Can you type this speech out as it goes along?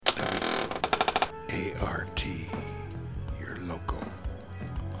ART, your local,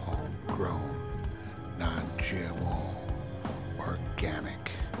 homegrown, non-GMO,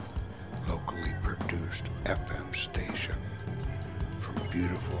 organic, locally produced FM station from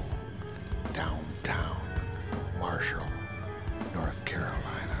beautiful downtown Marshall, North Carolina.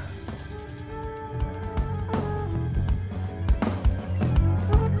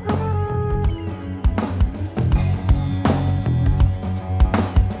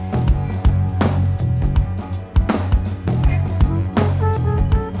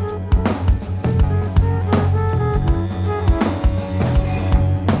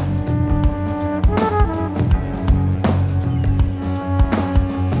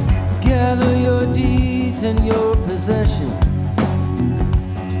 In your possession,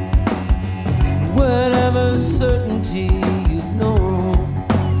 whatever certainty you've known,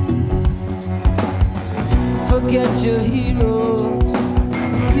 forget your heroes,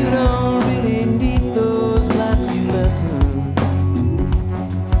 you don't really need those last few lessons.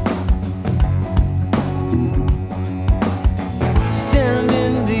 Stand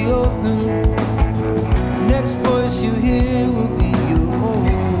in the open, the next voice you hear will be your own.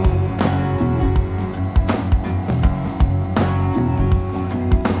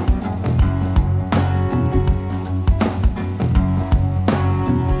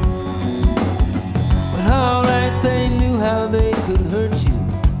 How they could hurt you,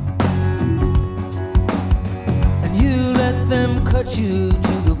 and you let them cut you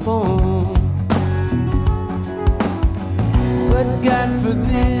to the bone. But God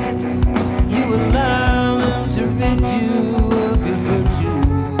forbid you allow them to rid you of your virtue.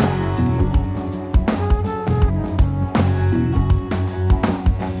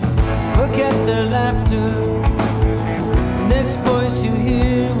 Forget their laughter, the next voice you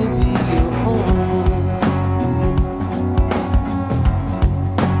hear will be your own.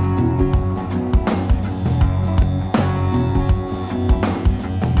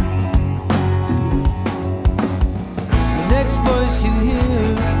 Voice you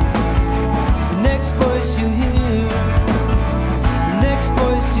hear, the next voice you hear, the next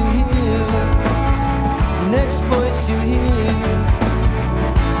voice you hear, the next voice you hear,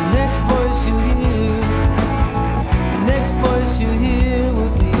 the next voice you hear, the next voice you hear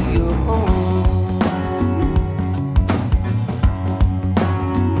will be your own.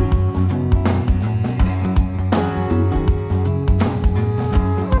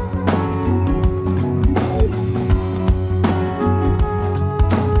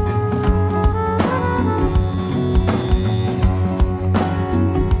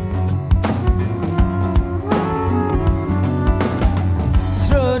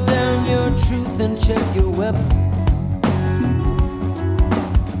 And check your weapon.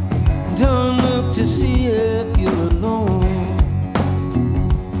 Don't look to see if you're alone.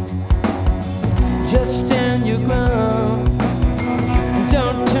 Just stand your ground and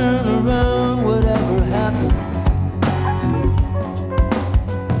don't turn around whatever happens.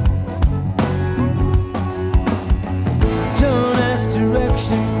 Don't ask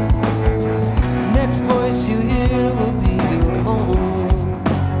direction. The next voice you hear will be your own.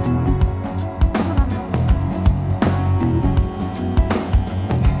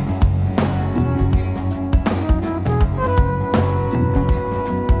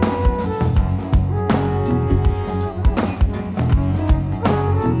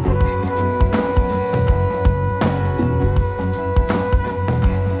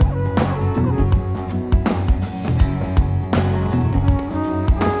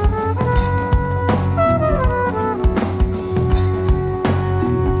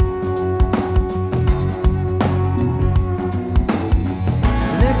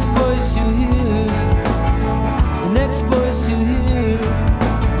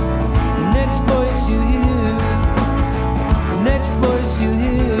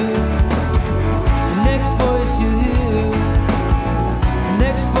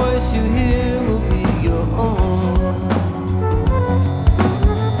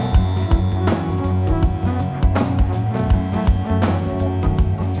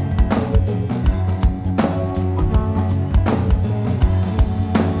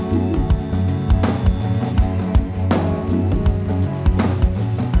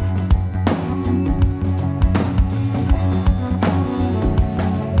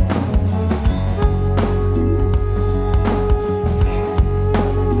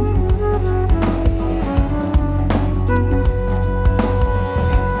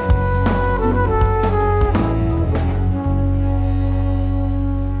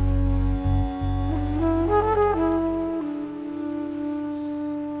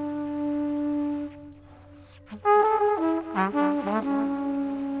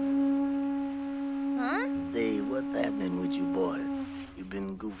 What's happening with you boys? You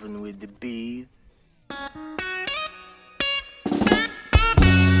been goofing with the bees?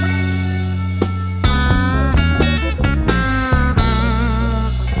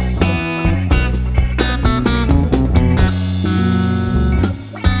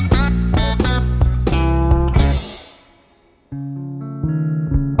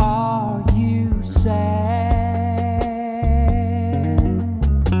 Are you sad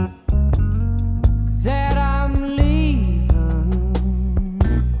that I'm leaving?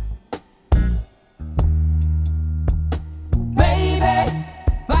 Baby,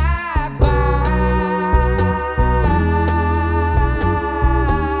 bye bye.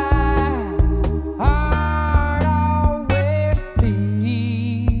 Heart always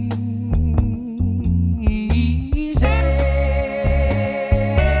easy.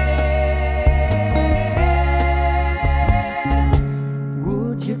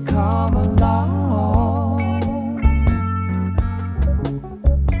 Would you come along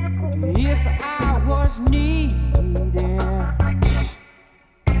if I was needed?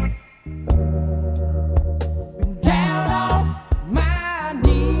 Been down on my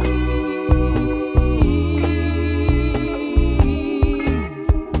knees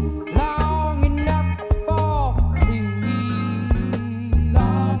long enough for me.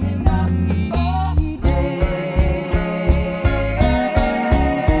 Long enough for me.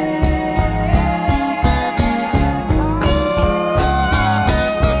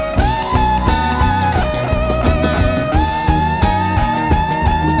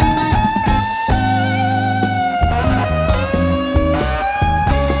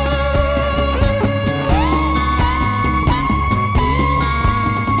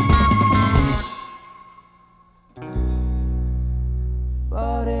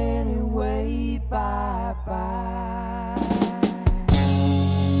 But anyway, bye bye.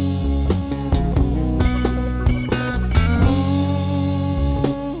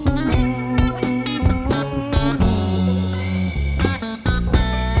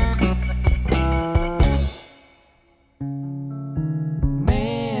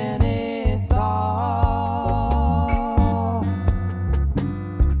 Many thoughts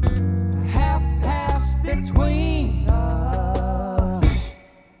have passed between us,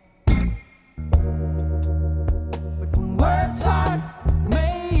 but when words aren't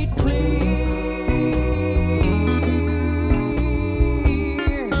made clear,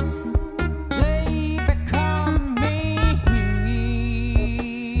 they become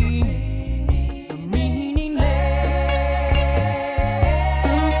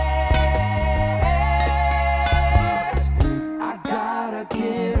meaningless. I gotta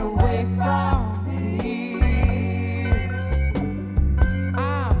get away from here.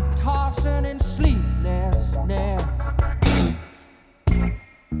 I'm tossing in sleeplessness,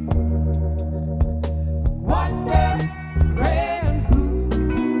 wondering who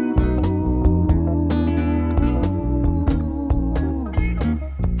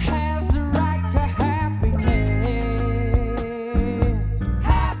has the right to happiness.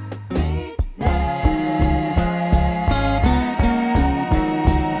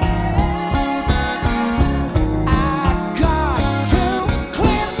 I got to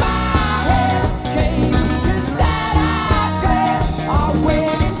clear my head. Cages that I dread are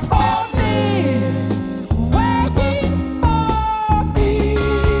waiting for me, waiting for me.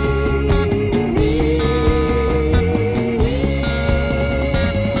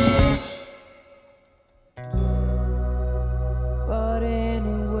 But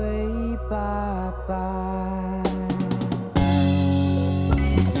anyway, bye bye.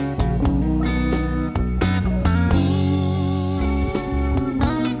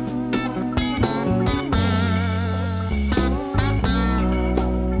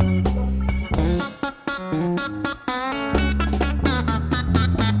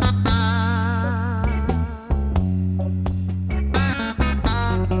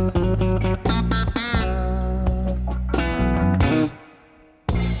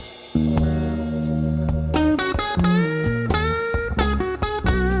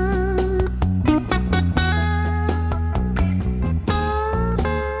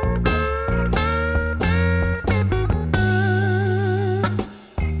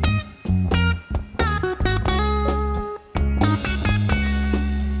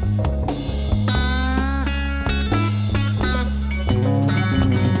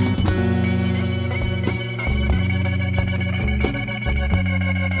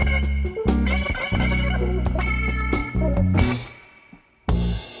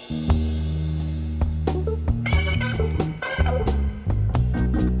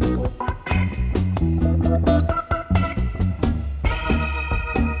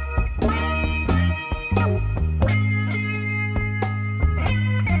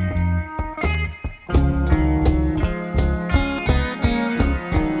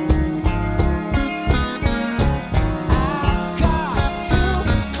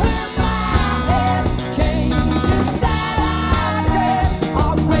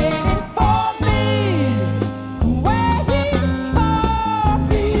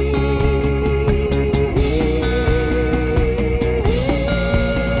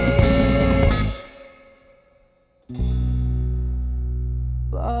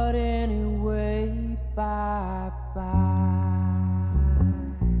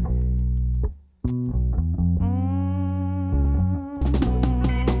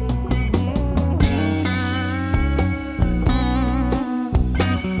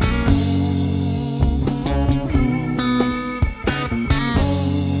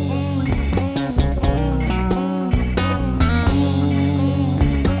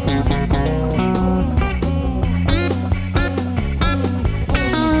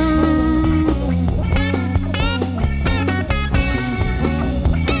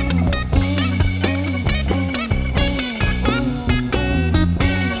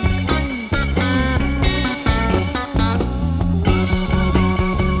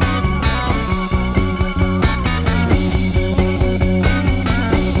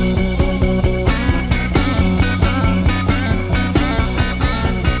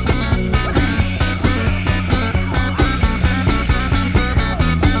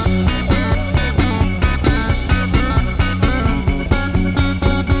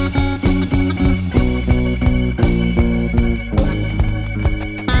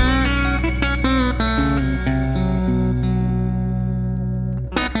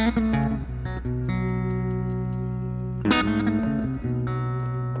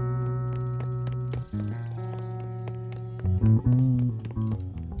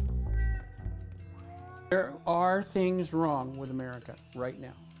 There are things wrong with America right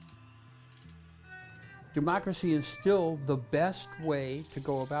now. Democracy is still the best way to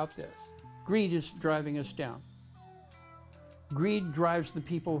go about this. Greed is driving us down. Greed drives the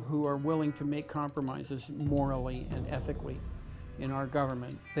people who are willing to make compromises morally and ethically in our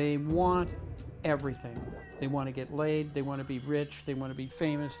government. They want everything. They want to get laid, they want to be rich, they want to be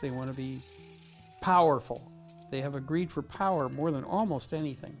famous, they want to be powerful. They have a greed for power more than almost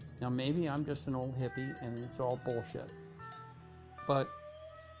anything. Now maybe I'm just an old hippie and it's all bullshit. But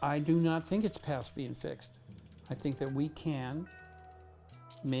I do not think it's past being fixed. I think that we can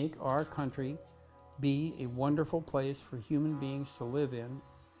make our country be a wonderful place for human beings to live in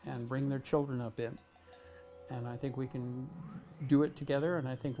and bring their children up in. And I think we can do it together, and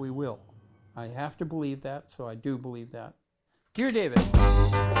I think we will. I have to believe that, so I do believe that. Dear David.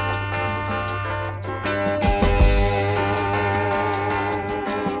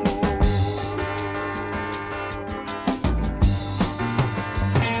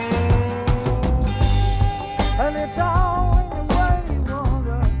 And it's all in the way you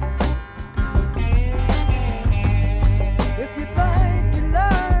wonder. If you think you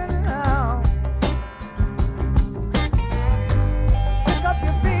learn how, pick up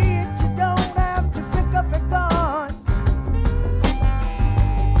your feet, you don't have to pick up your gun.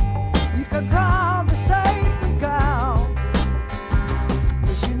 You can crawl the sacred cow,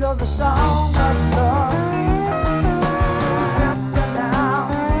 'cause you know the song of love.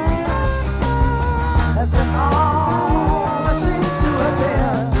 As it always seems to have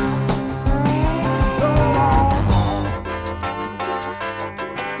been. Go on.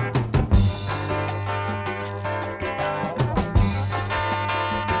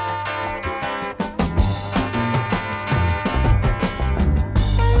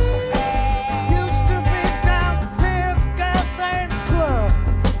 Used to be down to pick gas and club.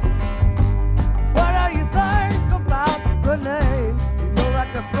 What do you think about Renee? You know,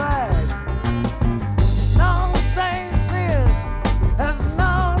 like a flag. Nonsense is as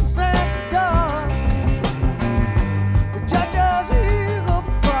nonsense does. The judge's eagle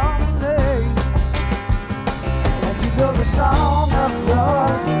promenade, and you know the song of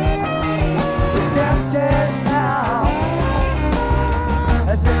love is empty now,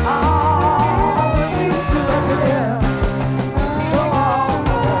 as it always seems to have been. Go on,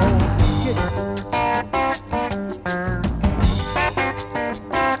 get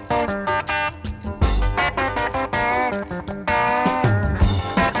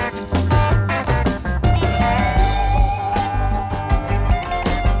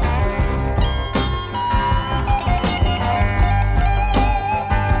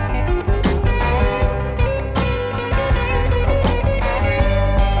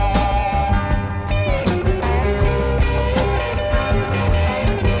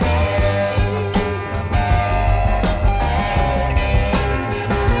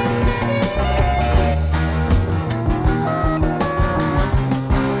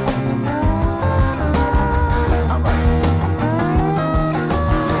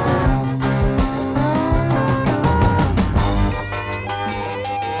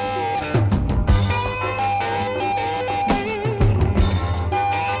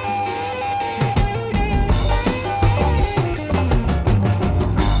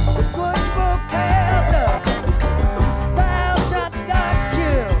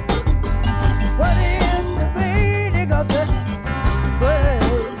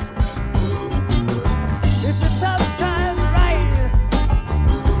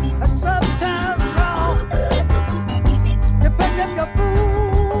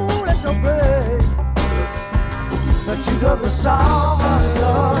the song of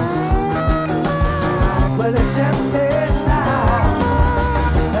love. Well, it's empty now,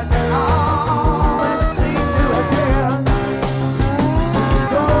 as it always seems to have been.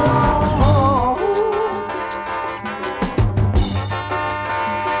 Go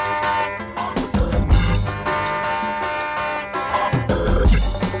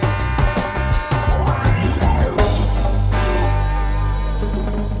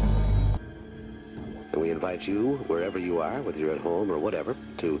on. We invite you, wherever you are, whether you're at home or whatever,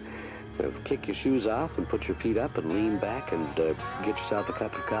 to kick your shoes off and put your feet up and lean back and get yourself a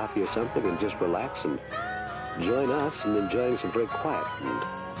cup of coffee or something and just relax and join us in enjoying some very quiet and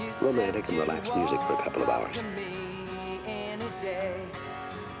romantic and relaxed music for a couple of hours.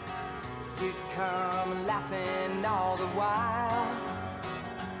 You'd come laughing all the while.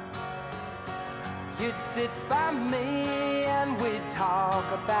 You'd sit by me and we'd talk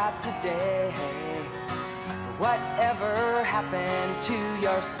about today. Whatever happened to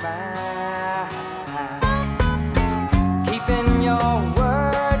your smile? Keeping your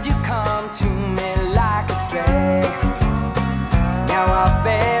word, you come to me like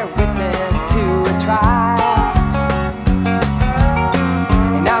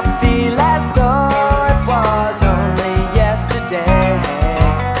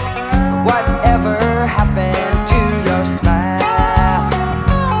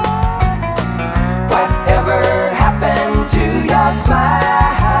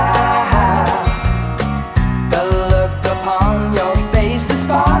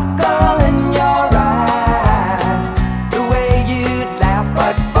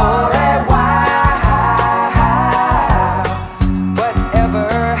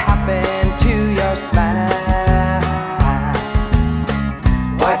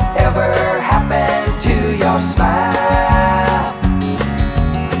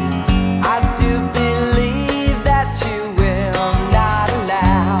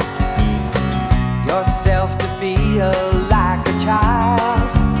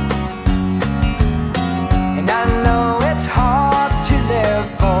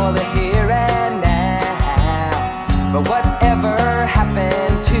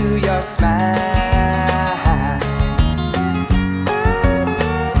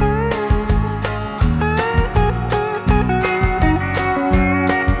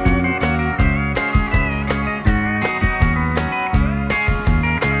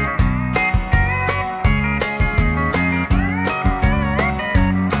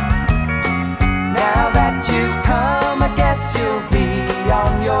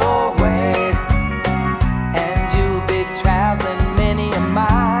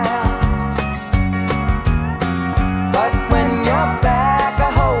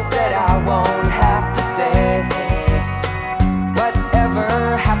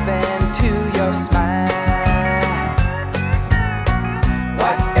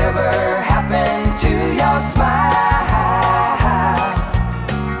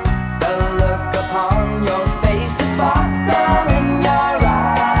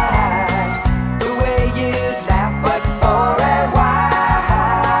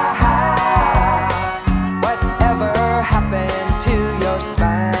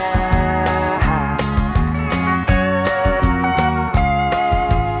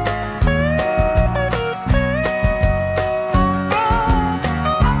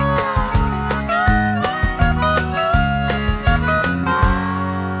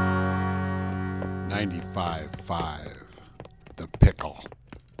 95.5, The Pickle.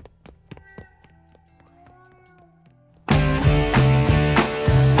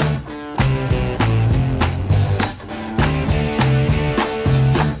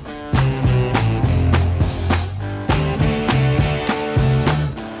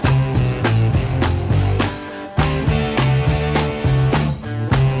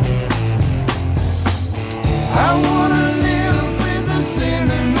 I wanna live with a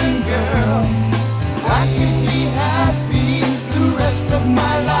cinnamon girl. I could be happy the rest of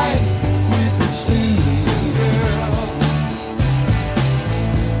my life with a cinnamon girl.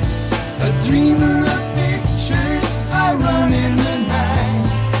 A dreamer of pictures, I run in the night.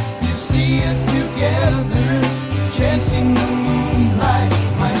 You see us together, chasing the moonlight,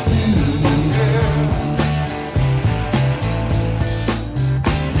 my cinnamon girl.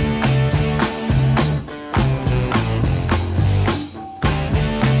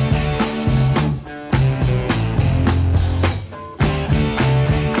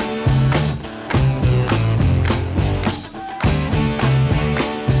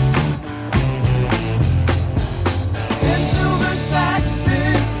 Ten silver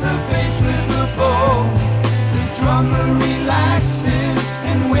saxes, a bass with a bow. The drummer relaxes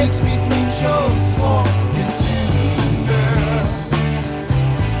and wakes between shows for his cinnamon girl.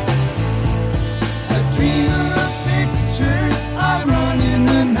 A dreamer of pictures, I run in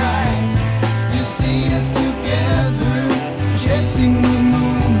the night. You see us together, chasing the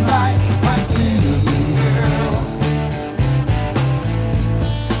moonlight, my cinnamon girl.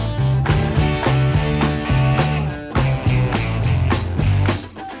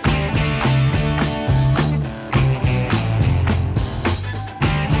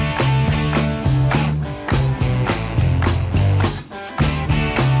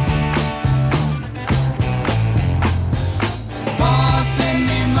 Boss, send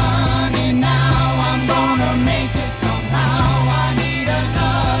me money now. I'm gonna make it somehow. I need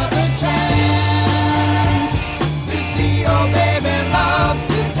another chance. You see, your baby loves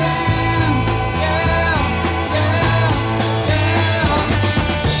to dance. Yeah, yeah, yeah.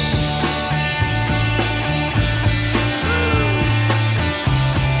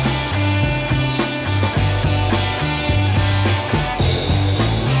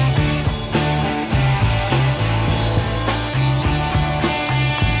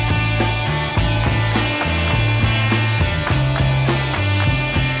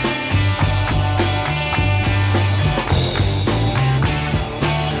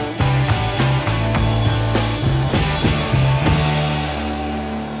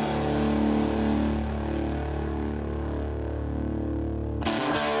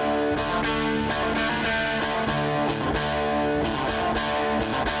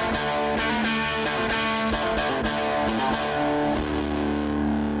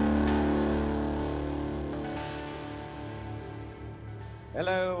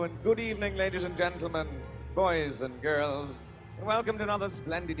 Hello and good evening, ladies and gentlemen, boys and girls, and welcome to another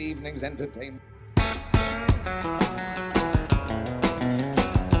splendid evening's entertainment.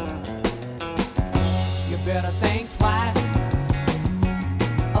 You better think twice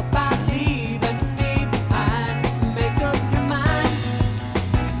about leaving me behind. Make up your mind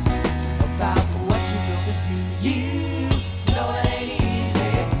about what you're gonna do. You know it ain't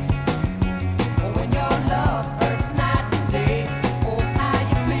easy when your love hurts night and day. Oh, how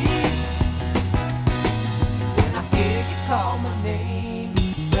you please when I hear you call my name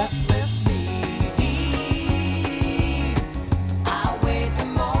breathlessly. I wait a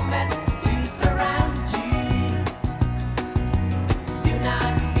moment to surround you. Do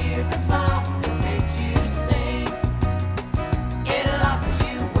not fear the song that makes you sing. It'll offer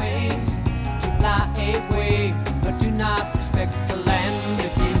you wings to fly away, but do not expect to land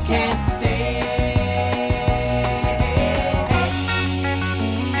if you can't stay.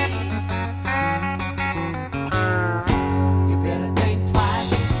 You better think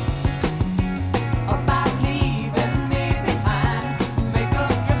twice about leaving me behind. Make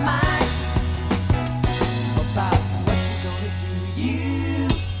up your mind about what you're gonna do. You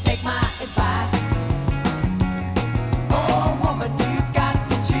take my advice. Oh, woman, you've got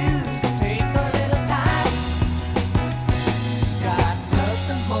to choose. Take a little time. Got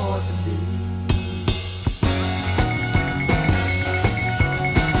nothing more to lose.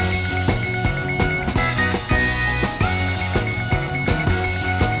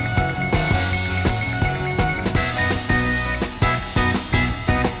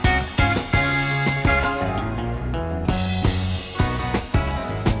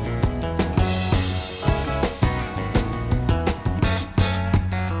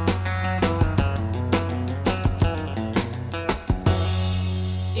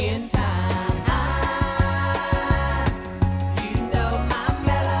 In time,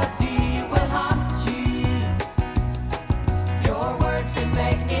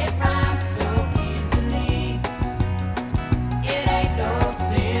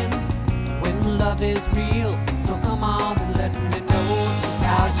 love is real. So come on and let me know just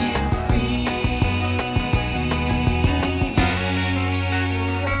how you feel.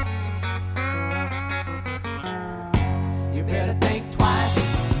 You better think twice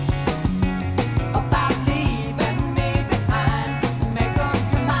about leaving me behind. Make up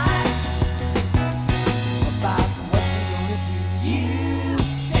your mind about what you're gonna do. You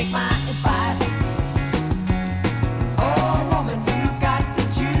take my advice. Oh, woman, you've got to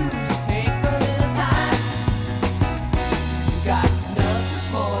choose. Take a little time. You got nothing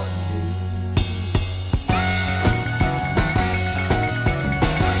more to lose.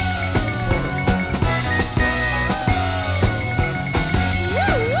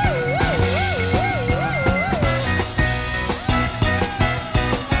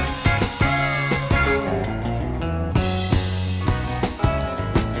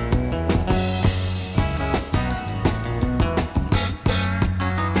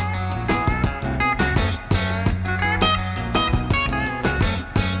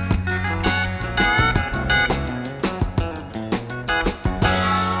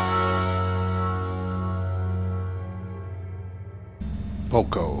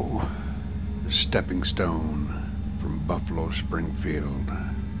 Poco, the stepping stone from Buffalo Springfield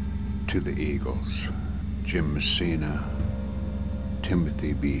to the Eagles. Jim Messina,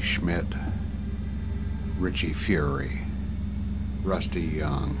 Timothy B. Schmidt, Richie Fury, Rusty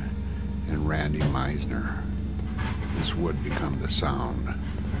Young, and Randy Meisner. This would become the sound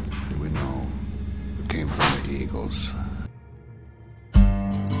that we know that came from the Eagles.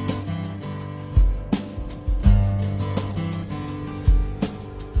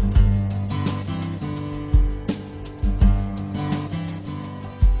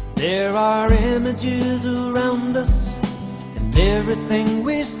 There are images around us and everything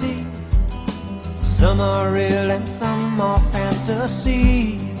we see. Some are real and some are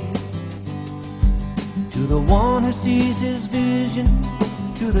fantasy. To the one who sees his vision,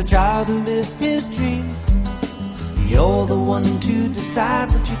 to the child who lives his dreams, you're the one to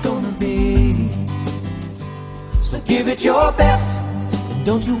decide what you're gonna be. So give it your best and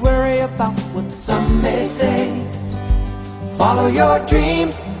don't you worry about what some may say. Follow your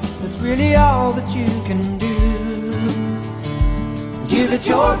dreams, that's really all that you can do. Give it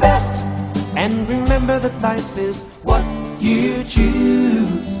your best and remember that life is what you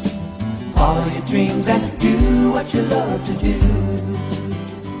choose. Follow your dreams and do what you love to do.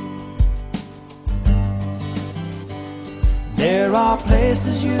 There are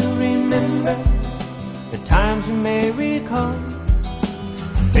places you remember, the times you may recall,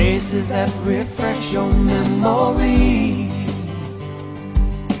 faces that refresh your memory.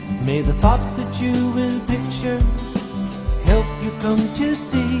 May the thoughts that you will picture help you come to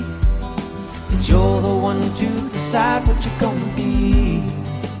see that you're the one to decide what you're gonna be.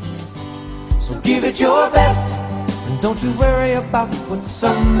 So give it your best and don't you worry about what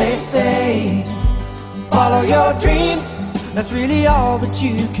some may say. Follow your dreams, that's really all that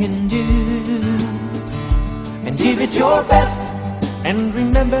you can do. And give it your best and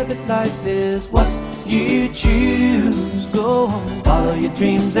remember that life is what you choose. Go on, follow your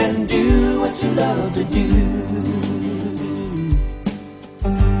dreams and do what you love to do.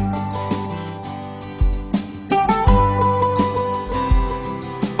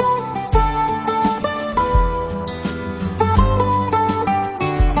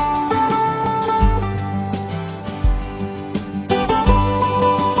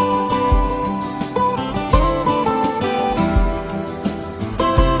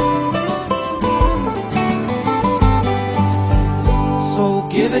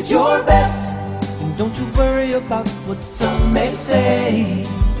 Give it your best and don't you worry about what some may say.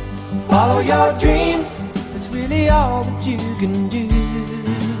 Follow your dreams, that's really all that you can do.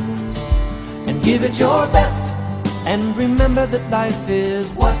 And give it your best and remember that life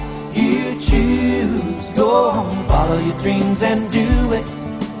is what you choose. Go on, follow your dreams and do it.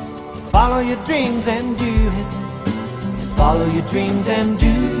 Follow your dreams and do it. Follow your dreams and do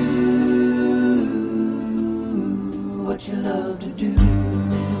what you love to do.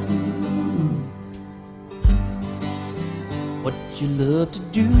 What you love to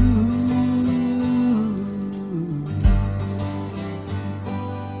do.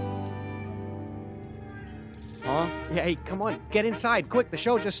 Huh? Yeah, hey, come on, get inside, quick, the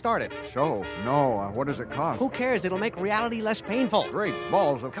show just started. So, no, what does it cost? Who cares? It'll make reality less painful. Great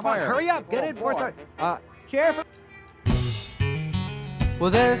balls of Come fire. on, hurry up, get in for it. Chair for...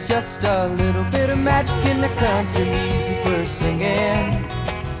 Well, there's just a little bit of magic in the country music we're singing.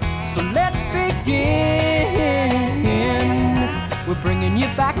 So let's begin. We're bringing you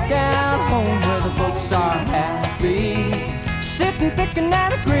back down home where the folks are happy, sitting, picking,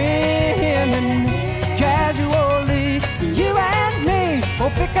 and a grinning.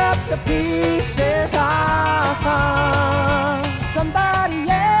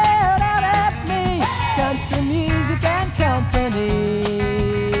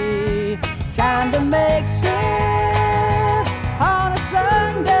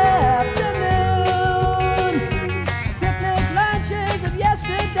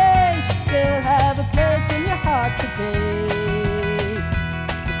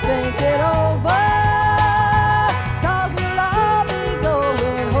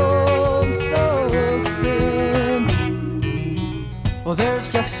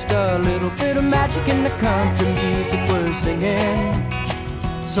 just a little bit of magic in the country music we're singing.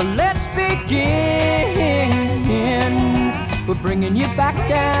 So let's begin. We're bringing you back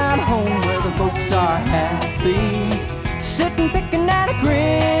down home where the folks are happy, sitting, picking at a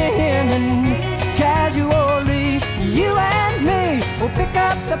grin, and casually, you and me will pick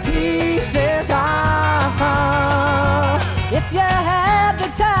up the pieces. If you had the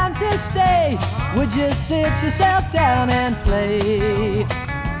time to stay, would you sit yourself down and play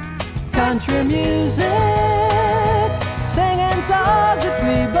country music, singing songs that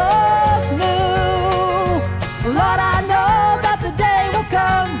we both knew? Lord, I know that the day will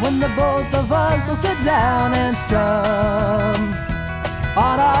come when the both of us will sit down and strum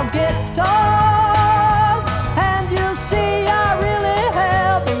on our guitars, and you'll see I really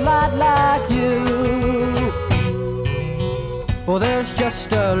help a lot like you. Well, there's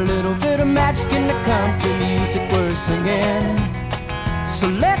just a little bit of magic in the country music we're singing. So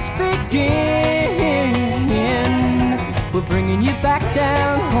let's begin. We're bringing you back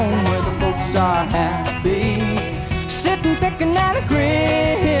down home where the folks are happy, sitting, picking at a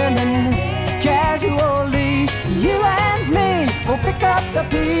grin, and casually, you and me will pick up the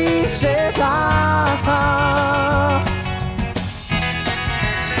pieces.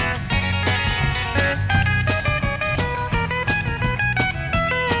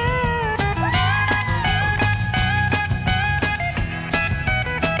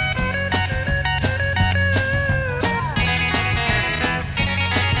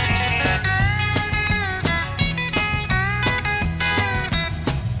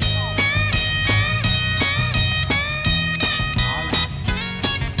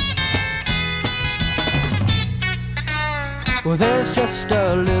 Well, there's just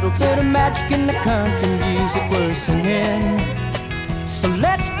a little bit of magic in the country music we're singing. So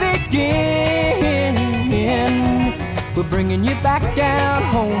let's begin. We're bringing you back down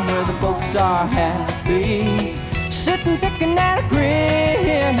home where the folks are happy, sitting, picking at a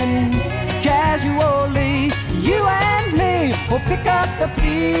grin, and casually, you and me will pick up the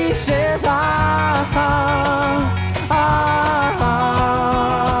pieces.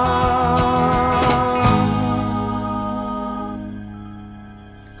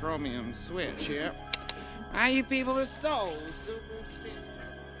 Chromium switch here. How you people are so superstitious.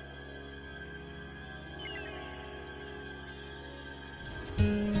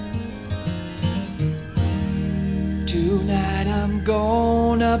 Tonight I'm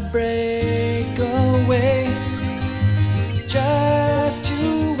gonna break away just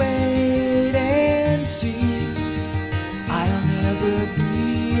to wait and see. I'll never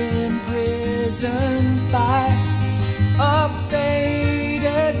be imprisoned by a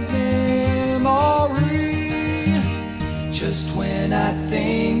faded memory. Just when I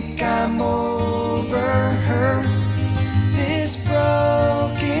think I'm over her, this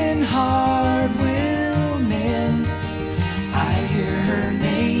broken heart will mend. I hear her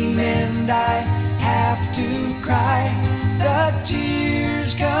name and I have to cry. The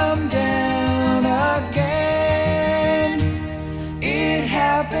tears come down again. It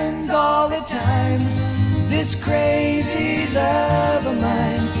happens all the time. This crazy love of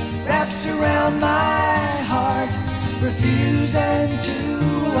mine wraps around my heart, refusing to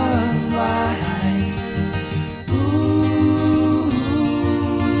unwind. Ooh,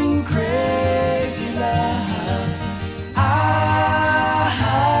 crazy love.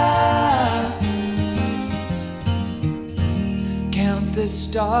 Count the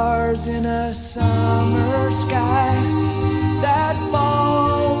stars in a summer sky that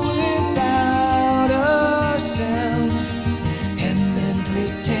fall without a sound, and then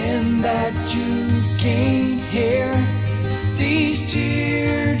pretend that you can't hear these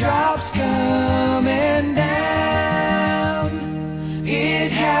teardrops coming down.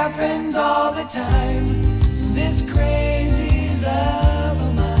 It happens all the time. This crazy love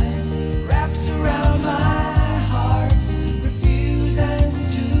of mine wraps around my heart, refusing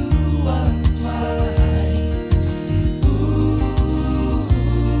to unwind. Ooh,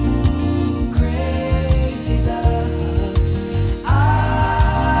 crazy love.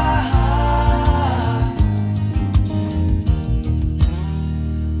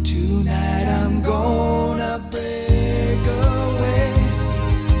 Tonight I'm gonna break away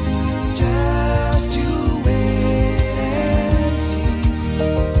just to wait and see.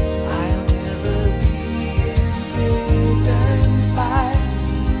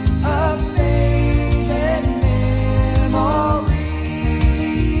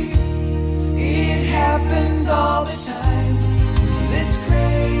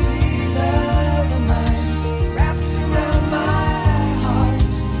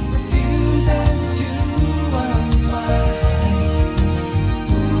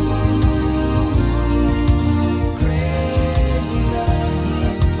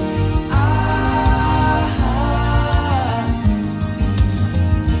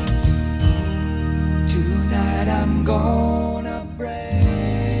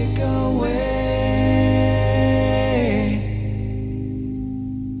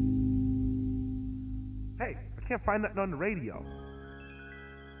 can't find nothing on the radio.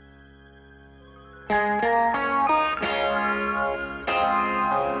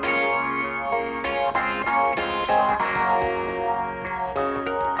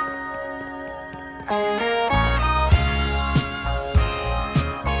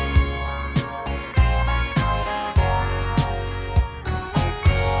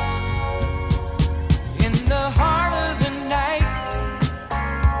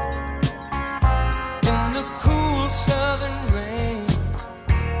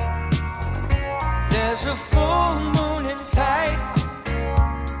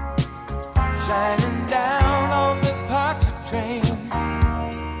 Shining down on the Poco train,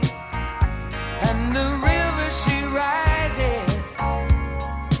 and the river she rises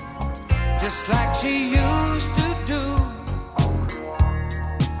just like she used to do.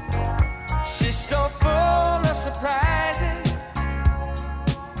 She's so full of surprises,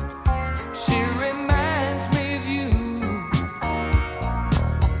 she reminds me of you.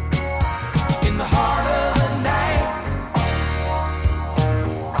 In the heart of the night,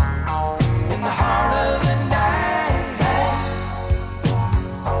 in the heart of the night,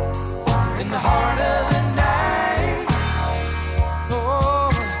 in the heart of the night,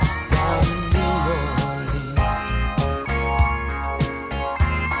 oh, down in New Orleans.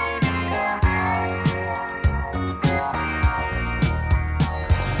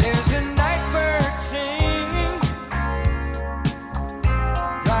 There's a night bird singing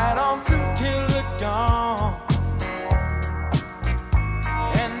right on through till the dawn,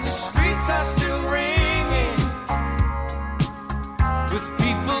 and the streets are still ringing with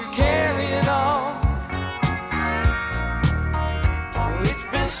people carrying on. Oh, it's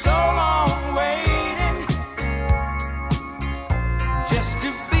been so long waiting just to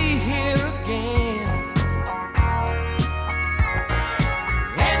be here again,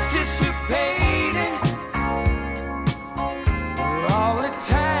 anticipating all the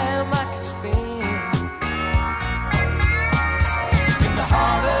time I could spend in the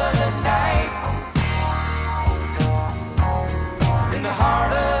heart of the night, in the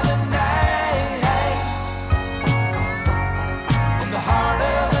heart of the night, in the heart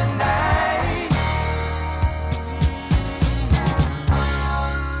of the night.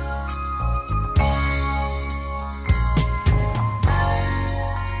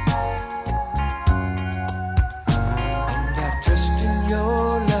 And I trust in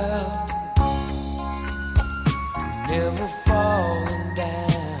your love, never falling down.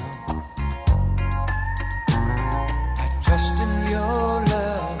 I trust in your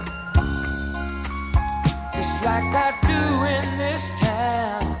love, just like I do in this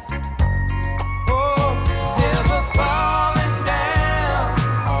town. Oh, never falling down.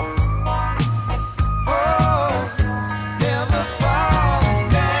 Oh, never falling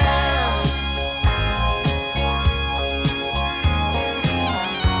down.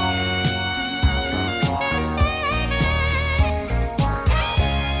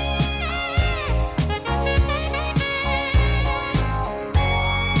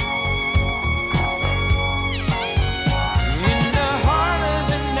 In the heart of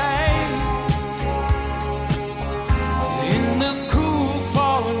the night, in the cool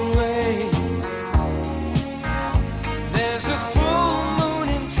falling rain, there's a full moon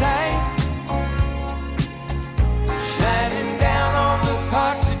in sight, shining down on the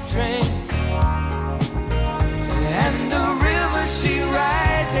Poco train, and the river she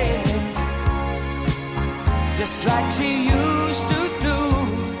rises just like she used to do.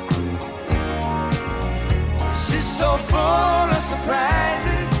 She's so full of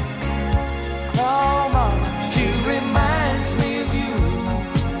surprises. Oh, mama, she reminds me of you.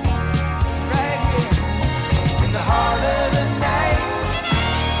 Right here in the heart of the night,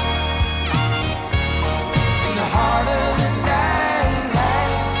 in the heart of the night,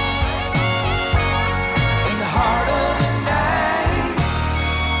 in the heart of the night.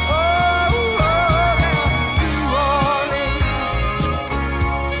 Oh, down in New Orleans.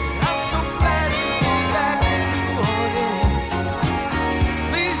 I'm so glad to be back in New Orleans.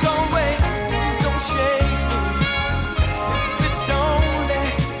 Please don't wait, don't shake me.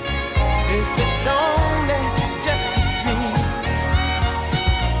 If it's only just a dream.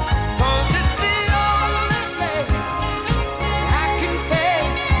 'Cause it's the only place I can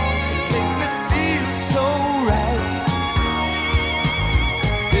face. It makes me feel so right.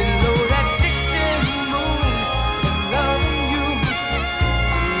 Below that Dixie moon, and loving you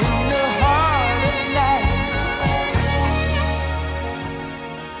in the heart of the night.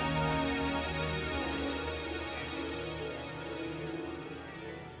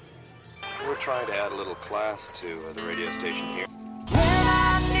 We're trying to add a little class to the radio station here. When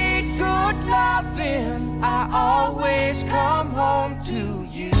I need good good loving, I always come home to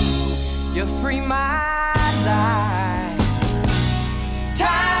you. You free my life.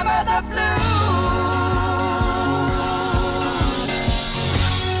 Time of the blues.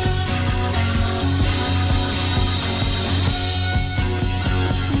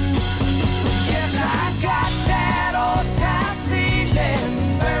 Yes, I got that old time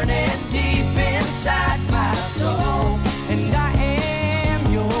feeling burning deep inside my soul, and I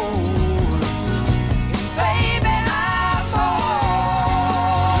am yours, baby. I'm home,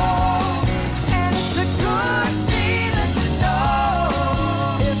 and it's a good feeling to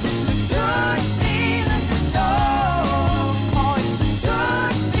know. Yes, it's a good feeling to know. Oh, it's a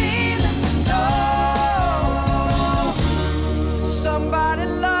good feeling to know somebody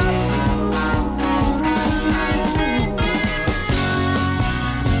loves you.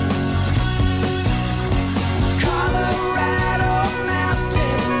 Colorado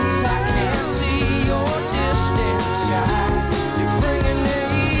mountains, I can see your distant sky. You're bringing me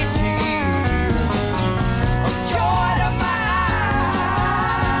tears of joy to my eyes.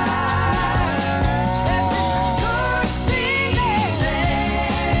 There's such a good feeling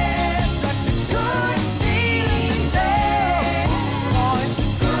there, such a good feeling there. Oh, it's a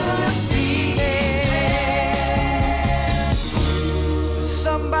good feeling.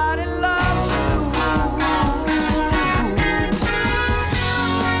 Somebody loves you.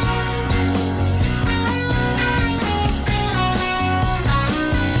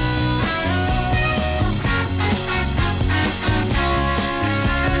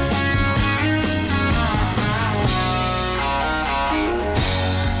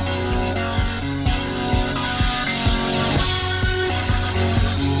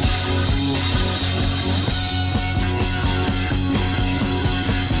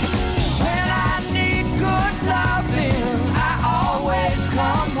 When I need good loving, I always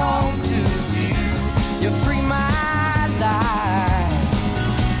come home to you. You free my life.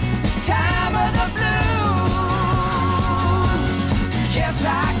 Time of the blues. Yes,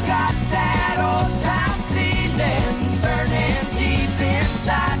 I got that old time feeling burning deep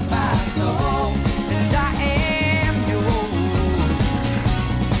inside my soul, and I am yours,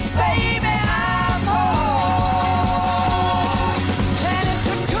 baby. I'm home, and it's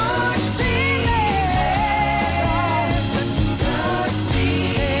a good feeling. It's a good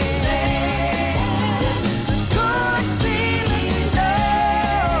feeling. It's a good feeling to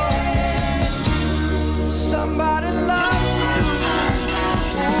know somebody loves you.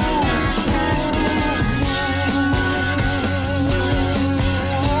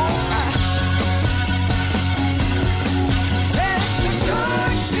 It's a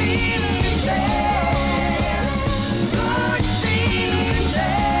good feeling there. Good feeling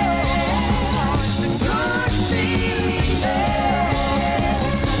there. It's a good feeling there.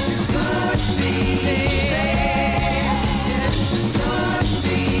 Good feeling there. It's a good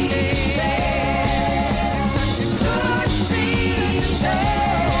feeling there. Good feeling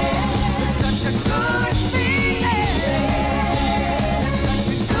there. Such a good feeling there.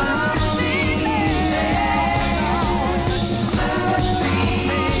 Good feeling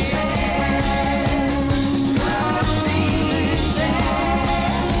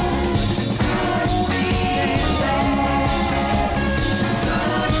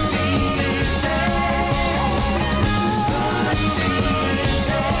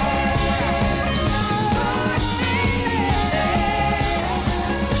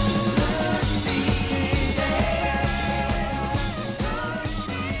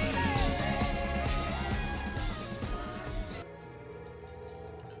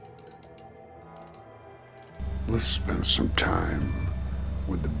Let's spend some time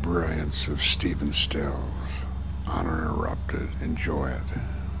with the brilliance of Stephen Stills. Uninterrupted. Enjoy it.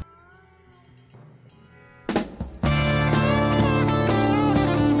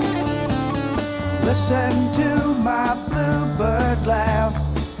 Listen to my bluebird laugh.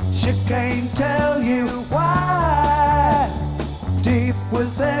 She can't tell you why. Deep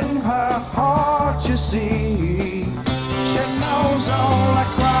within her heart, you see, she knows all the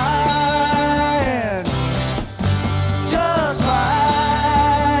crying, just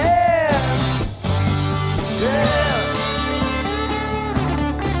crying. Yeah.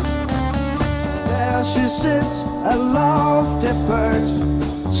 There she sits, a lofty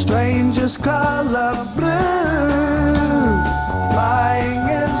perch, strangest color blue. Lying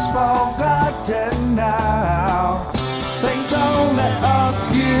is forgotten now. Things only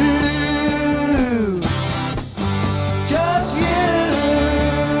of you. Just you.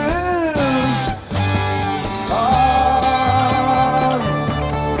 Oh.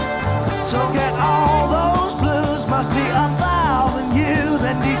 So get all those blues. Must be 1,000 years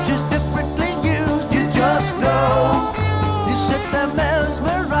and each is different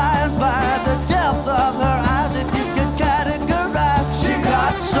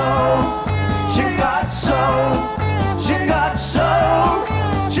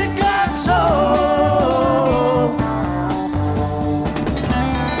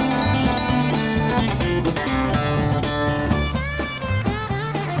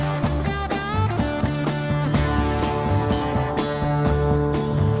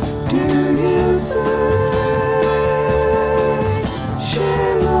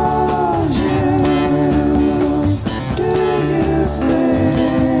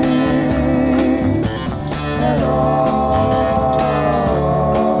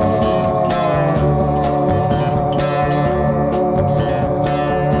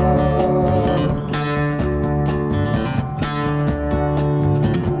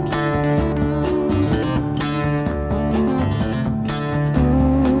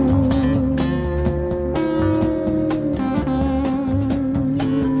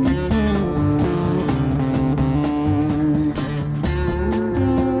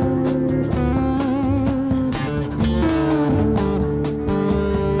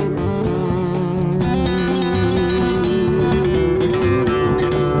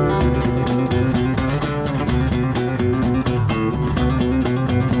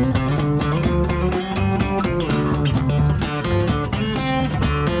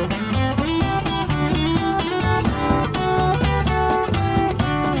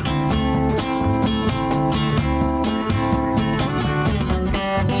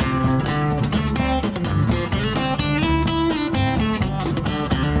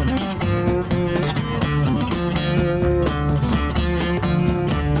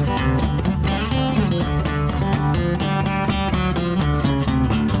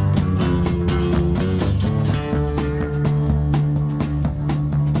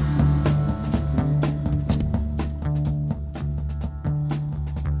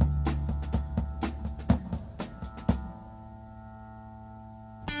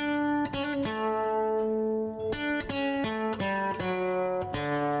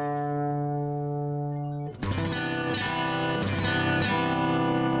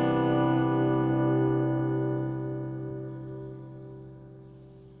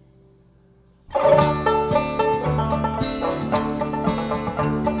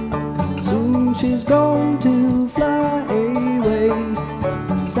she's going to fly away.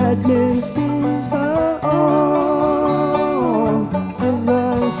 Sadness is her own. Give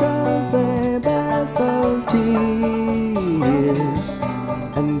herself a bath of tears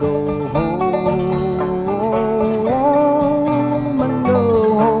and go home and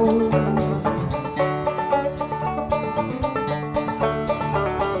go home.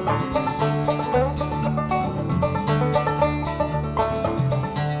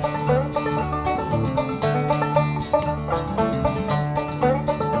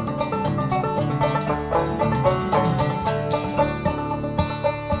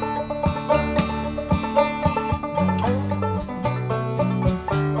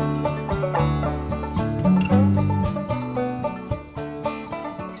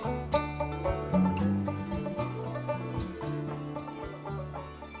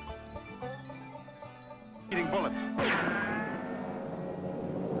 Eating bullets.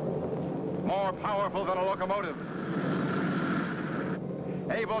 More powerful than a locomotive.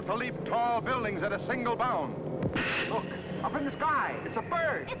 Able to leap tall buildings at a single bound. Look, up in the sky. It's a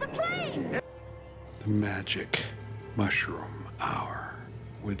bird. It's a plane. The Magic Mushroom Hour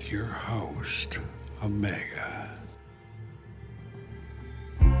with your host, Omega.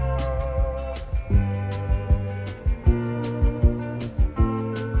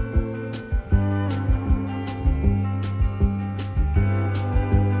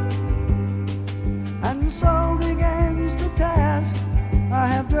 And so begins the task I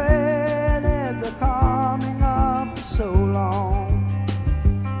have dreaded the coming of for so long.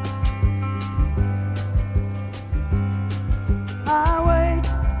 I wait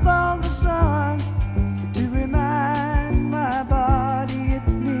for the sun to remind my body it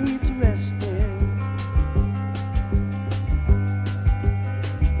needs resting.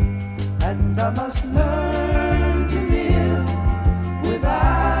 And I must learn to live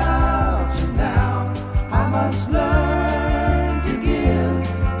without you now. I must learn to give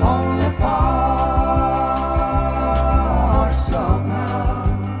only part somehow.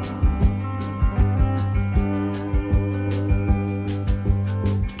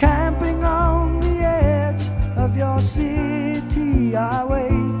 Camping on the edge of your city, I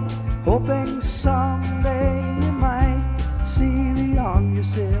wait, hoping someday you might see beyond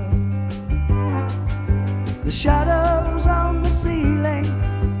yourself. The shadows on the ceiling,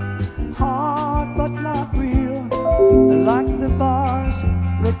 hard but not real, like the bars,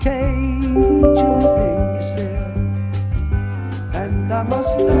 the cage within yourself. And I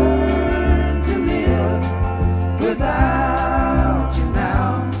must learn to live without you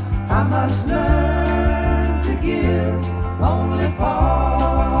now. I must learn to give only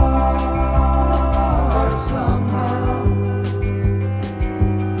part somehow.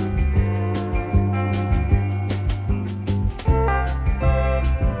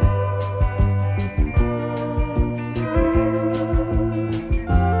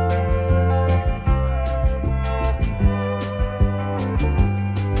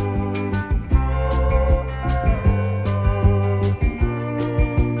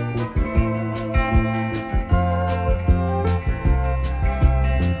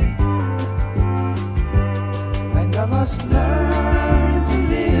 And I must learn to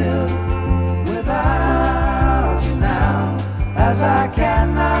live without you now, as I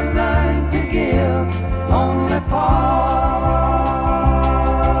cannot learn to give only part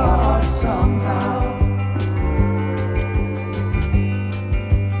somehow.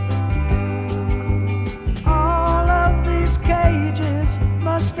 All of these cages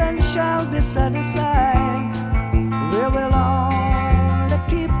must and shall be set aside. They will only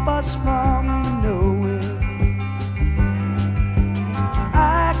keep us from knowing.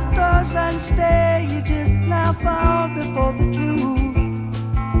 Actors and stages now fall before the truth,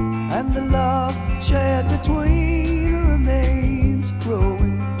 and the love shared between remains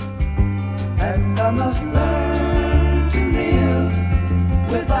growing. And I must learn to live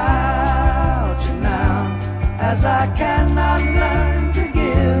without you now, as I cannot learn to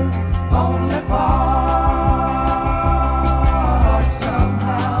give only part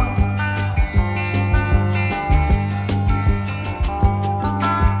somehow.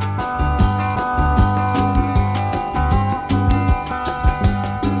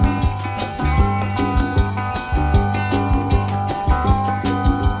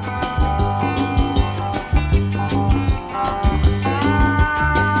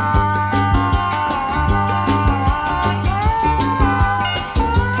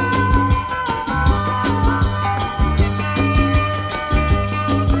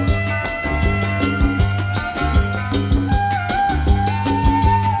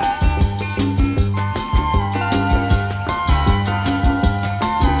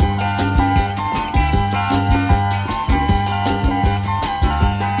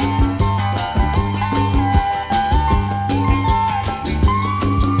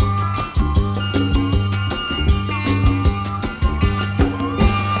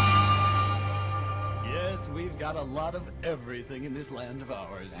 got a lot of everything in this land of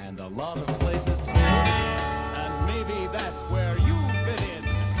ours. And a lot of places to live in. And maybe that's where you fit in.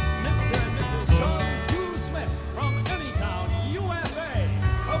 Mr. and Mrs. John Q. Smith from Anytown, USA.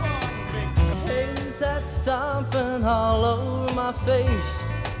 Come on, big... Who's that stomping all over my face?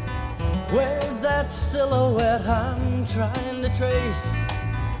 Where's that silhouette I'm trying to trace?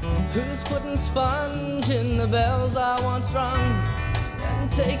 Who's putting sponge in the bells I once rung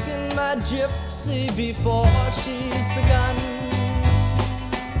and taking my gypsy before she's begun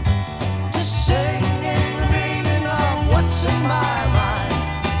to sing in the meaning of what's in my mind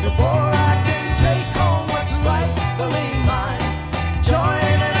before I can take home what's rightfully mine,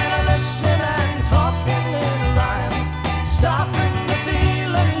 joining and listening and talking in rhymes, stopping the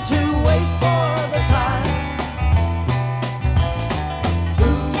feeling to wait for the time.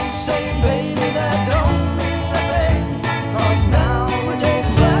 Who's saying, baby, that don't mean a thing, 'cause nowadays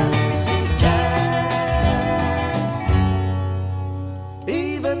Clancy can't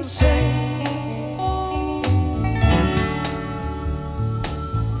even sing.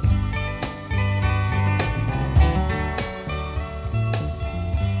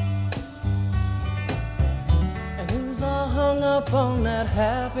 And who's all hung up on that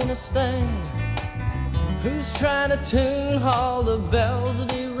happiness thing? Who's trying to tune all the bells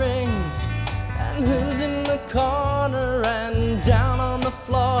that he rings? And who's in the corner and down on the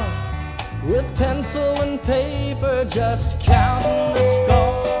floor with pencil and paper just counting the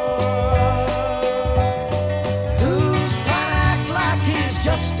score? Who's trying to act like he's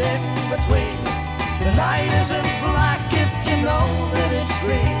just in between? The night isn't black if you know that it's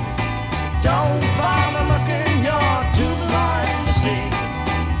green. Don't bother looking, you're too blind to see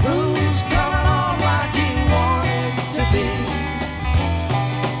who's coming on like you wanted to be.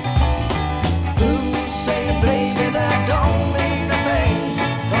 Who's saying, baby, that don't mean a thing,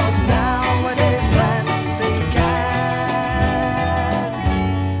 'cause nowadays Clancy can't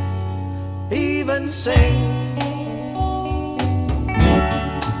even sing.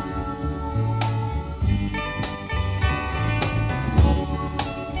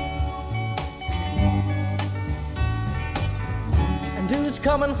 Who's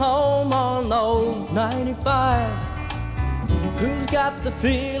coming home on old 95? Who's got the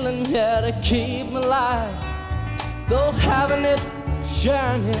feeling, yeah, to keep me alive? Though having it,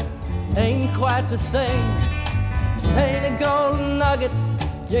 sharing it, ain't quite the same. Ain't a golden nugget,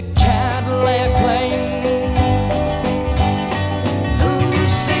 you can't lay a claim.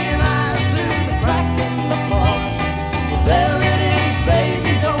 Who's seeing eyes through the crack in the floor? Well, there it is,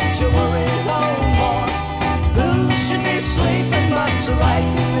 baby, don't you worry no more. Who should be sleeping but's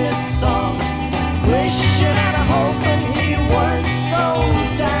writing this song, wishing and hoping he weren't so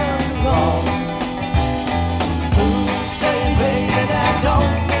damn wrong. Who's saying, baby, that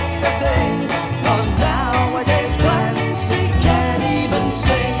don't mean a thing, 'cause nowadays Clancy can't even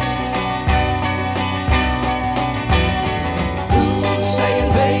sing. Who's saying,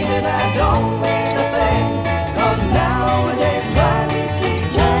 baby, that don't mean a thing, 'cause nowadays Clancy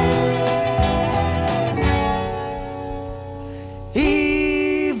can't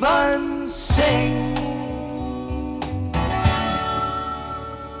even sing.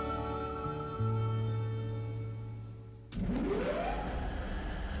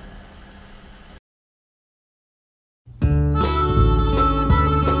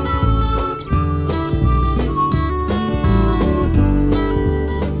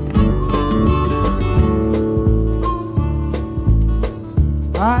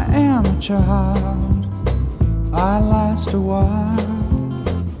 I am a child, I last a while.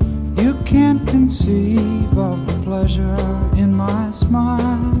 You can't conceive of the pleasure in my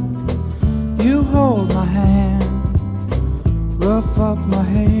smile. You hold my hand, rough up my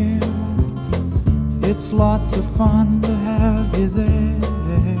hair. It's lots of fun to have you there.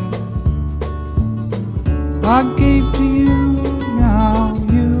 I gave to you, now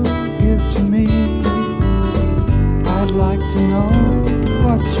you give to me. I'd like to know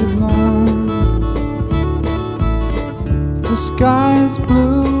what you've learned. The sky is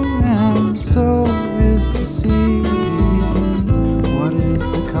blue and so is the sea. What is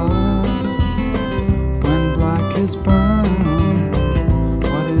the color when black is burned?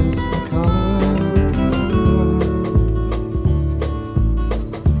 What is the color?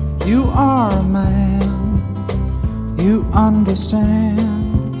 You are a man, you understand.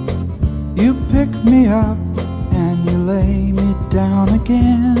 You pick me up and you lay me down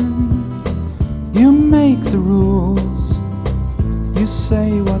again. You make the rules, you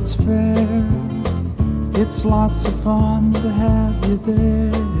say what's fair. It's lots of fun to have you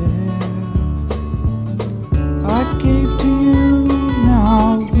there. I gave to you,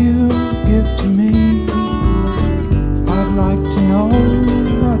 now you give to me.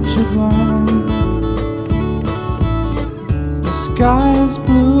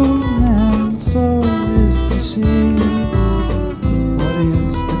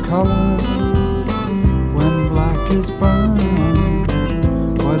 color when black is burned?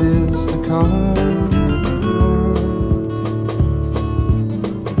 What is the color?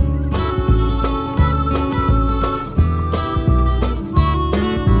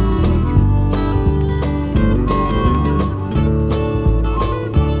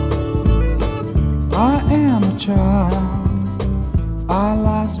 I am a child, I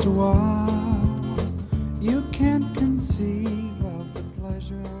last a while. You can't conceive of the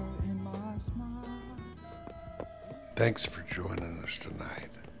pleasure in my smile. Thanks for joining us tonight.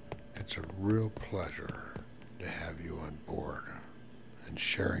 It's a real pleasure to have you on board and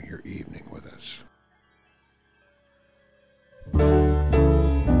sharing your evening with us.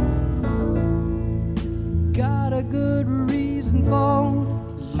 Got a good reason for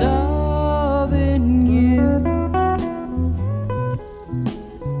loving you.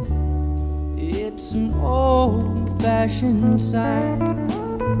 It's an old-fashioned sign.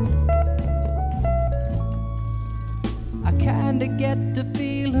 I kinda get to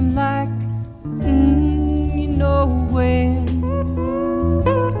feeling like, you know when.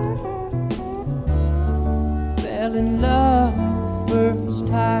 Fell in love first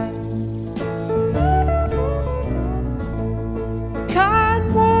time. Kind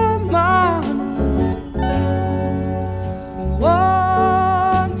woman,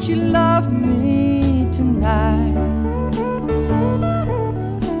 won't you love me tonight?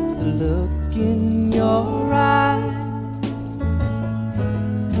 The look in your eyes,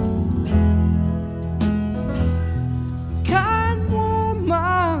 kind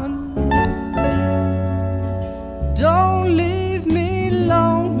woman, don't leave me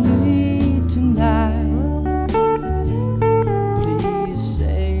lonely tonight.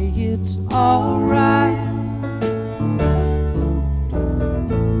 Alright.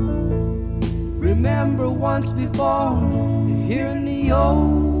 Remember once before hearing the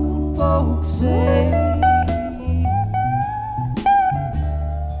old folks say,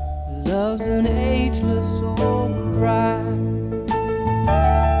 love's an ageless old crime.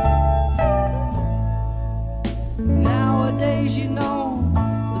 Nowadays, you know,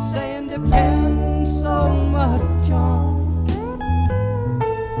 the saying depends so much on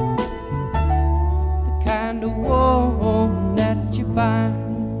kind of woman that you find.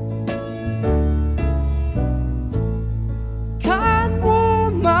 Kind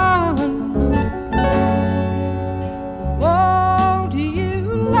woman, won't you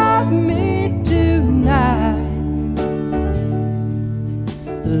love me tonight?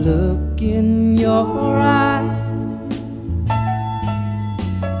 The look in your eyes,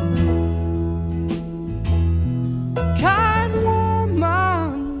 kind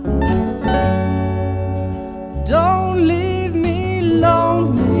woman, don't leave me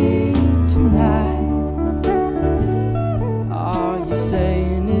lonely tonight. Are you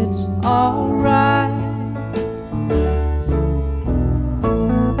saying it's alright?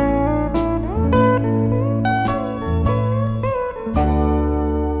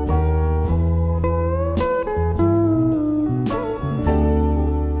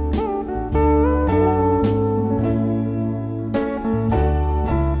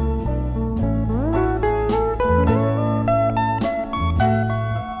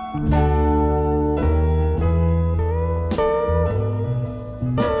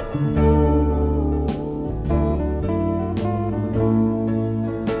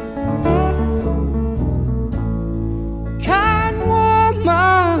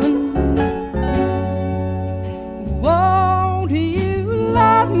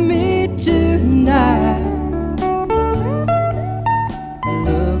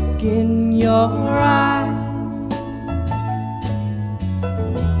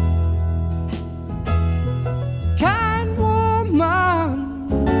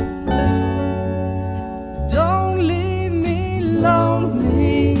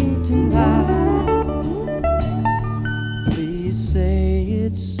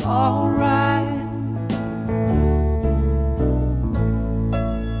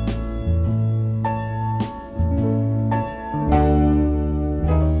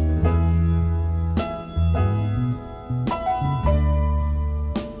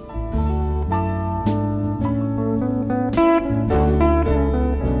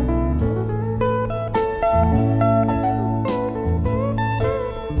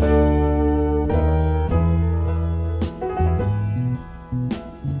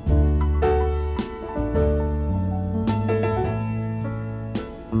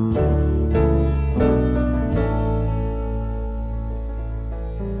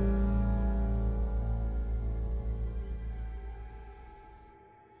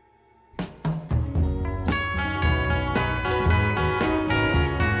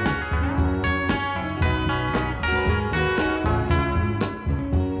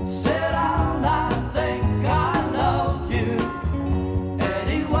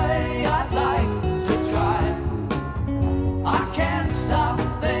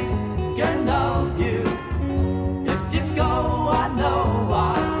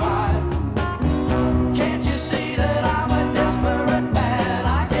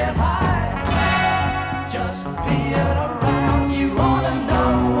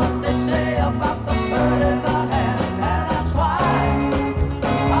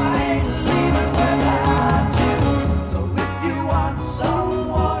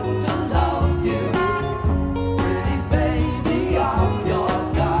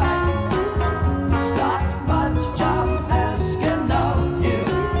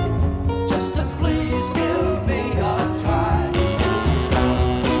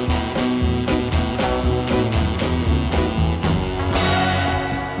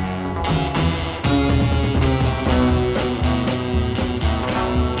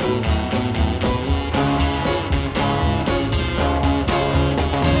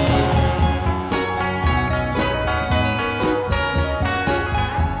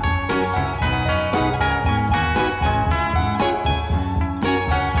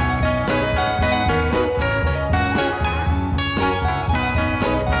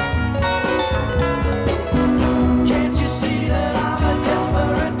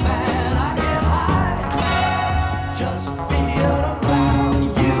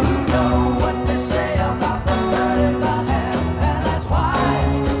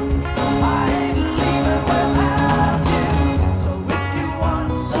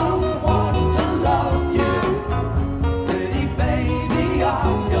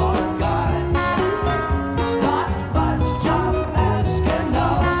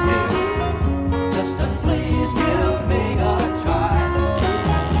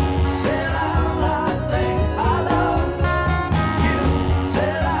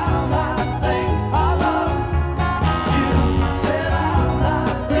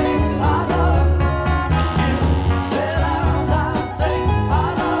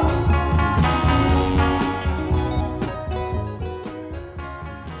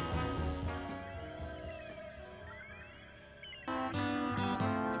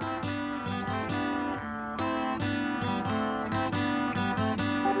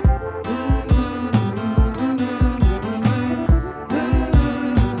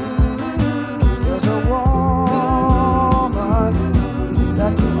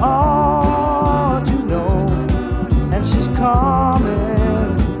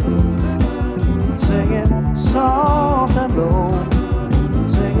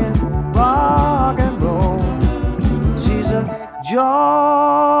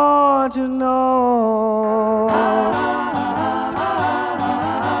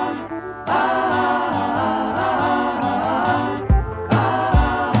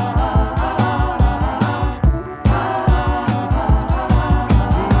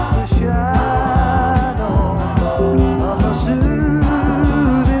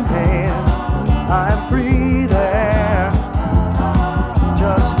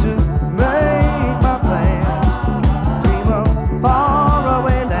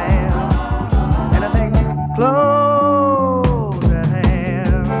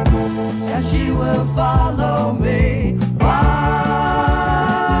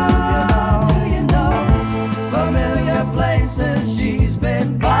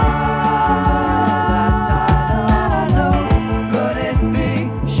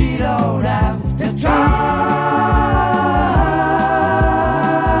 she don't have to try.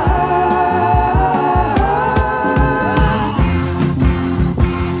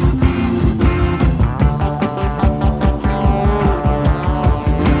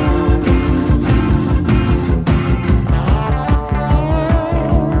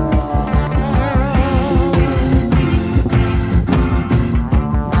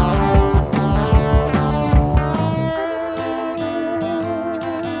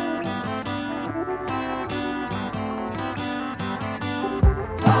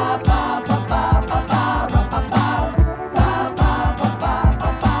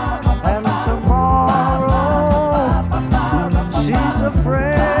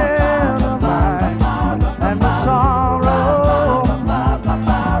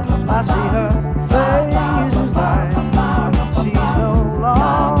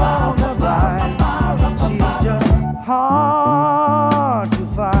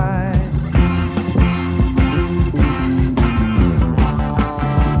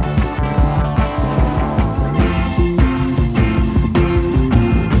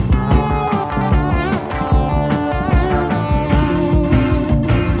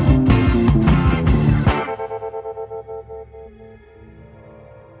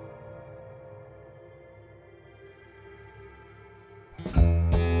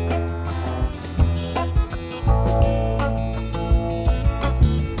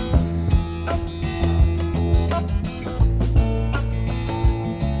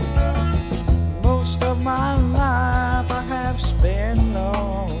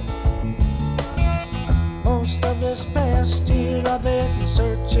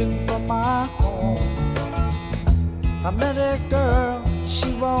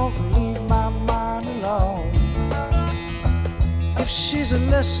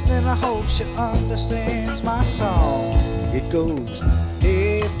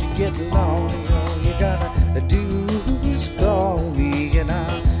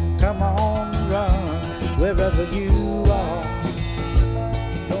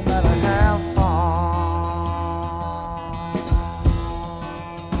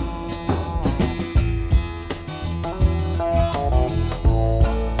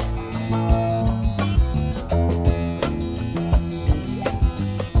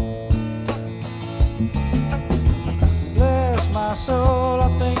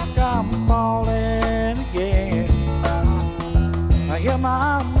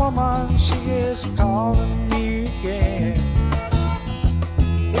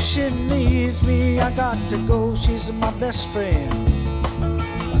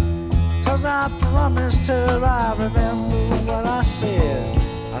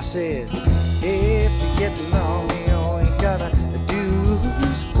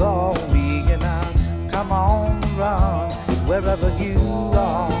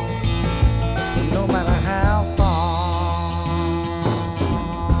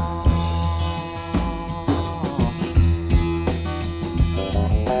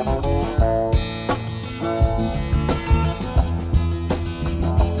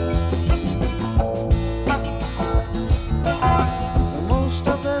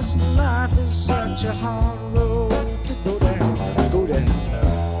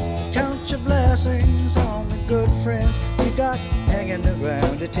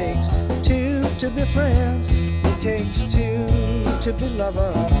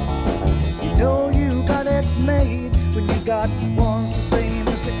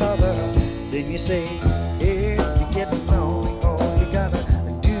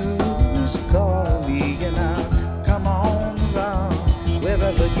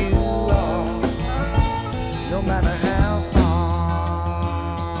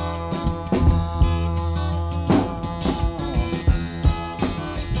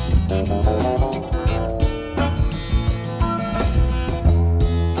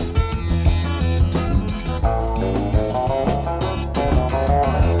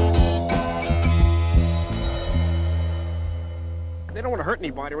 They don't want to hurt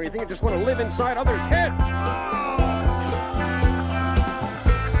anybody or anything. They just want to live inside others' heads.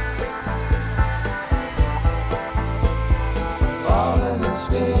 Falling and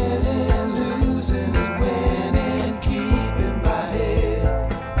spinning, losing and winning, keeping my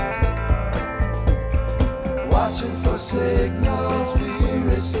head. Watching for signals,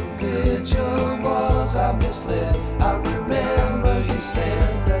 furious and vigil. Was I misled? I remember you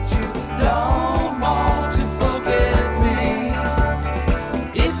said that you don't want to forget me.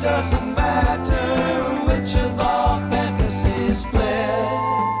 It doesn't matter which of our fantasies fled.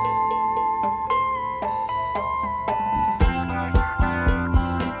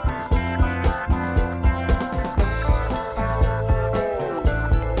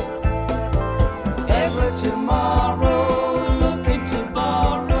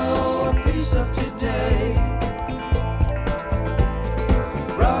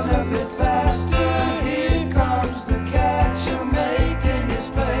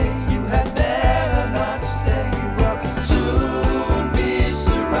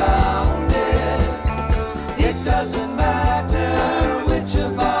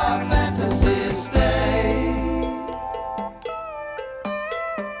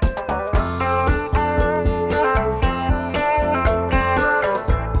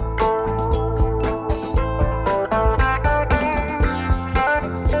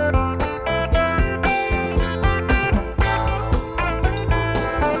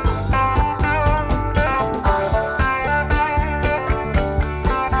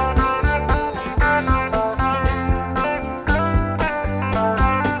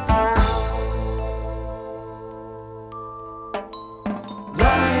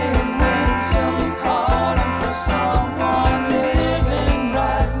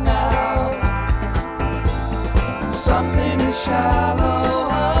 shallow,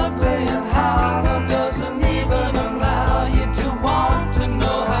 ugly and hollow, doesn't even allow you to want to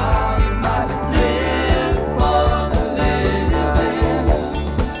know how you might live for the living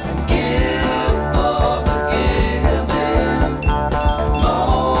and give for the giving,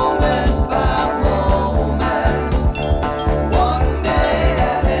 moment by moment, one day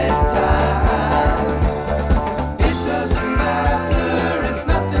at a time. It doesn't matter, it's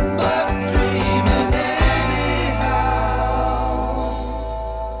nothing but dreaming anyhow.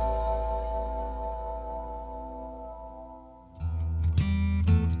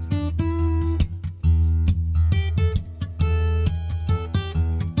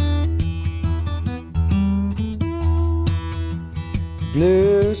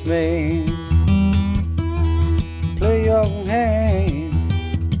 Blues man, play your hand,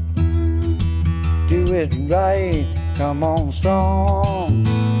 do it right, come on strong,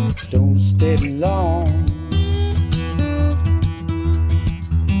 don't stay long.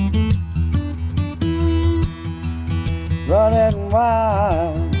 Running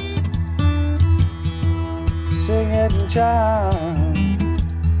wild, sing it and chime,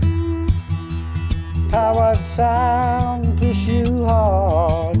 powered sound, push you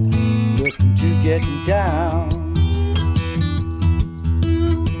hard, looking to get you down.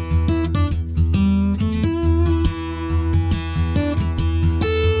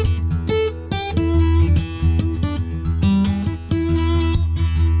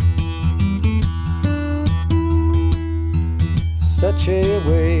 Such a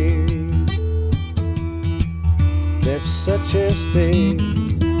way, left such a space.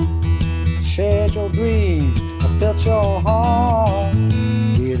 Shared your dreams, I felt your heart.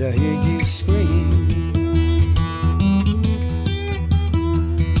 Did I hear you scream?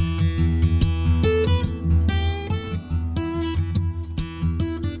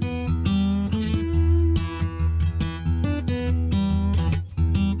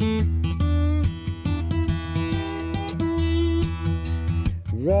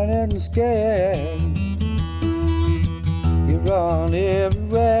 Running scared, you run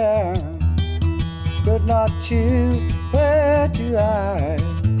everywhere. Could not choose where to hide.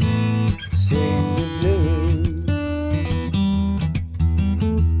 Sing the blues.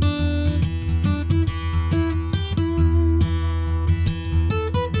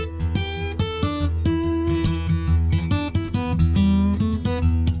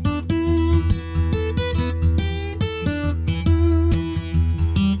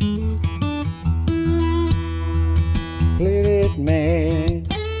 Played it mad,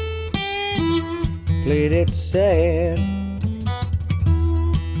 played it sad.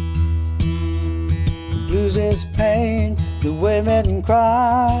 The blues is pain, the women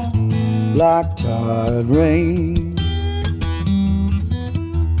cry like tired rain.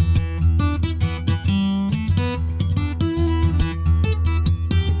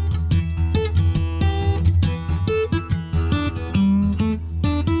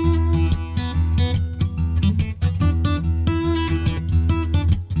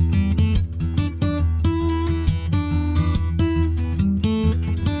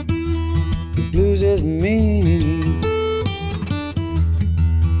 Blues is mean,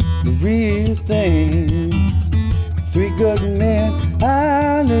 the real thing. Three good men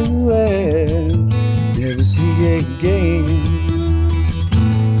I knew well, never see again.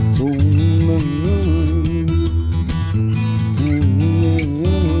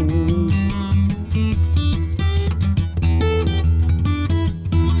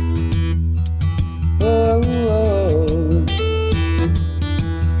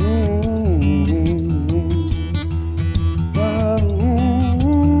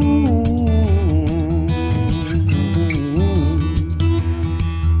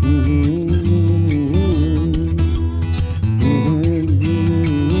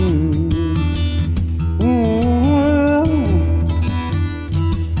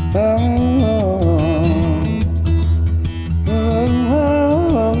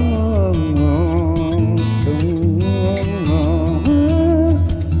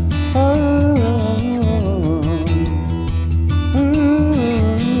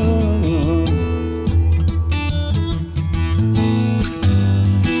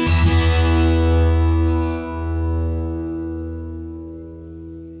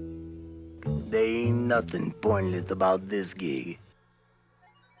 There ain't nothing pointless about this gig.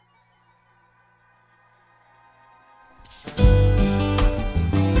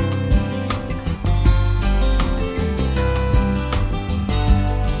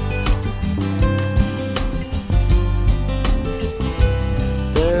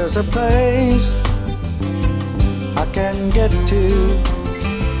 There's a place I can get to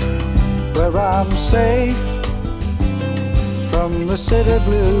where I'm safe from the city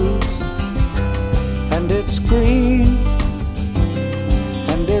blues. And it's green,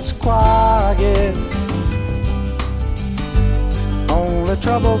 and it's quiet. Only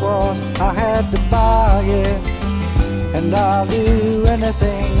trouble was I had to buy it. And I'll do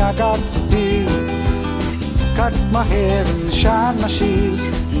anything I got to do. Cut my hair and shine my shoes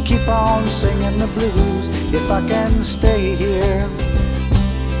and keep on singing the blues if I can stay here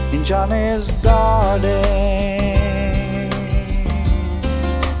in Johnny's garden.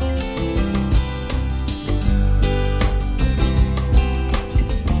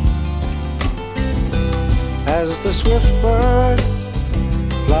 As the swift bird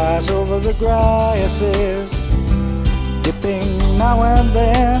flies over the grasses, dipping now and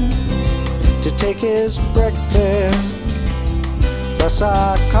then to take his breakfast. Thus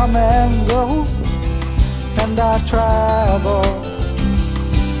I come and go, and I travel,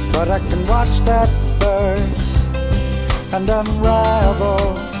 but I can watch that bird and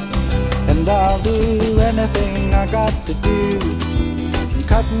unravel. And I'll do anything I got to do,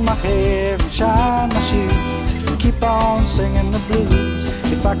 cutting my hair and shine my shoes and keep on singing the blues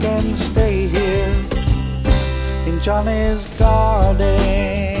if I can stay here in Johnny's garden.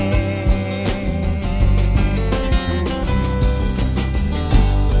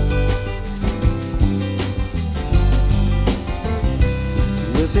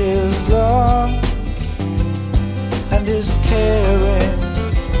 With his love and his caring,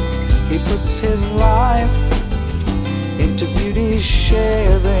 he puts his life into beauty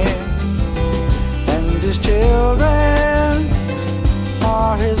sharing. And his children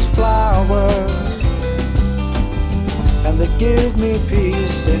are his flowers, and they give me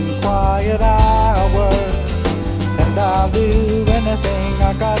peace in quiet hours. And I'll do anything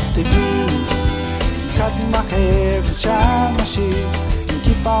I got to do, cut my hair and shine my shoes and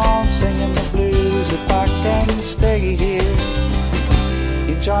keep on singing the blues if I can stay here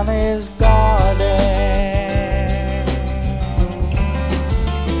in Johnny's garden.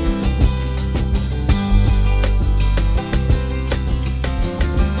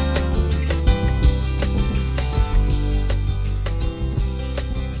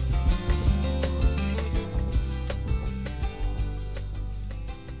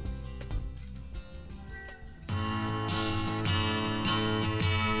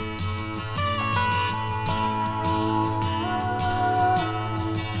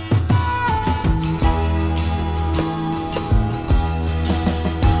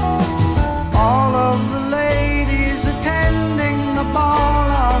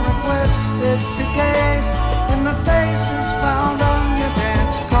 To gaze in the faces found on your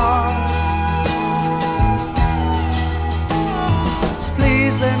dance card.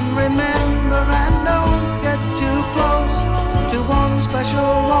 Please then remember and don't get too close to one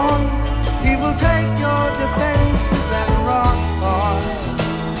special one. He will take your defenses and rock on.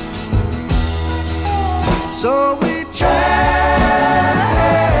 So we change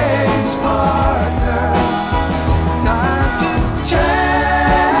partner. Time to change.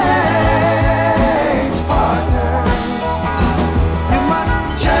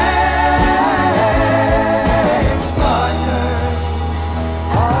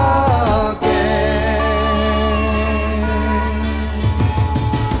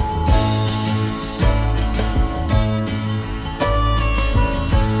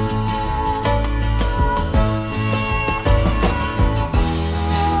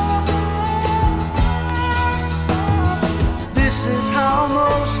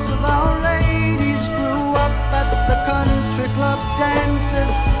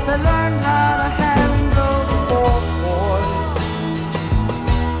 Dances, they learn how to handle the boys.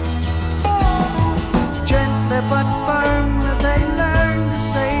 Gently but firmly they learn to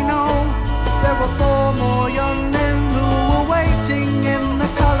say no. There were 4 more young men who were waiting in the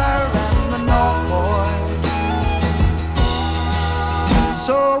color and the noise.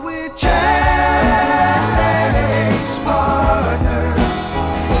 So we change partner.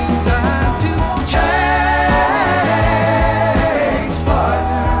 Time to change.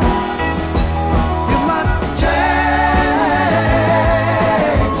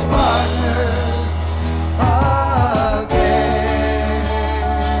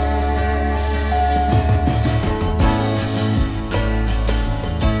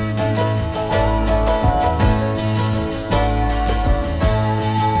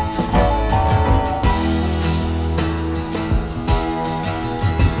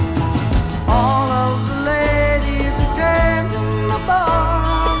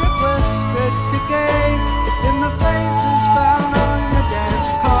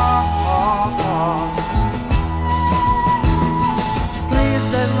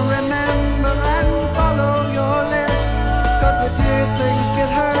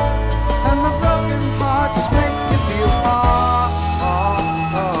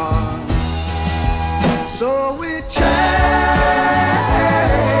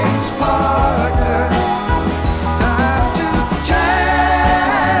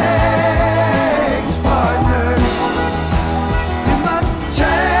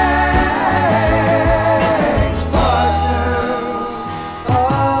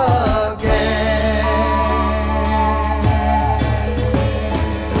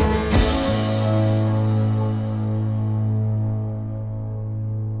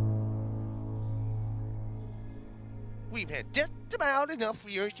 We've had just about enough for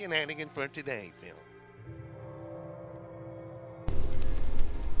your shenanigans for today, Phil.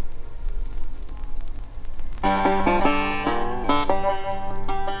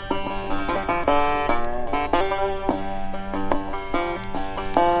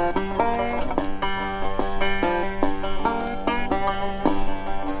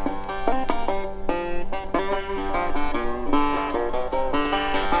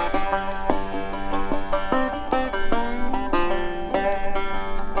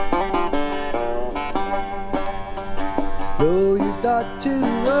 Though you got to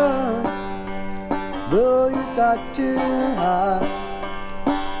run, though you got to hide,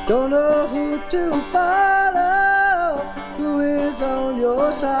 don't know who to follow, who is on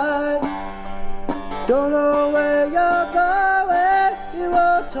your side. Don't know where you're going, you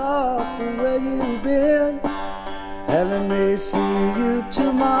won't talk to where you've been. And let me see you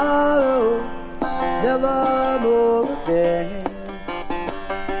tomorrow, never more again.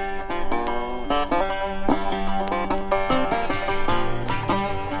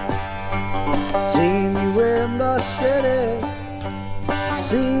 Seen you in the city,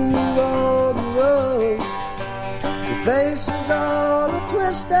 seen you on the road. Your face is all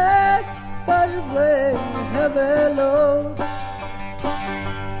twisted, cause you're weighing a heavy load.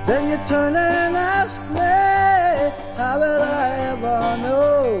 Then you turn and ask me, how will I ever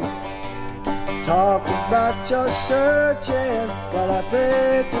know? Talk about your searching, well I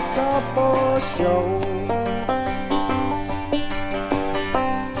think it's all for show.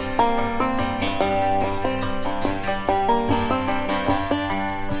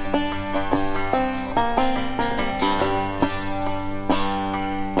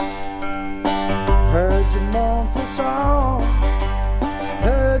 Heard your mournful song,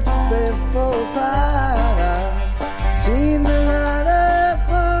 heard your faithful cry, seen the light of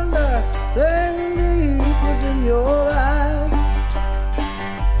wonder burning deep within your eyes.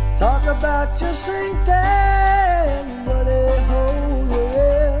 Talk about your sinking, what a hole you're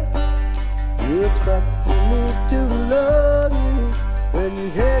in. You expect for me to love you when you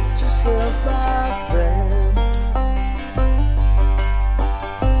hit yourself, my friend.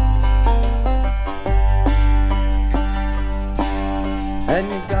 And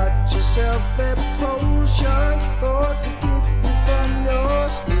you got yourself a potion for to keep you from your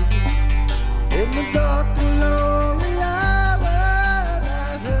sleep. In the dark and lonely hours, I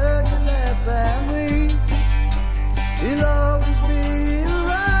heard you laugh and weep. You'll always be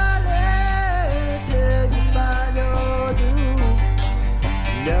around till you find your doom.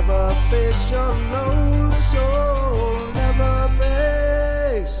 Never face your lonely soul, never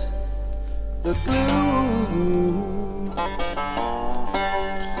face the gloom.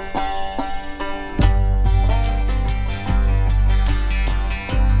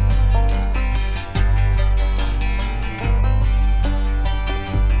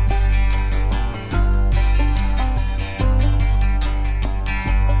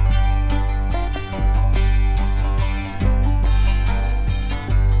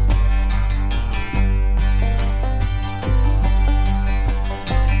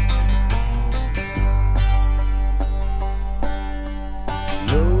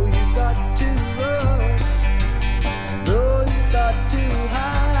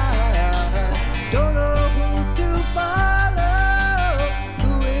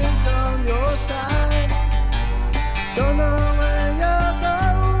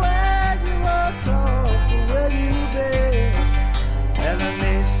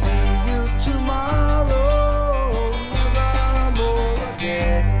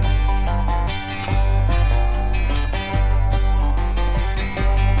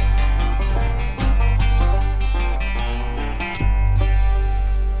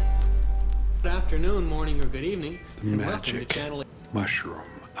 Afternoon, morning, or good evening. The Magic Mushroom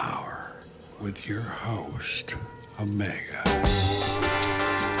Hour with your host, Omega.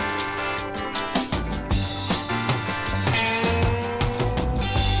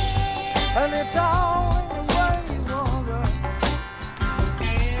 And it's all in the way you wonder.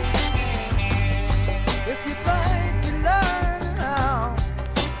 If you think you learn how,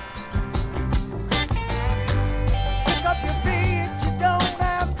 pick up your feet, you don't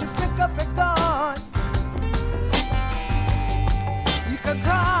have to pick up your gun. You can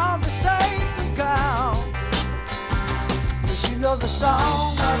crawl the sacred cow, 'cause you know the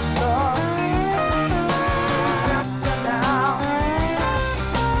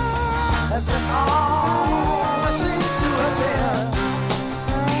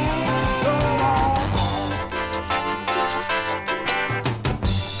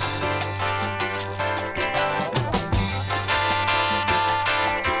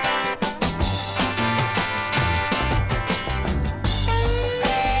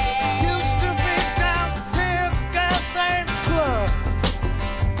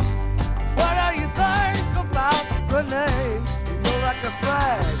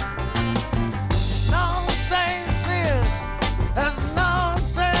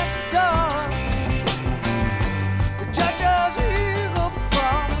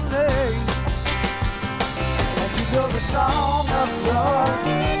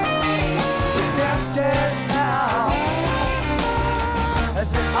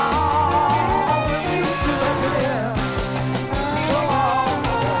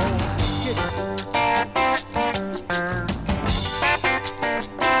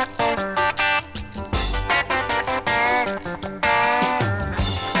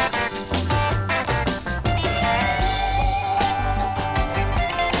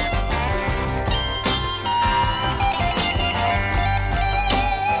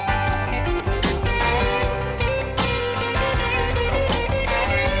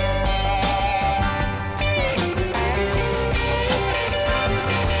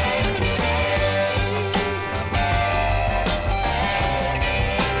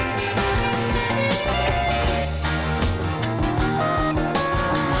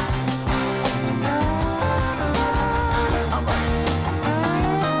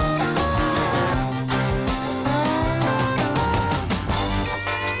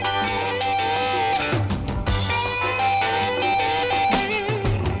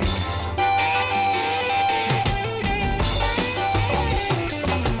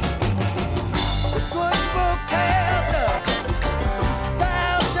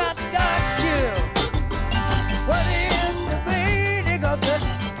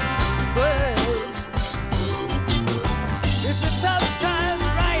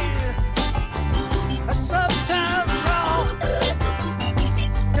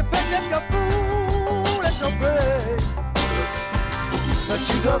But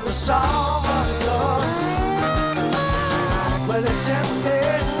you got the song of love. Well, it's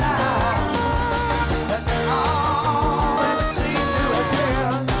ended now. As it always seems to appear.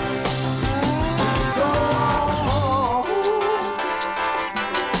 Go on.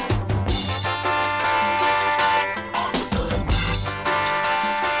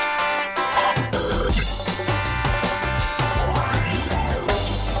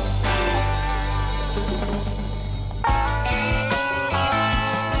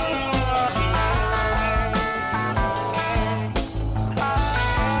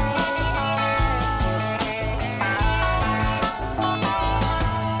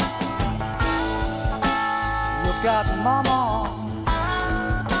 Look out, mama,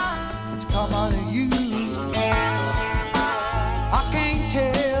 it's coming to you. I can't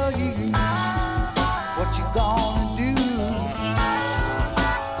tell you what you're gonna do.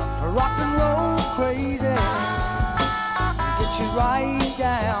 Rock and roll crazy, get you right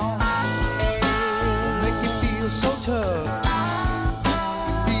down, make you feel so tough,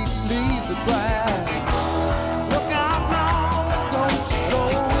 your feet leave the ground. Look out now, don't you go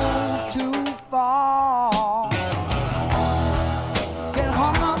too far. Get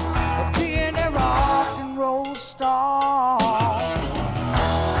hung up being a rock and roll star.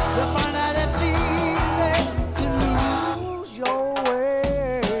 You'll find out it's easy to lose your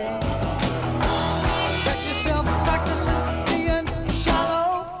way. Get yourself practicing being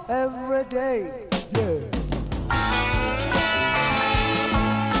shallow every day. Yeah.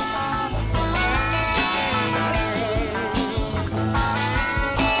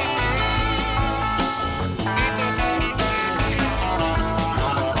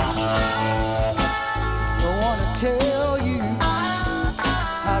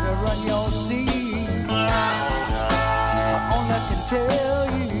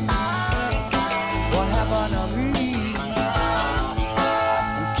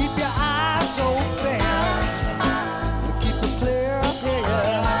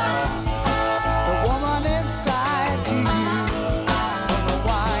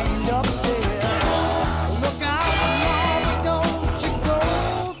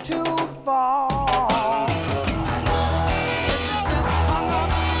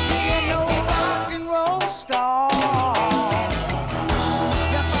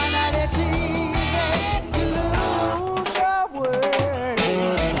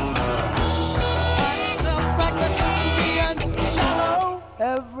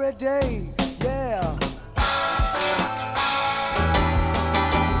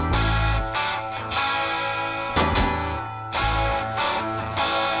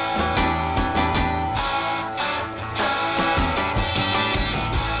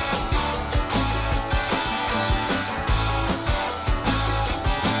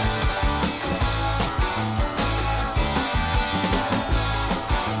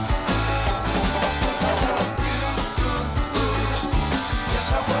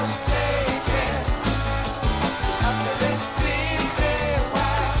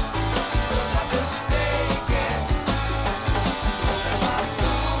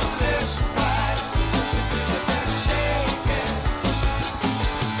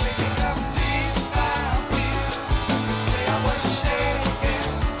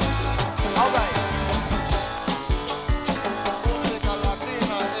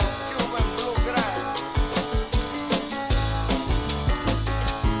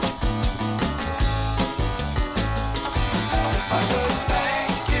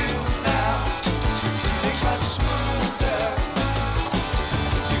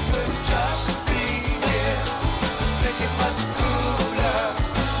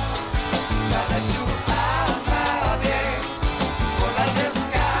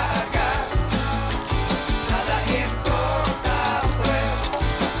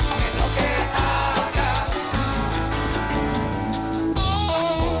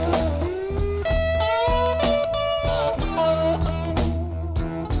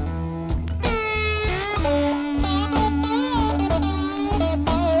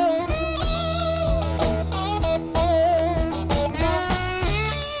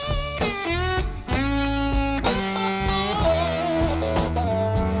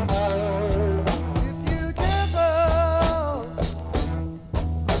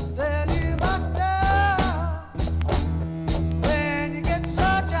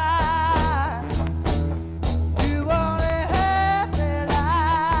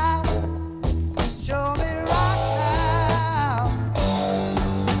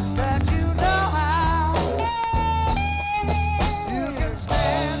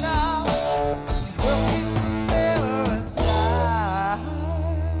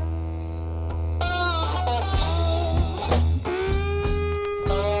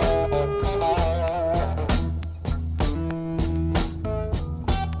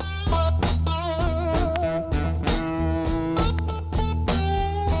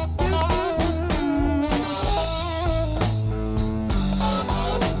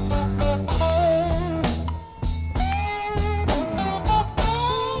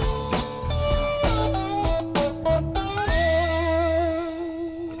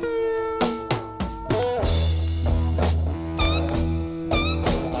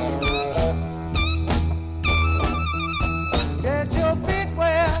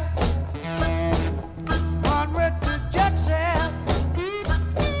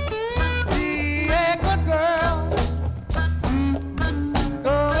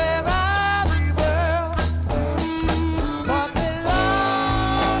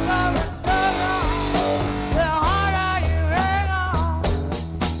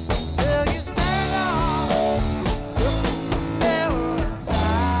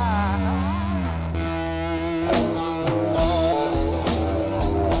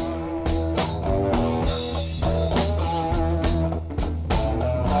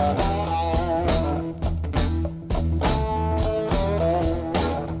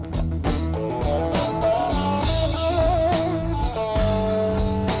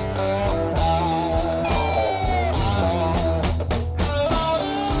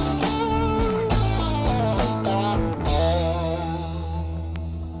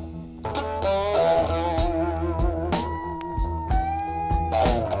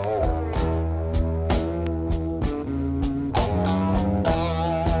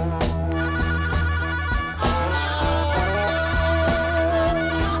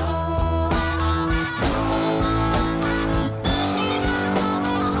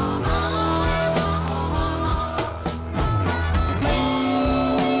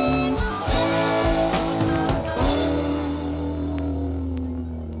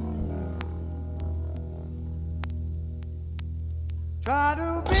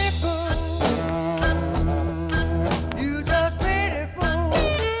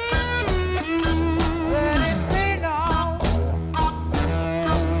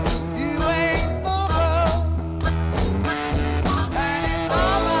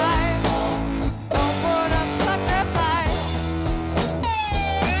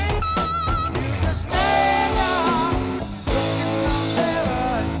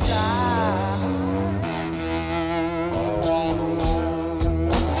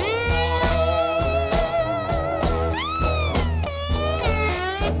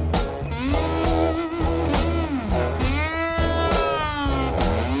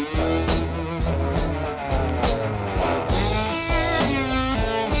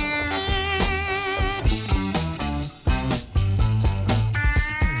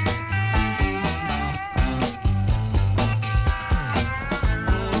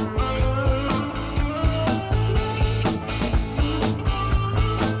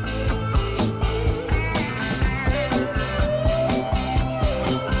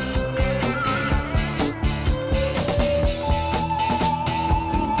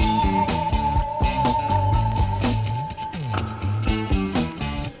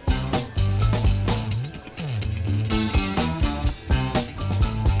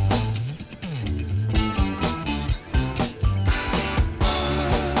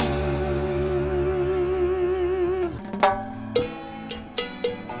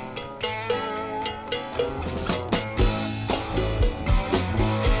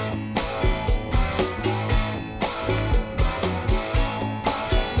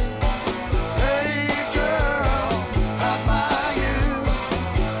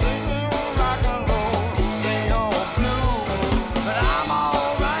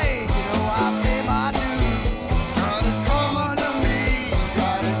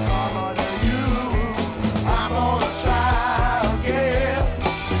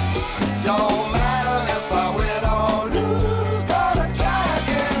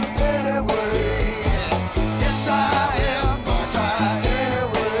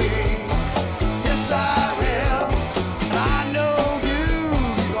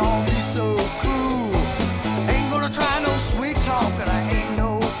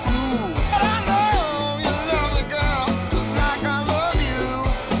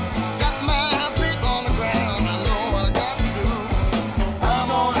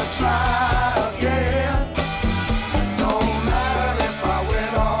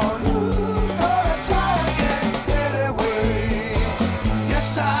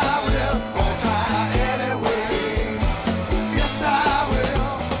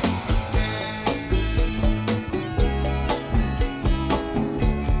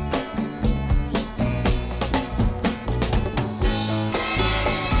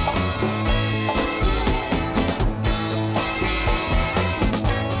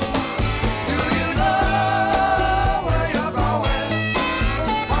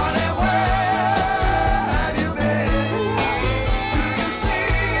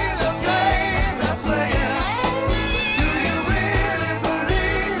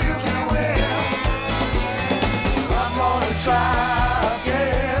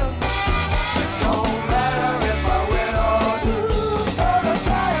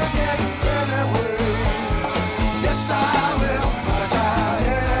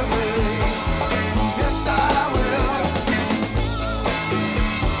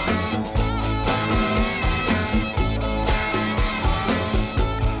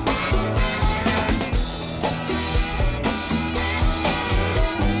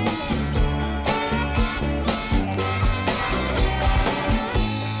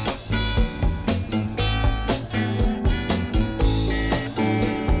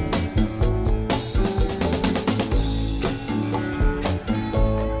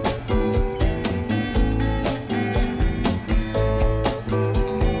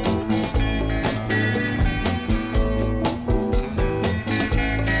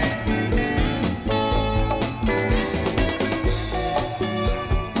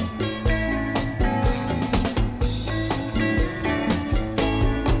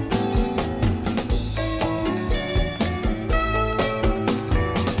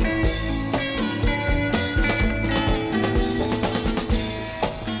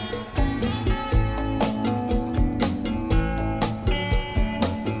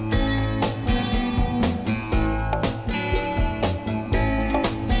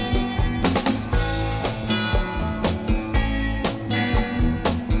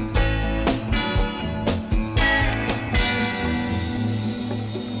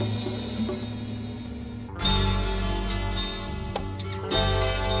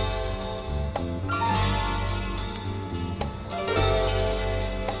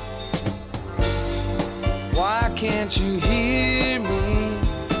 can't you hear me?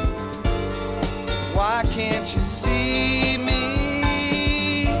 Why can't you see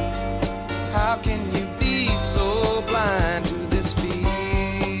me? How can you be so blind to this feeling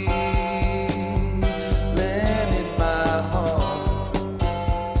in my heart?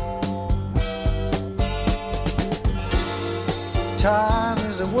 Time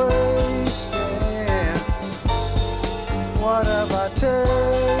is a wasting. What have I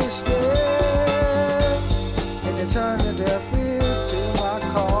tasted? And you turn a deaf ear to my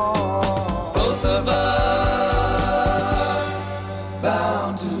call. Both of us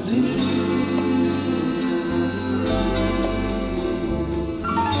bound to lose.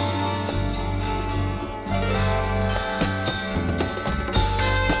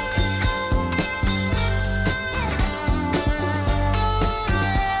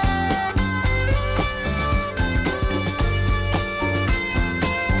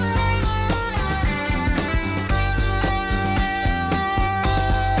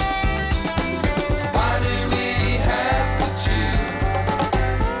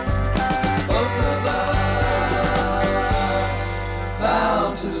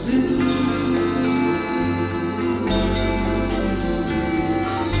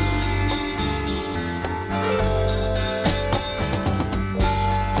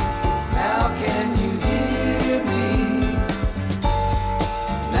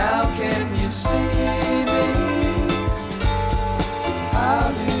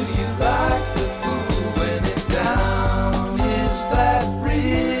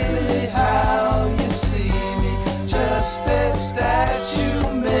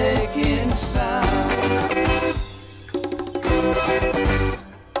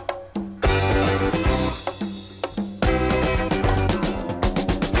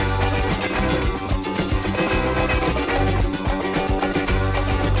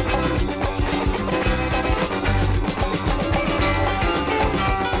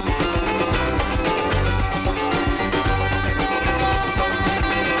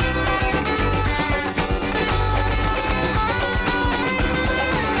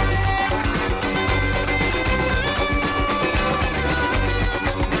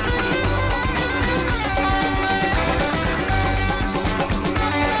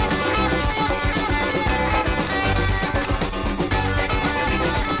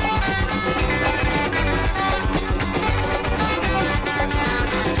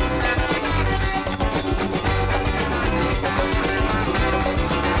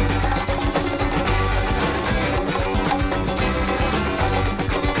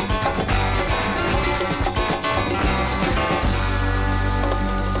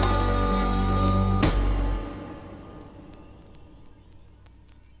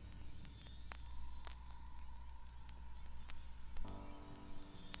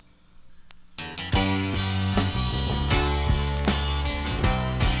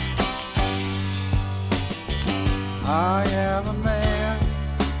 I am a man,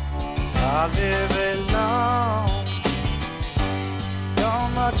 I live alone.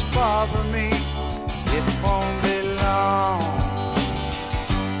 Don't much bother me, it won't be long.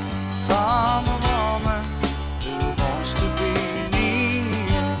 Come a woman who wants to be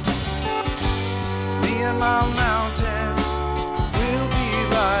near. Me and my mountain will be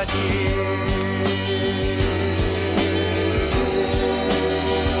right here.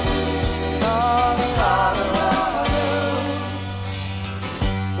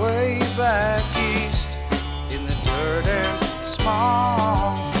 Way back east in the dirt and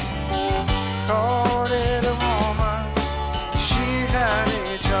small, courted a woman, she had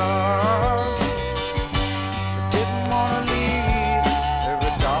a job, but didn't want to leave her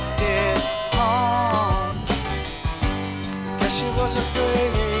adopted home. Guess she was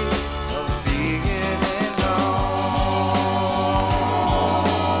afraid of being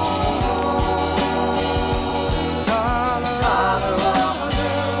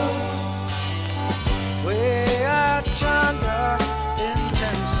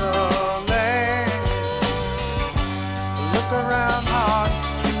around hard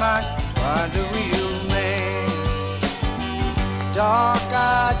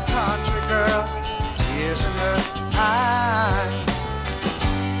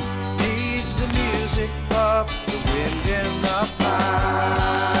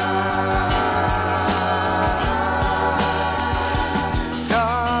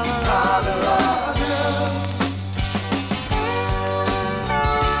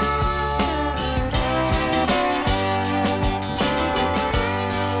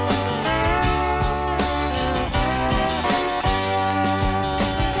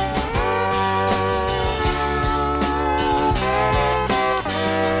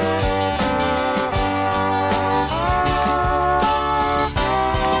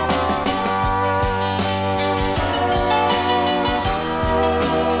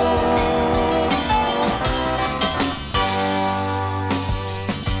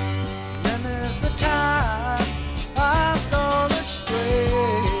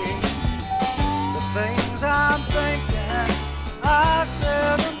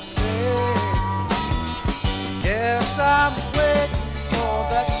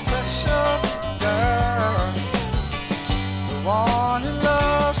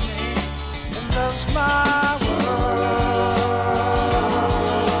my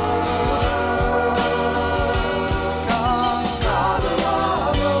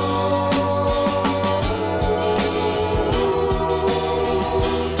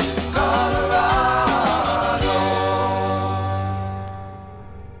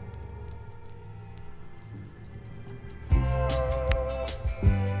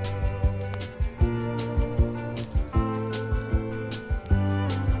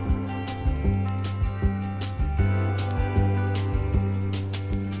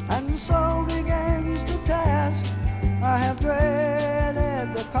and so begins the task I have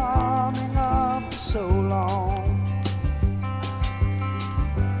dreaded the coming of for so long.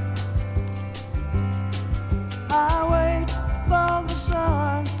 I wait for the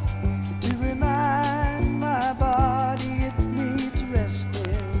sun to remind my body it needs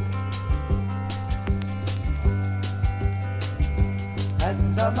resting,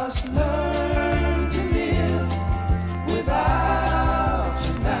 and I must learn to live without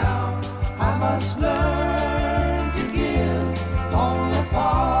you now. I must learn to give only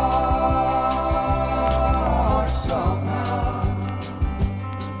part somehow.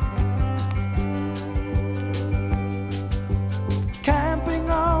 Camping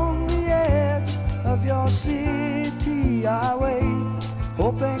on the edge of your city, I wait,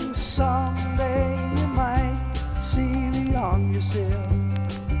 hoping someday you might see beyond yourself.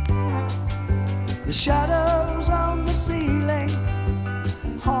 The shadows on the ceiling,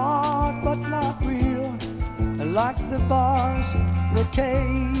 hard but not real, like the bars that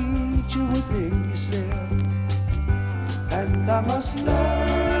cage you within yourself. And I must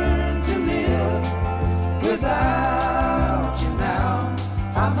learn to live without you now.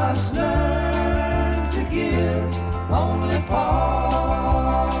 I must learn to give only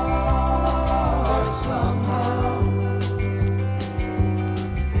part somehow.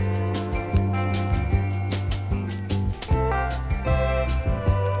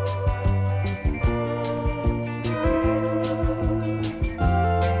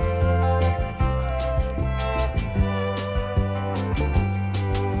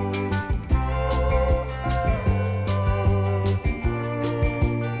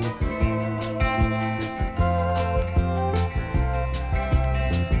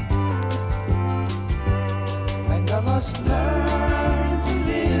 I must learn to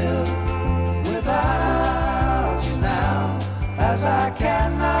live without you now, as I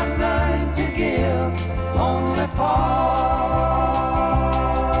cannot learn to give only part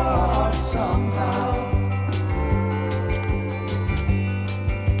somehow.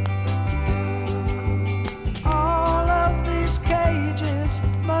 All of these cages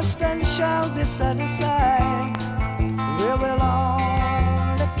must and shall be set aside. They will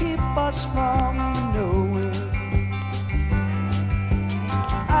only keep us from knowing.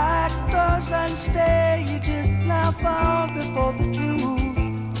 Actors and stages now fall before the truth,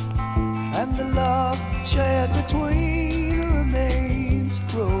 and the love shared between remains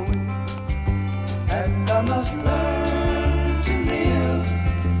growing. And I must learn to live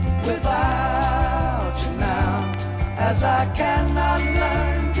without you now, as I cannot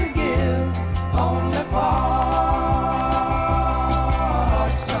learn to give only part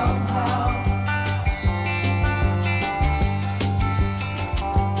somehow.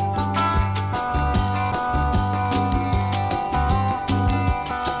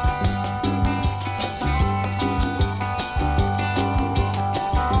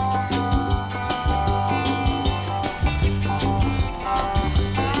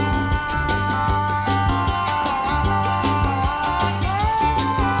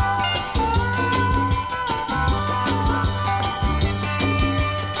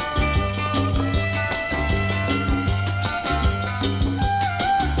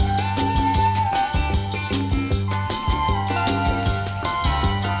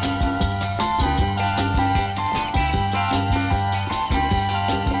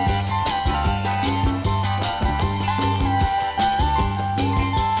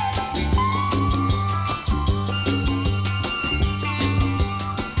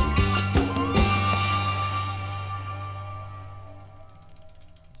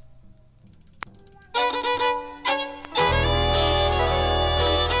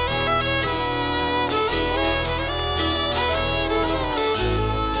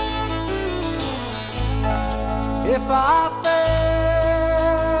 If I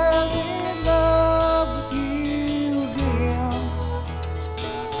fell in love with you again,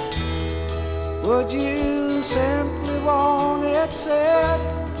 would you simply want it said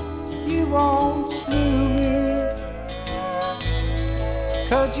you won't slew me?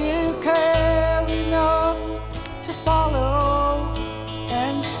 Could you care enough to follow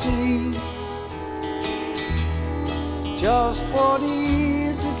and see Just what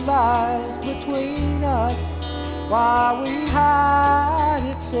is it lies between us? Why we hide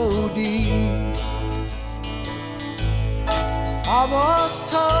it so deep? I was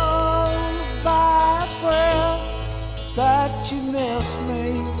told by a friend that you miss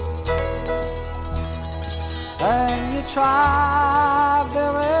me, and you try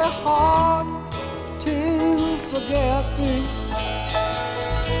very hard to forget me,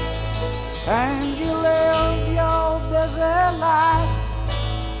 and you live your busy life.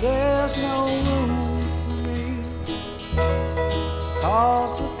 There's no room for me,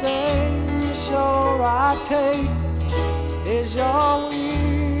 'cause the thing sure I take is your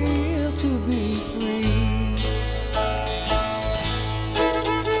will to be free.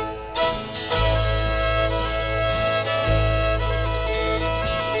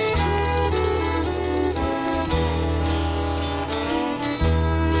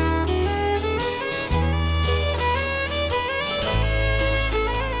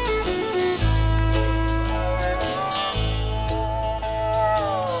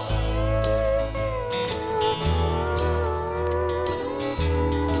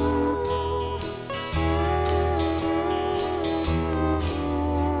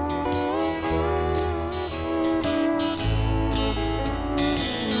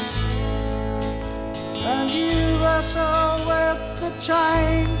 And you wrestle with the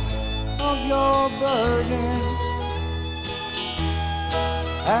chains of your burdens,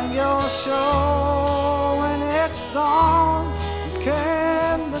 and you're sure when it's gone you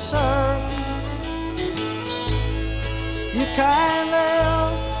can be certain you can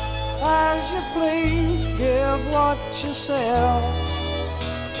live as you please, give what you sell,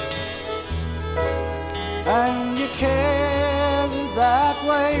 and you carry that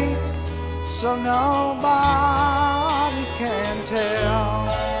weight so nobody can tell.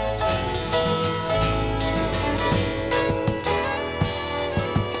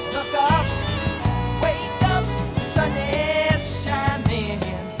 Look up, wake up, the sun is shining.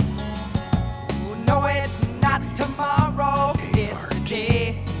 Oh, no, it's not tomorrow, it's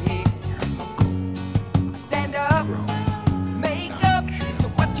today. Stand up, make up to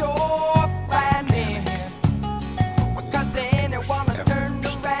what you're finding, because anyone has turned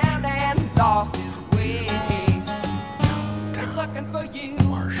around and lost his way.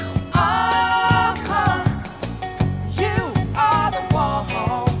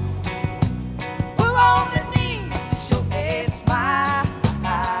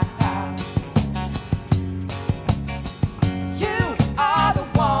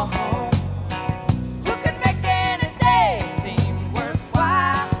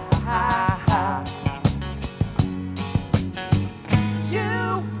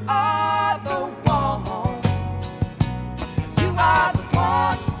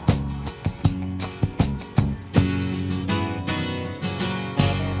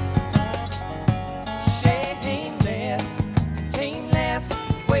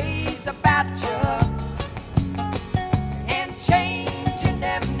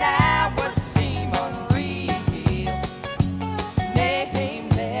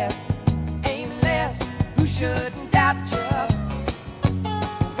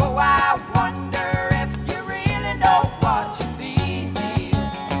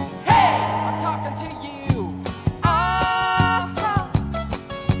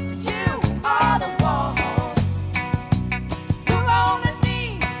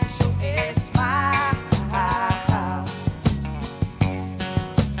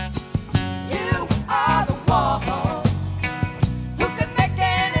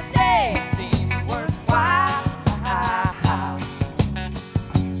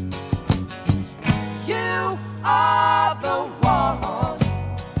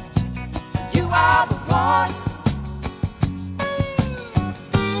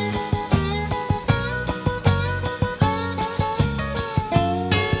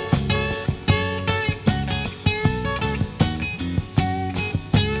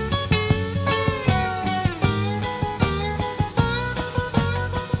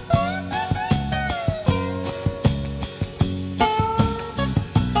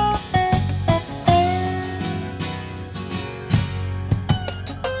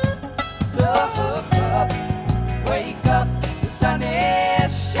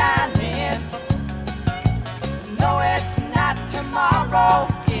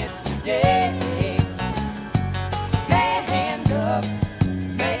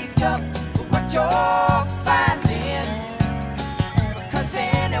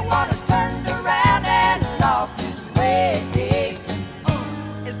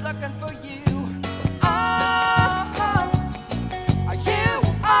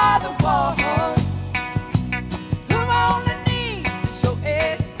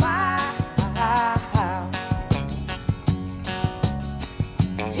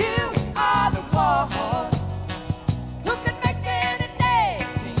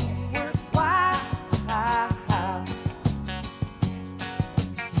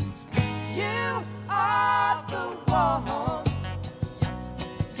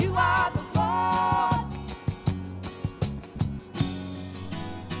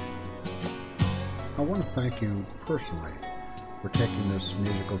 I want to thank you personally for taking this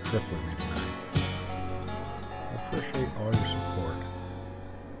musical trip with me tonight. I appreciate all your support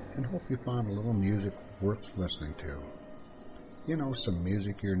and hope you found a little music worth listening to. You know, some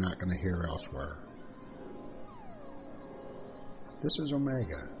music you're not going to hear elsewhere. This is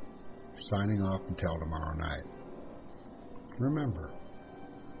Omega, signing off until tomorrow night. Remember,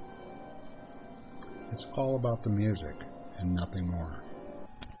 it's all about the music and nothing more.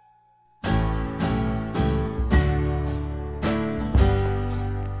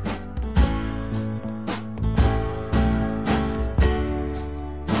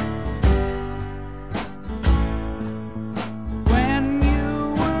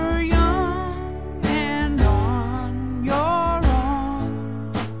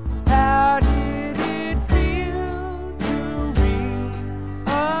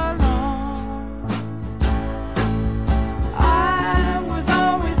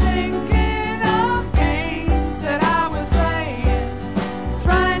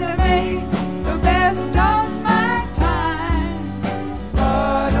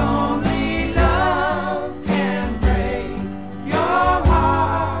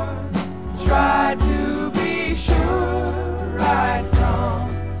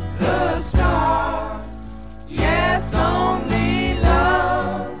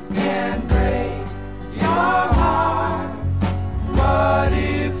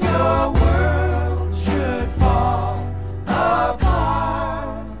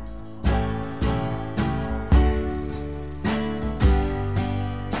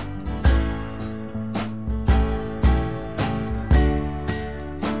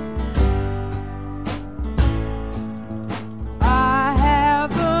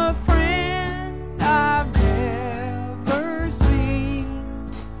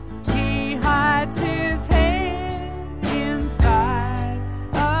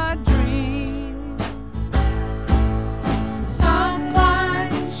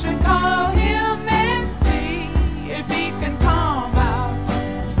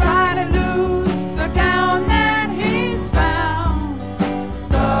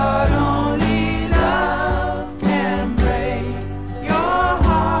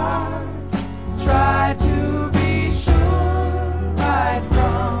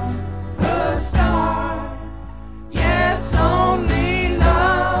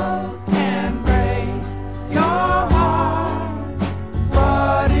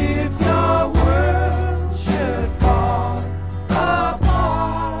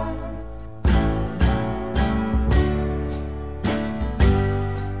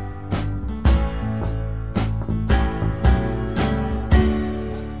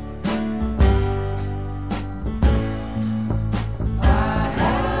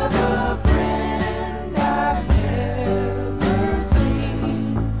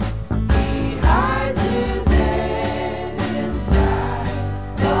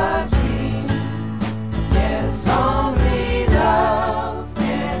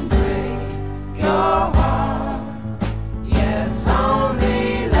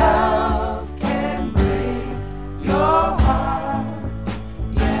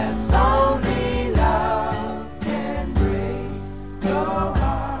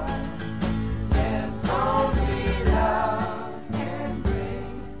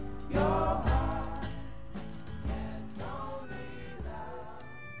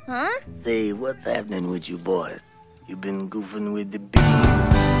 Say, what's happening with you boys? You been goofing with the bees?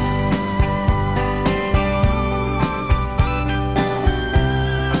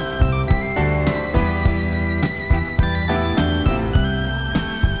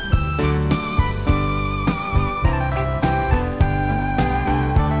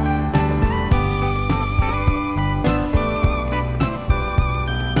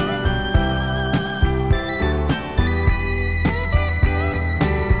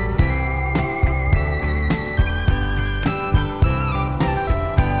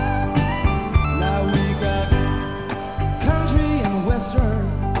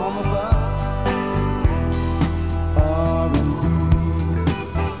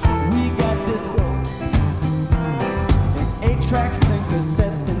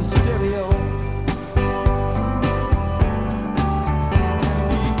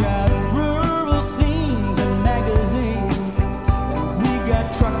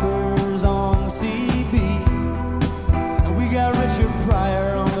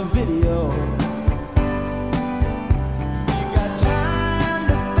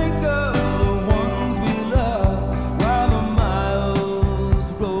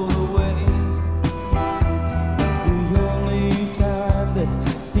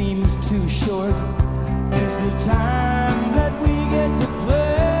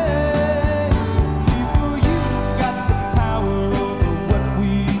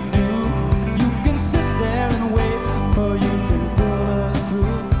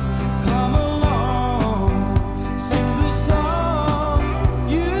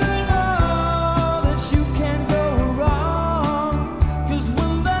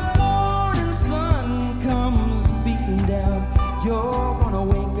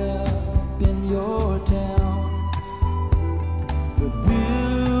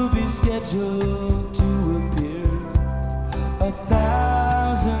 scheduled to appear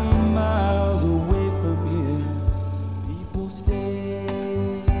 1,000 miles away from here. People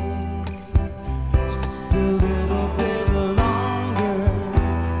stay just a little bit longer.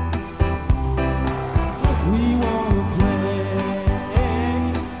 We want to play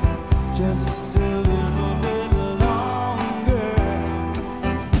just a little bit longer.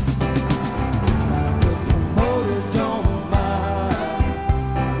 Now the promoter don't mind,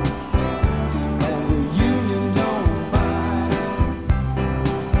 and the union don't mind,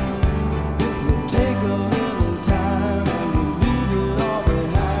 if we take a little time and we leave it all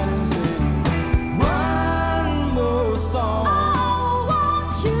behind and sing one more song. Oh,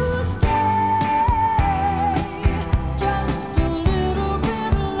 won't you stay just a little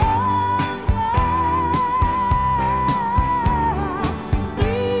bit longer?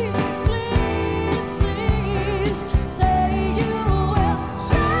 Please, please, please, say you will,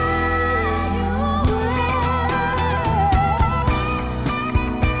 say you will.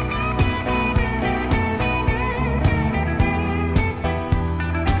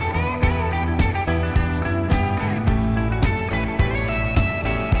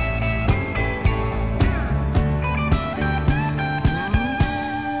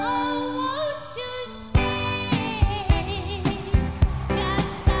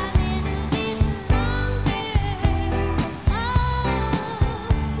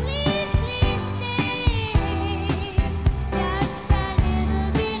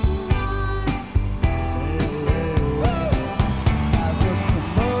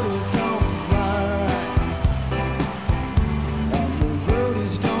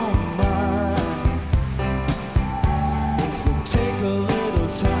 Take a little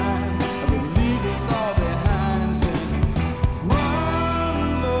time and we leave this all behind and sing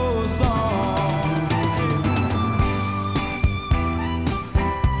one more song.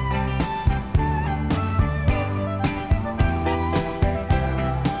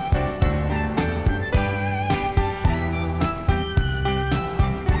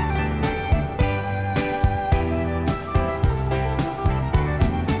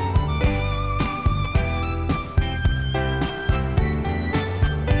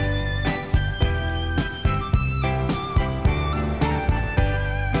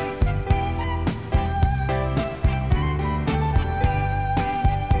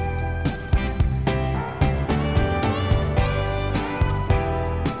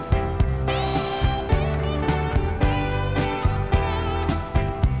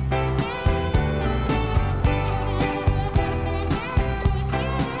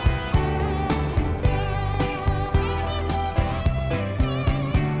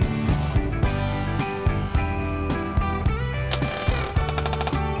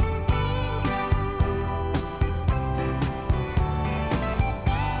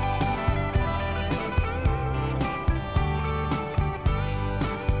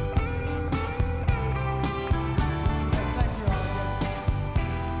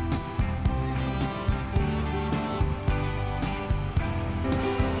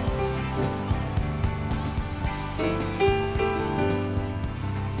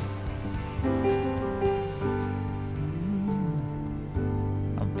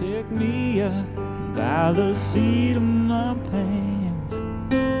 Pick me up by the seat of my pants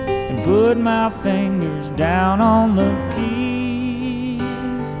and put my fingers down on the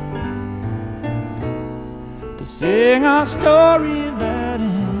keys to sing a story that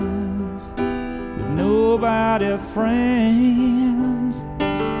ends with nobody friends.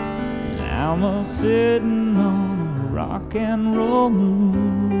 Now I'm sitting on a rock and roll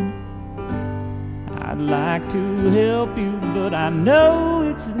moon. I'd like to help you, but I know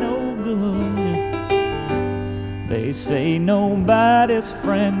it's no good. They say nobody's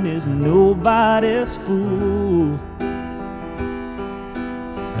friend is nobody's fool,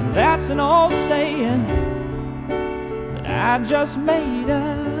 and that's an old saying that I just made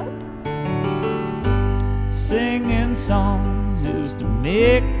up. Singing songs is to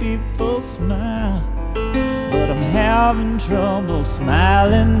make people smile, but I'm having trouble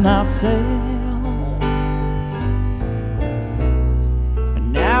smiling myself.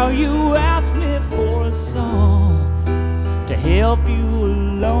 Now you ask me for a song to help you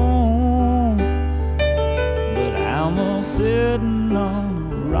along, but I'm all sitting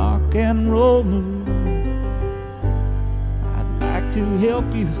on a rock and roll moon. I'd like to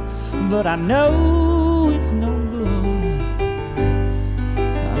help you, but I know it's no good.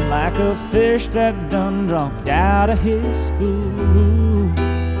 I'm like a fish that done dropped out of his school,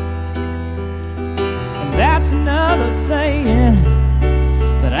 and that's another saying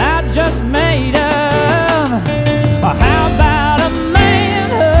that I just made up. How about a man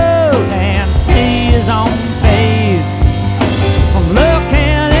who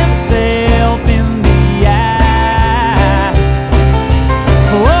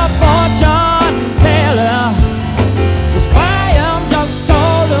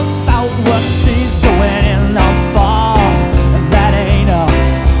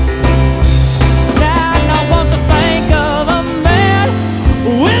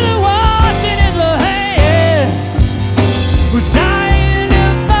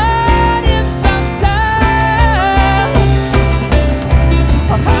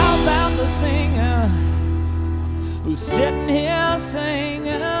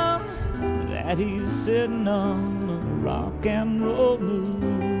rock and roll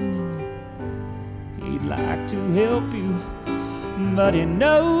mood. He'd like to help you, but he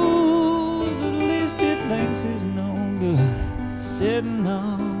knows at least he thinks he's no good sitting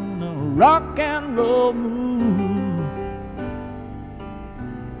on a rock and roll mood.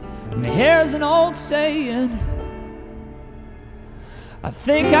 And here's an old saying, I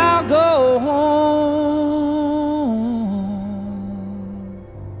think I'll go home.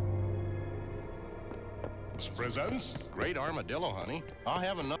 This presents Great Armadillo, honey. I'll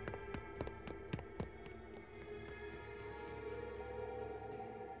have enough.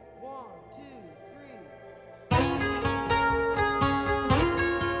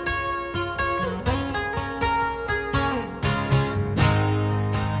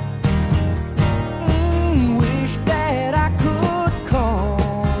 Wish that I could come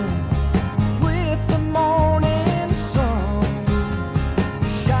with the morning sun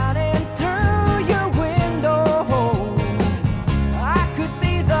shining through your window. I could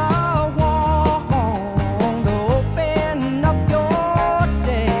be the one to open up your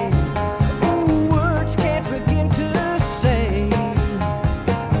day. Words can't begin to say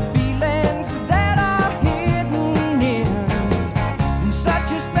feelings that are hidden in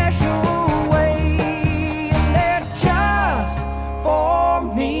such a special way. They're just for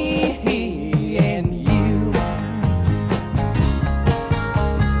me and you.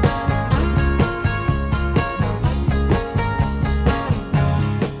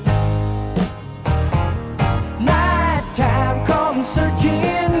 Nighttime comes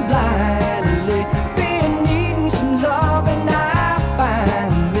searching blindly, been needing some love and I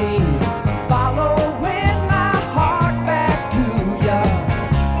finally following my heart back to ya.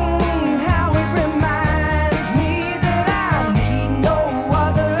 How it reminds me that I need no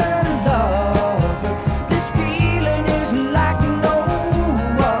other lover. This feeling is like no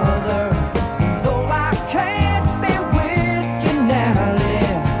other. Though I can't be with you now,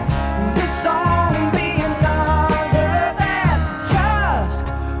 let this song be another that's just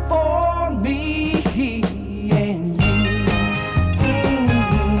for me and you.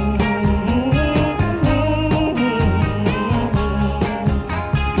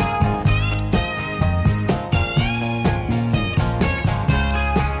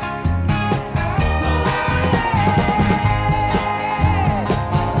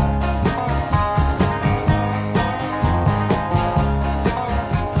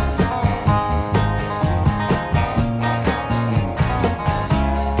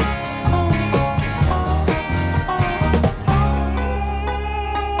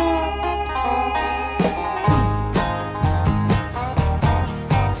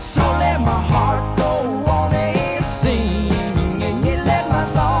 So let my heart go on a singing, and you let my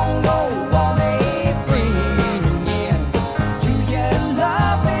song go on a bringing to your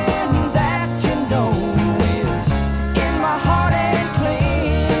loving that you know is in my heart and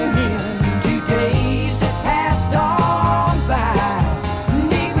clinging to days that passed on by.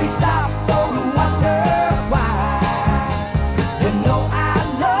 Need we stop though to wonder why? You know I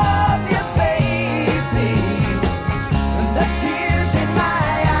love you, baby. The tears in my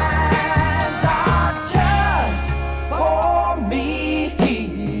eyes are just for me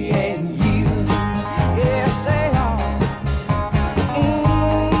and you. Yes, they are.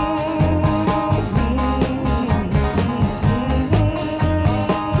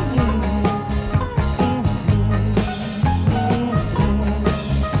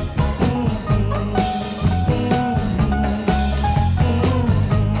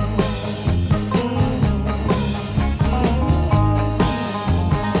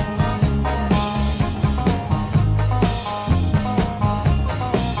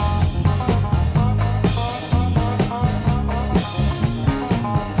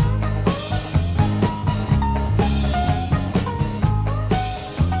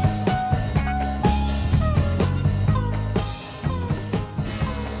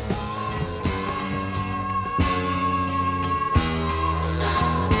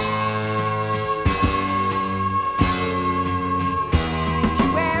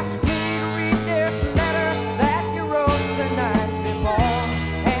 You asked me to read this letter that you wrote the night before,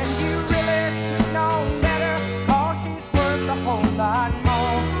 and you really should know better, 'cause she's worth a whole lot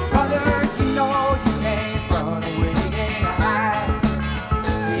more. Brother, you know you can't run away and hide.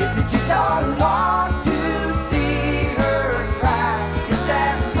 Is it you don't want to see her cry? Is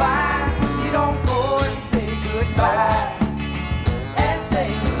that why you don't go and say goodbye? And say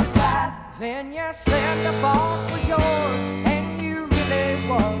goodbye. Then you said the fault was yours, and you really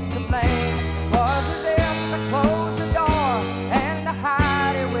was to blame. Was as if to close the door and to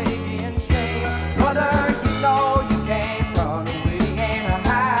hide away in shame. Brother, you know you can't run away and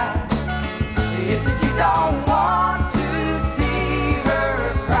hide. Is it you don't want to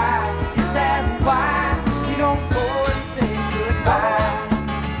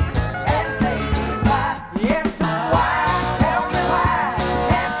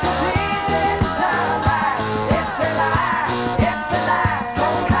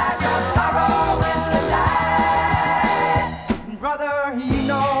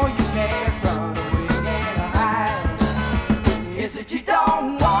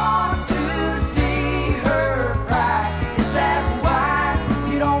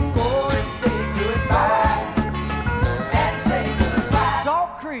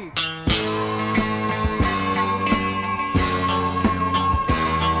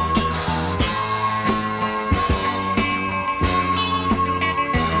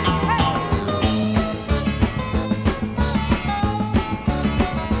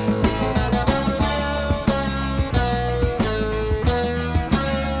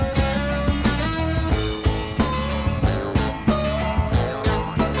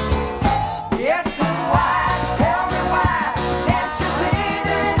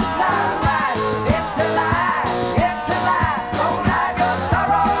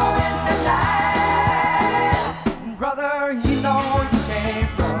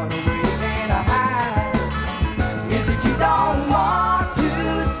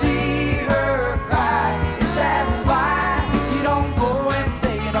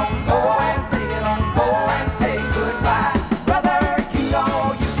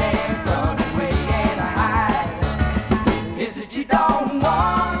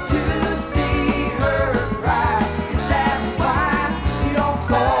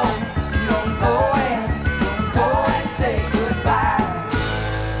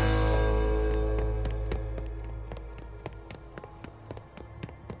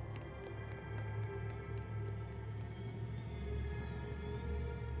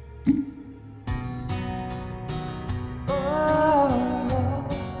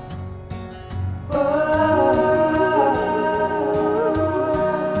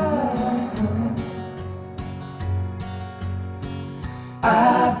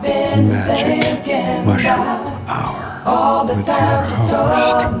the with times your you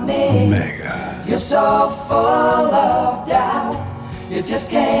host, told me Omega. you're so full of doubt. You just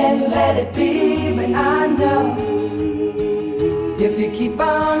can't let it be, but I know if you keep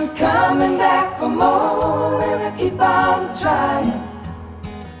on coming back for more, and I keep on trying,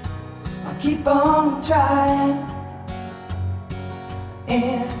 I'll keep on trying.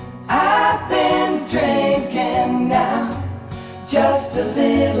 And I've been drinking now, just a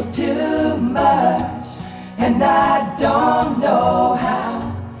little too much, and I don't know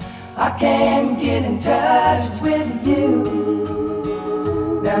how I can get in touch with you.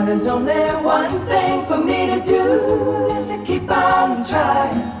 Now there's only one thing for me to do, is to keep on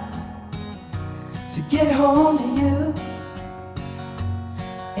trying to get home to you.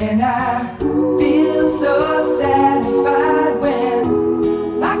 And I feel so satisfied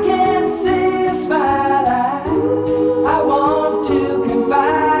when I can see a smile. I want to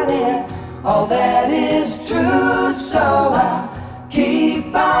confide in all that is true, so I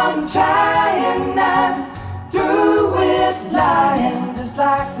keep on trying. I'm through with lying, just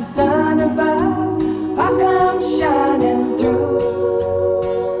like the sun above, I come shining through.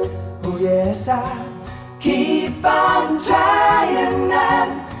 Oh yes, I keep on trying.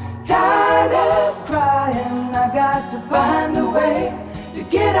 I'm tired of crying. I got to find a way to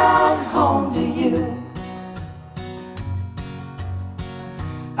get on home to you.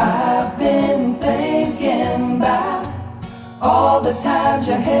 I've been thinking about all the times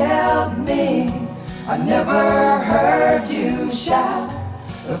you held me. I never heard you shout.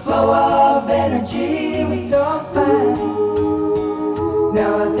 The flow of energy was so fine.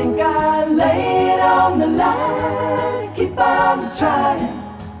 Now I think I lay it on the line and keep on trying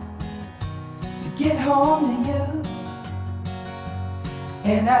to get home to you.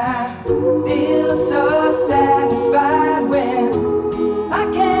 And I feel so satisfied when I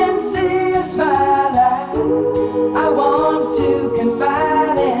can see a smile. I want to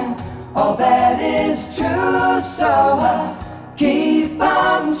confide in all that is true, so I keep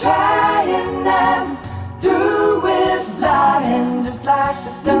on trying. I'm through with lying, just like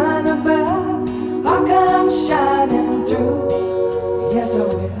the sun above, I come shining through. Yes I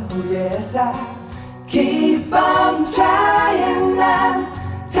will, oh yes I keep on trying. I'm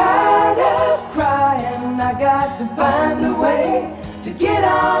tired of crying. I got to find a way to get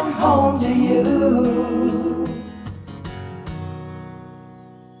on home to you.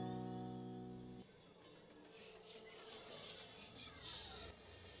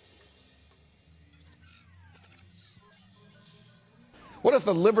 What if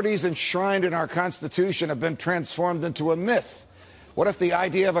the liberties enshrined in our Constitution have been transformed into a myth? What if the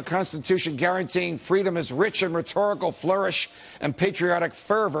idea of a Constitution guaranteeing freedom is rich in rhetorical flourish and patriotic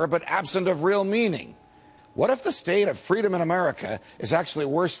fervor, but absent of real meaning? What if the state of freedom in America is actually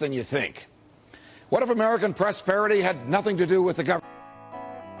worse than you think? What if American prosperity had nothing to do with the government?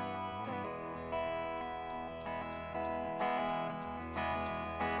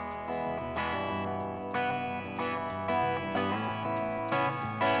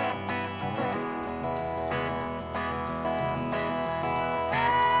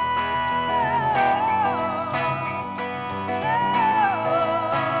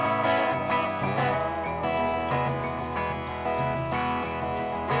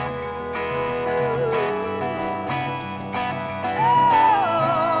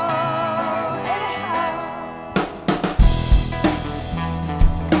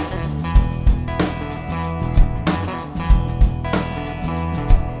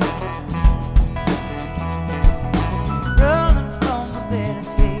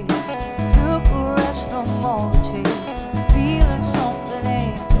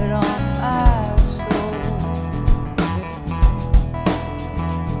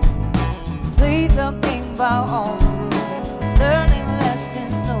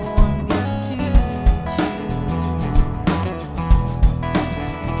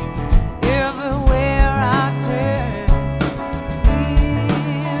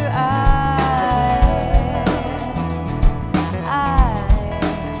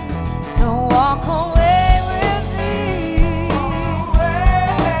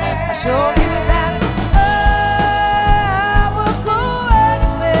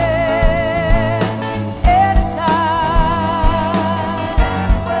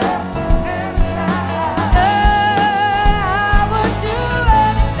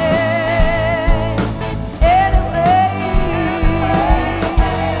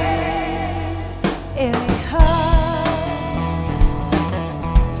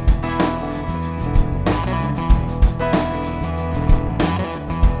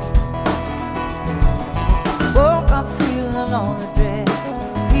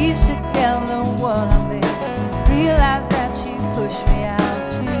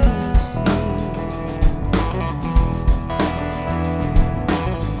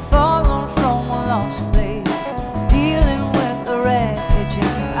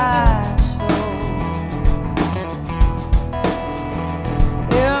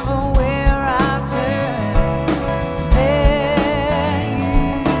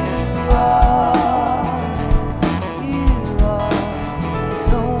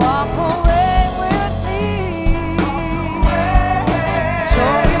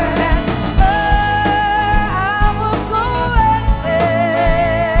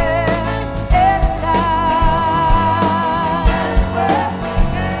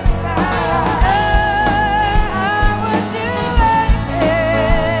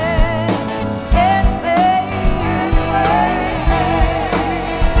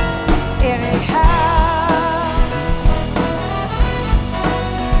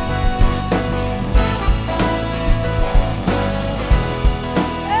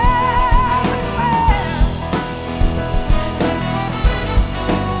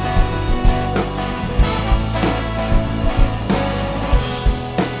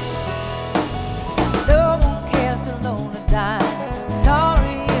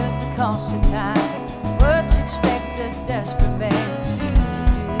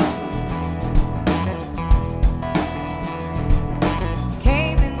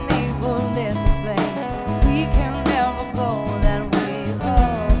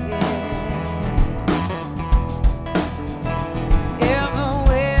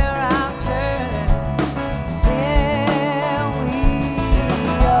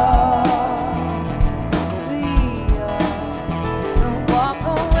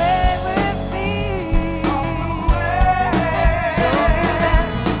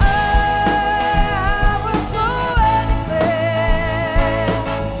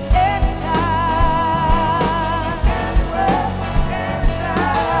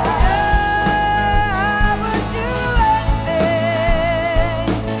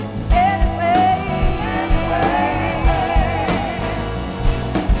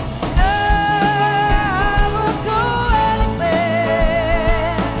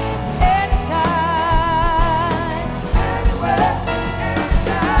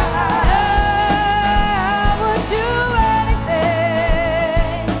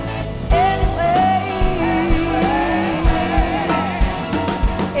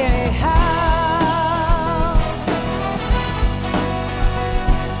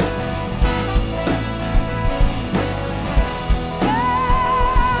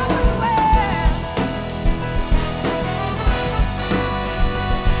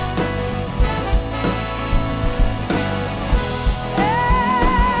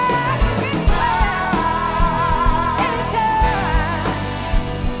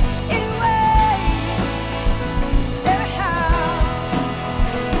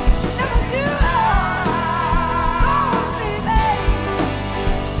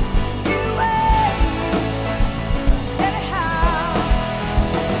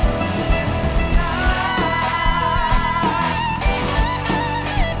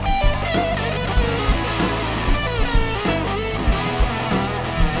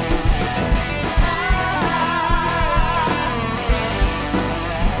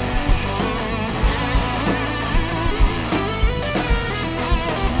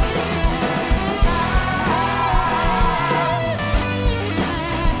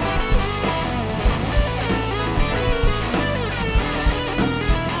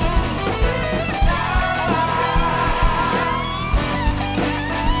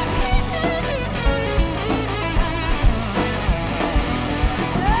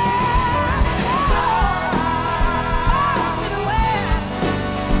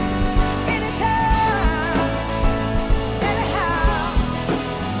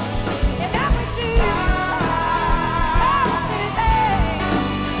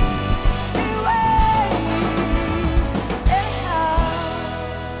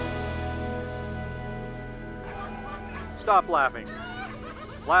 stop laughing.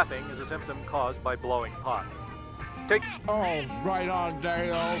 Laughing is a symptom caused by blowing pot. Take... Oh, right on,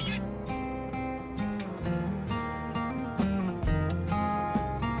 Dale.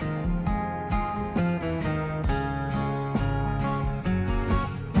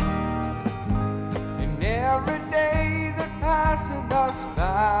 And every day that passes us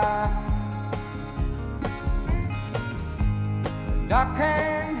by, and I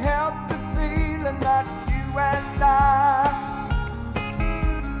can't help the feeling that you and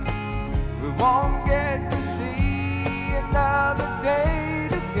we won't get to see another day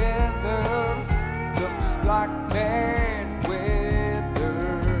together. Looks like bad weather.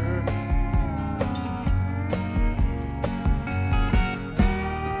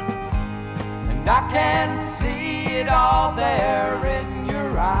 And I can see it all there in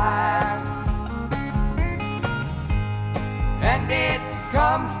your eyes. And it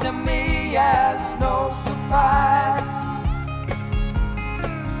comes to me as no surprise.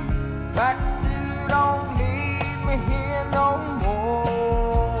 Like you don't need me here no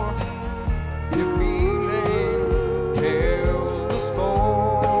more. Your feeling tells the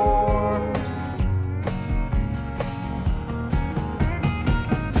score.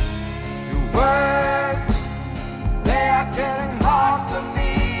 Your words, they are getting hard for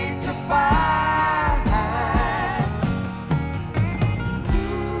me to find.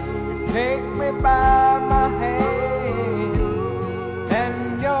 You take me by my hand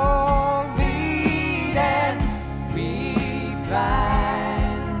and you're blind.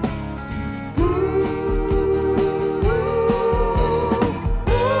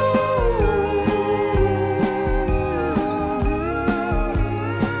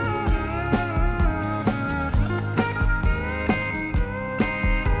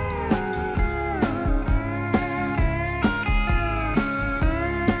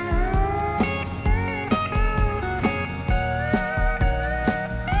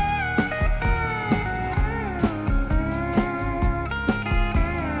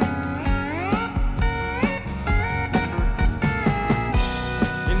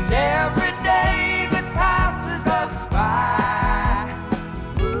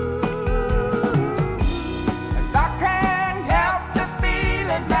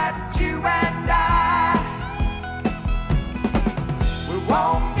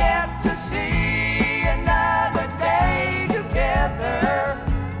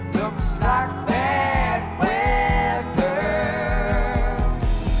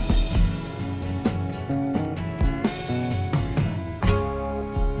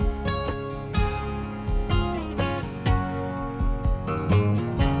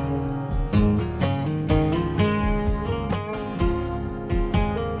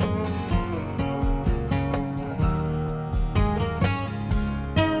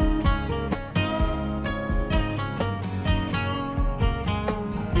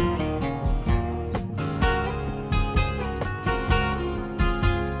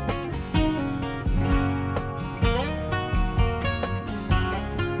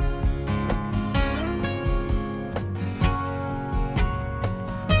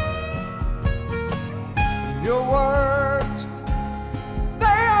 Your words, they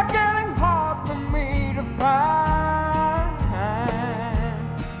are getting hard for me to find.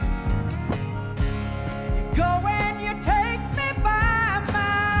 You go and you take me by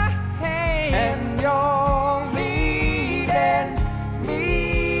my hand, and you're leading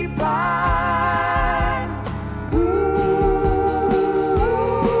me blind.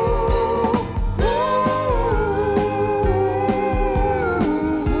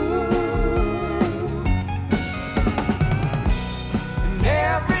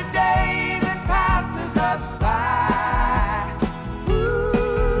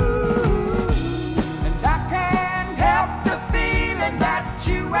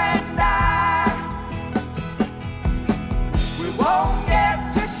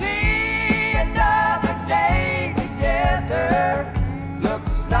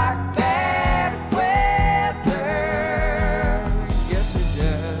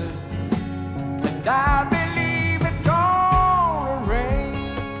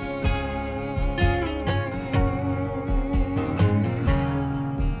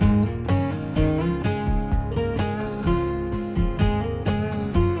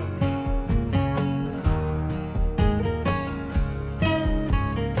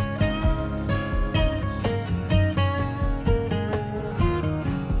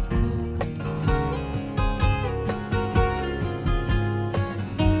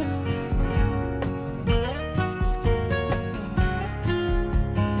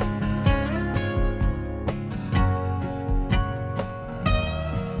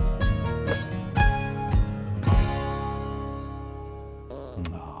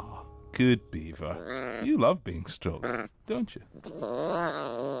 Aw, good beaver. You love being stroked, don't you?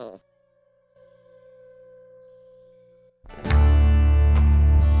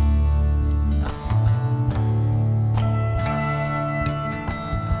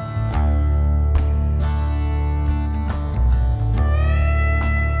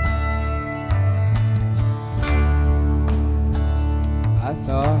 I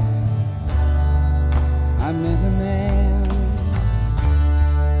thought I met a man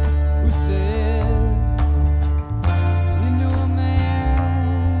who said he knew a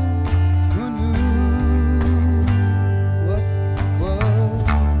man who knew what was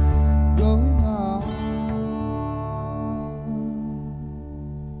going on.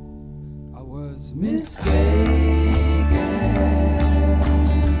 I was mistaken.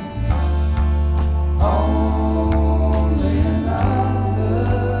 Only another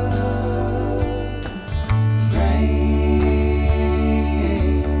stranger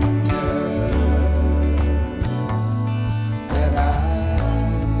that I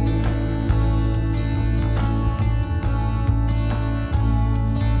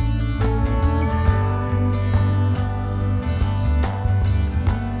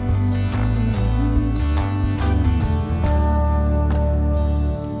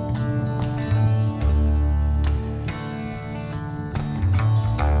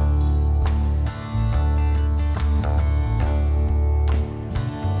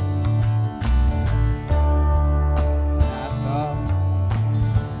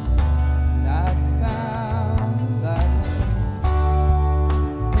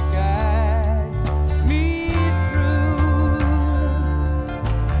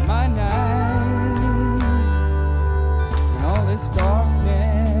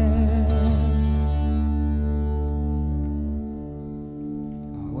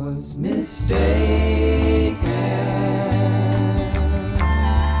was mistaken.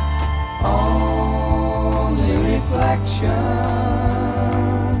 Only reflections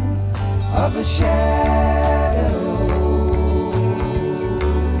of a shadow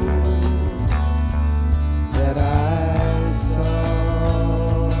that I saw.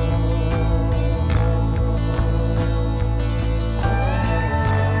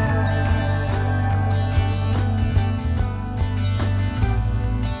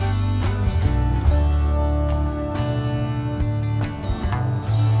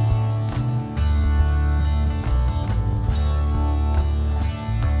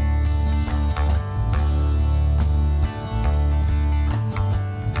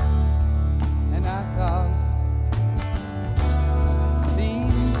 And I thought,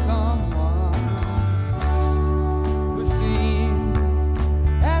 seeing someone who seemed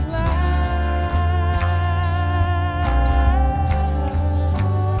at last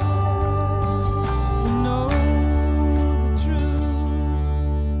to know the truth.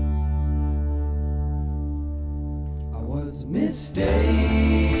 I was mistaken.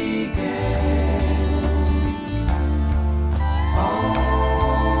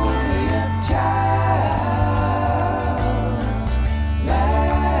 Only a child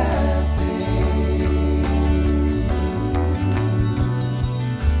laughing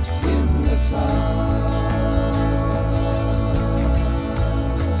in the sun.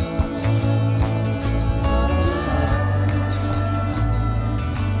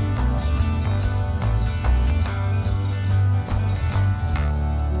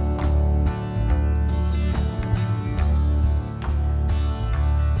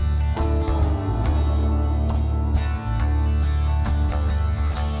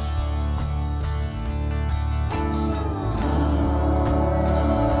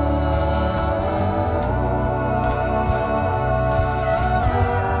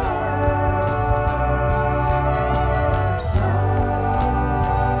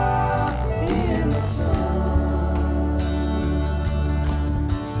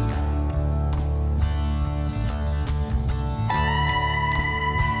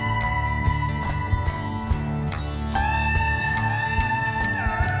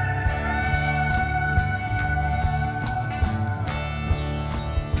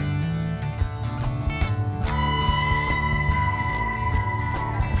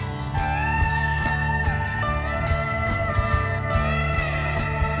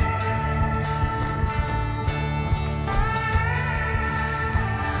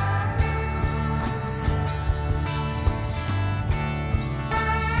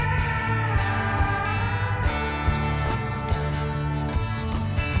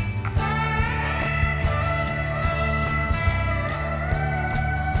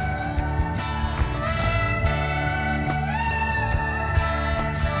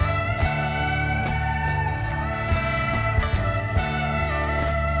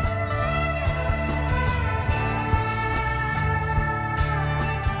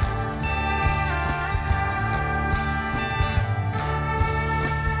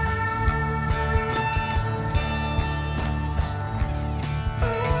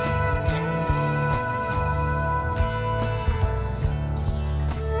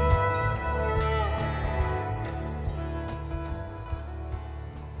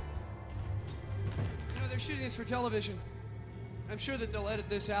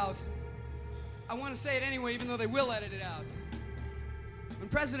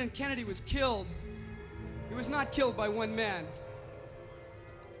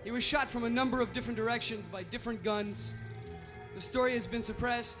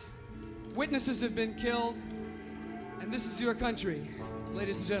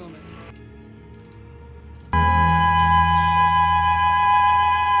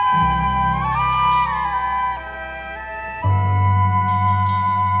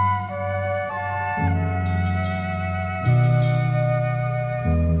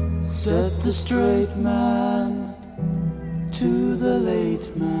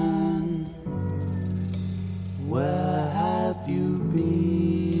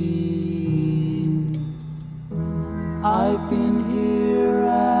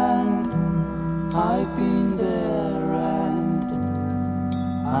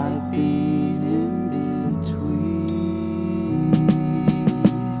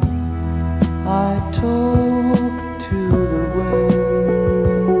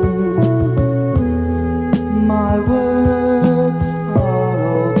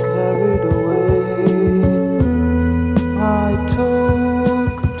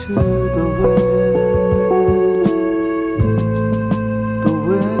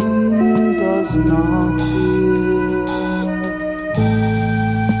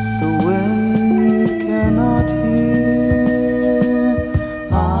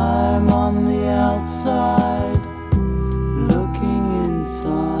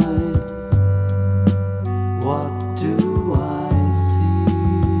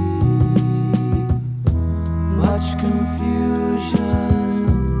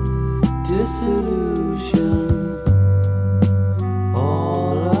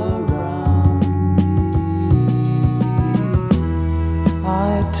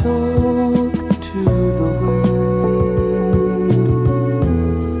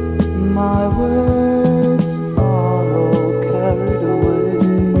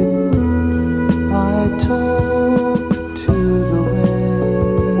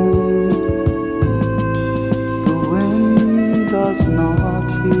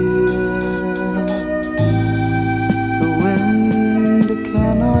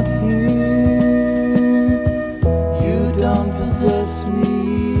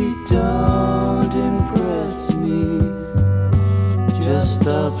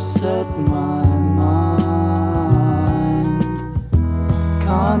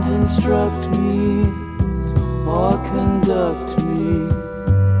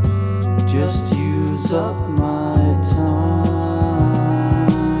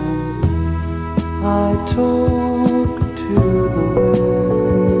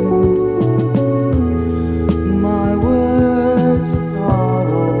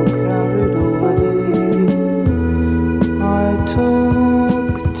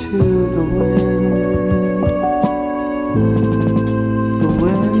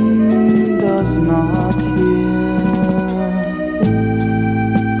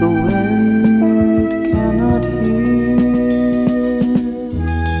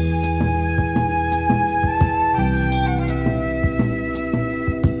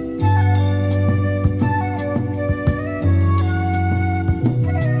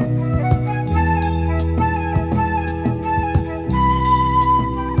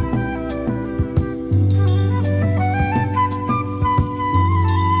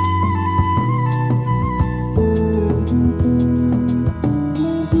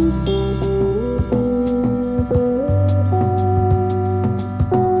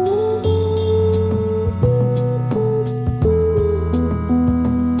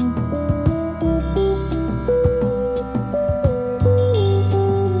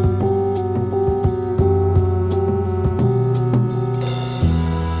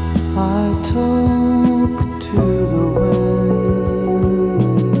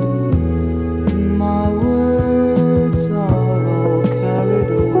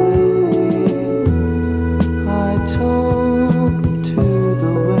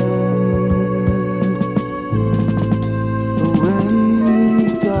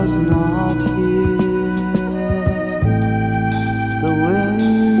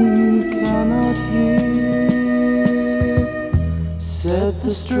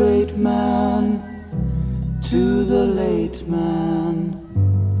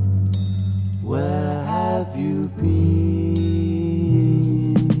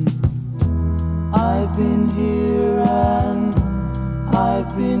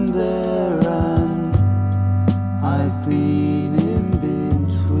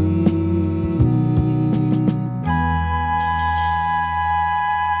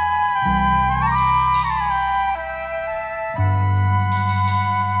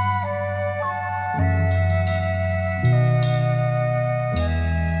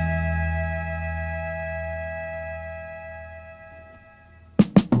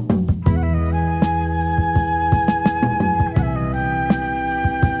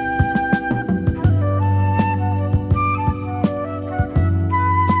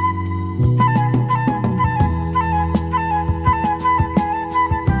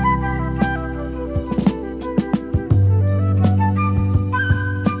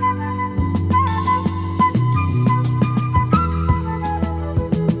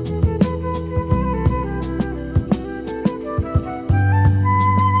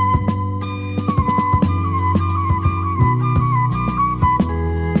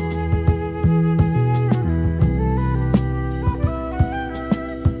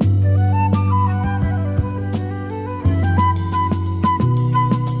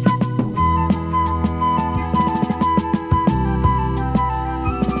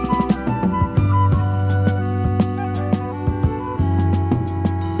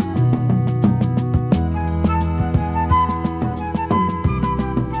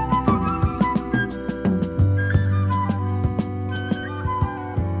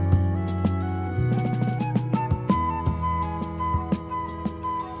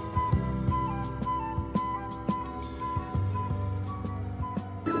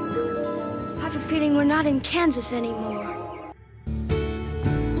 not in Kansas anymore.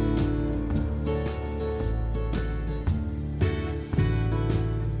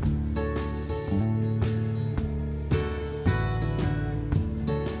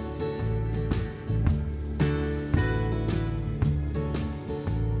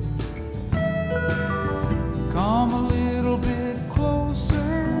 Come a little bit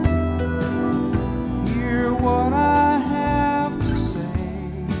closer, hear what I have to say.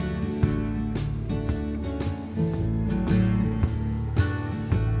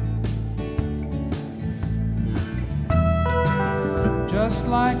 Just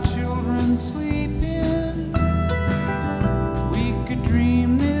like children sleeping, we could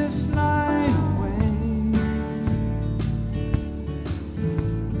dream this night away.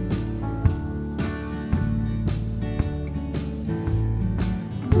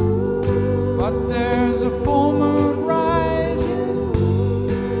 But there's a full moon rising,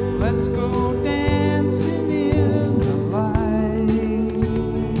 let's go dancing in the light.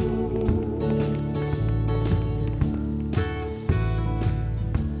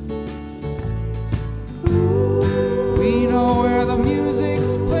 We know where the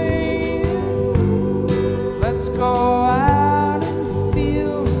music's playing, let's go out and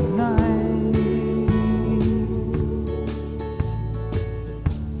feel the night.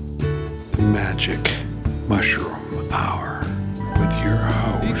 Magic Mushroom Hour with your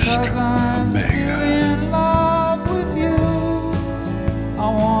host, Because I'm still Omega. in love with you, I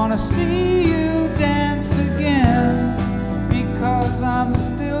wanna see you dance again. Because I'm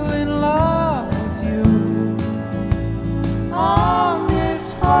still in love with you, on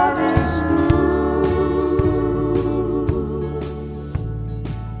this hardest groove.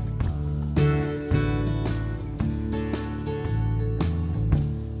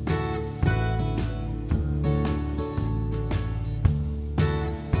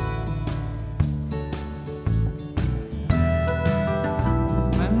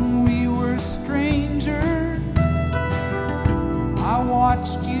 When we were strangers, I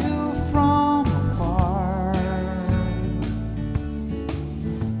watched you from afar.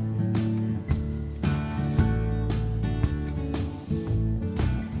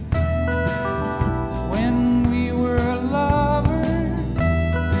 When we were lovers,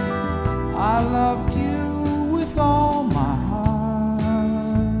 I loved you with all my heart.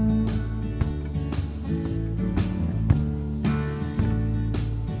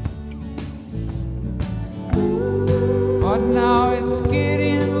 But now it's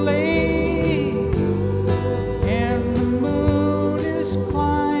getting late, and the moon is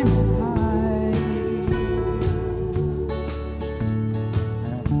climbing high.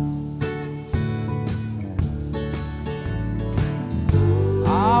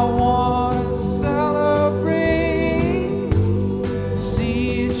 I wanna celebrate,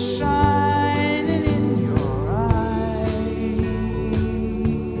 see it shining in your eyes.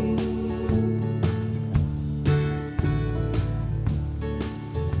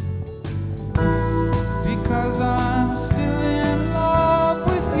 Because I'm still in love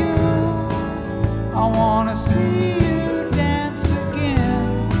with you, I wanna see you dance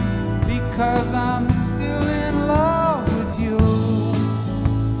again. Because I'm still in love with you,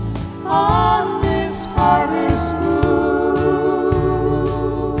 on this hardest groove.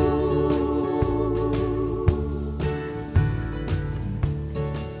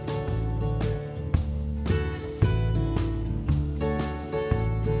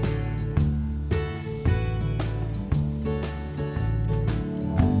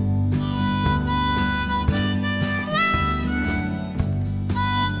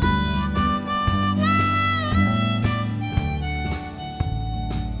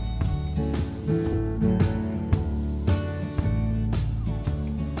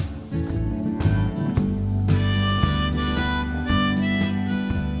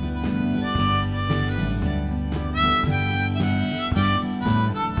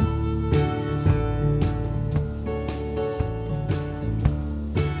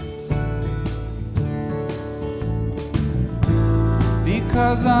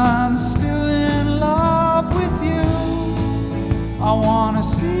 Because I'm still in love with you, I wanna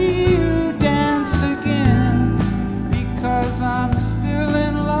see you dance again. Because I'm still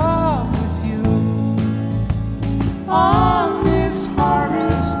in love with you, on this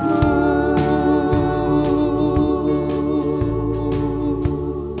hardest groove.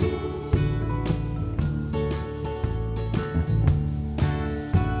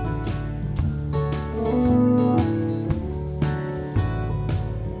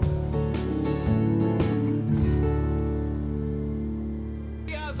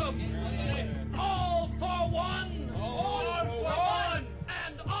 All for one! All for one!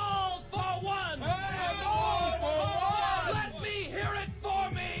 And all for one!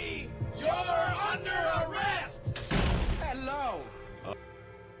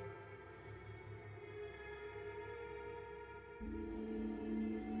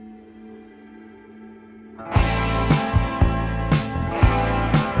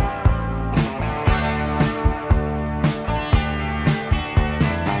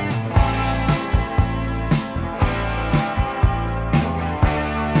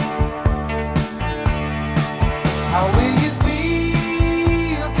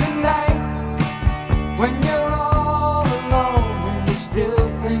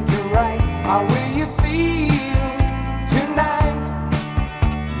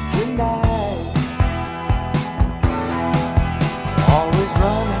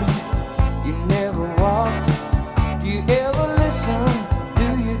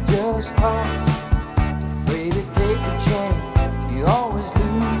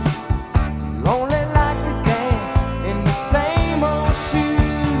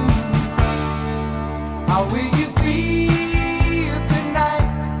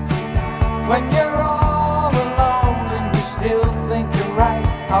 When you're all alone and you still think you're right,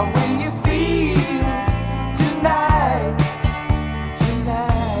 how will you feel tonight?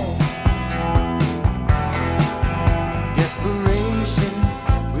 Tonight. Desperation,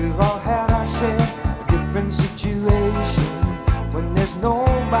 we've all had our share. A different situation when there's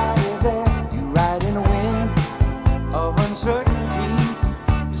nobody there. You ride in a wind of uncertainty.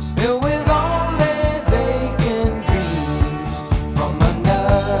 It's filled with only vacant dreams from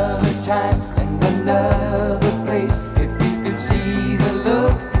another time and another place. If you could see the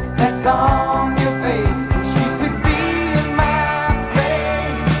look that's on your face, wish you could be in my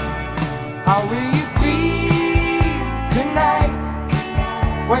place. How will you feel tonight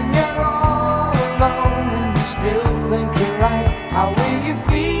when you're all alone and you still think you're right? How will you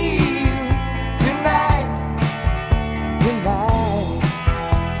feel tonight? Tonight.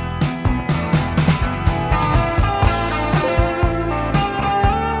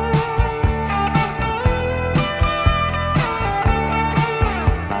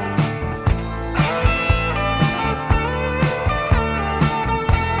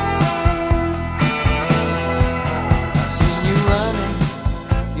 I see you running,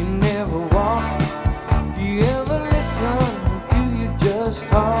 you never walk. Do you ever listen? Do you just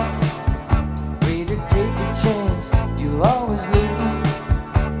talk? Afraid to take a chance, you'll always lose.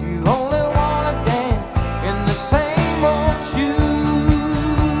 You only wanna dance in the same old shoes.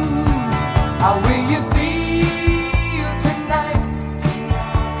 How will you feel tonight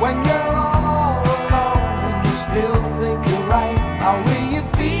when you're all alone and you still think you're right? How will you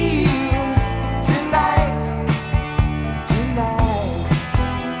feel tonight? Tonight.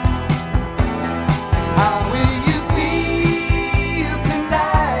 How will you feel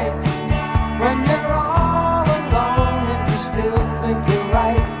tonight when you're all alone and you still think you're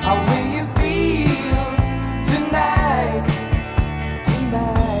right? How will you feel tonight?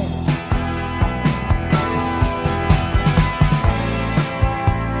 Tonight.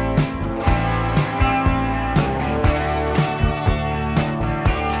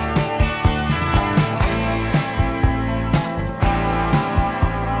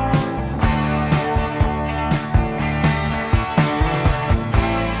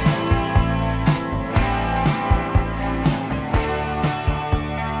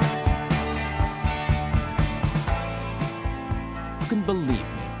 You can believe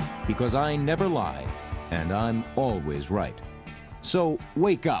me, because I never lie, and I'm always right. So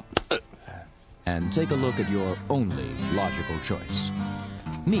wake up and take a look at your only logical choice.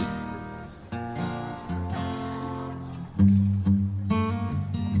 Me.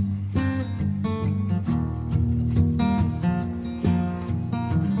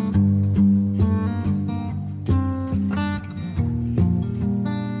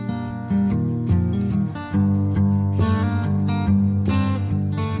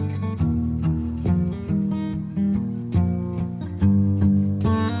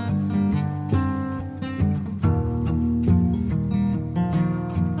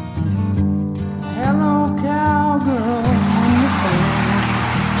 Hello, cowgirl on the sand.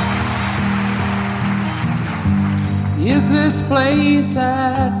 Is this place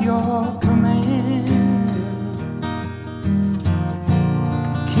at your command?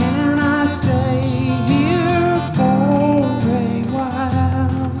 Can I stay here for a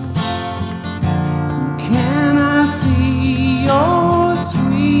while? Can I see your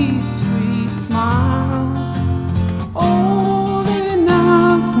sweet, sweet smile? Old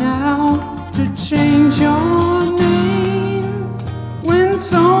enough now to change your name when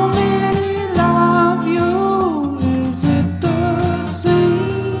so many love you. Is it the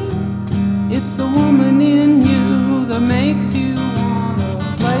same? It's the woman in you that makes you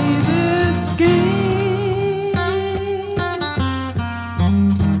wanna play this game.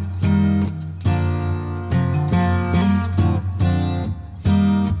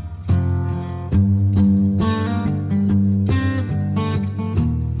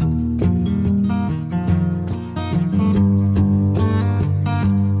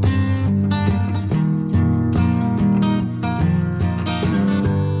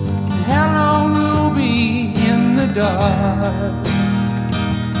 Hello, Ruby in the dark.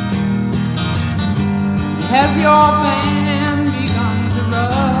 Has your band begun to run?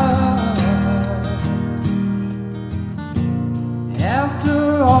 After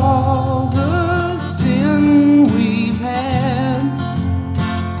all the sin we've had,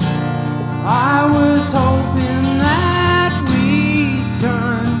 I was hoping that we'd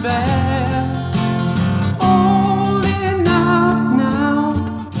turn back. Old enough now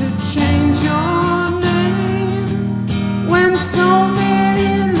to change your name when so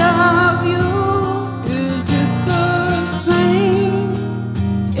many love you. Is it the same?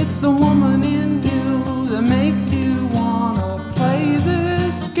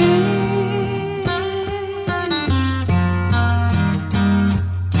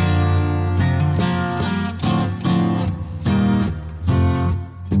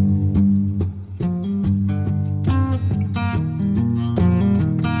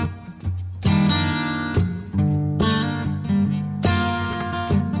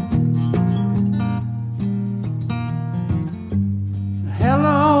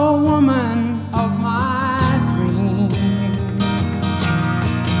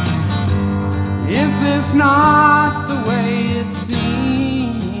 it's not the way it seems.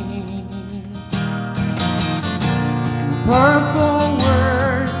 Purple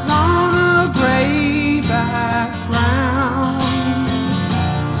words on a gray background.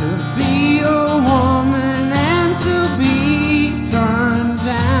 To be a woman and to be turned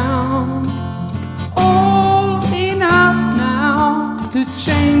down. Old enough now to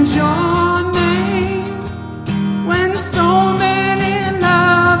change your name. When so many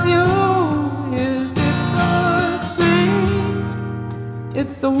love you, is it the same?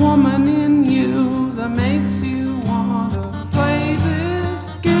 It's the woman in you that makes you want to play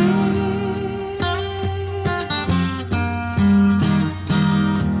this game.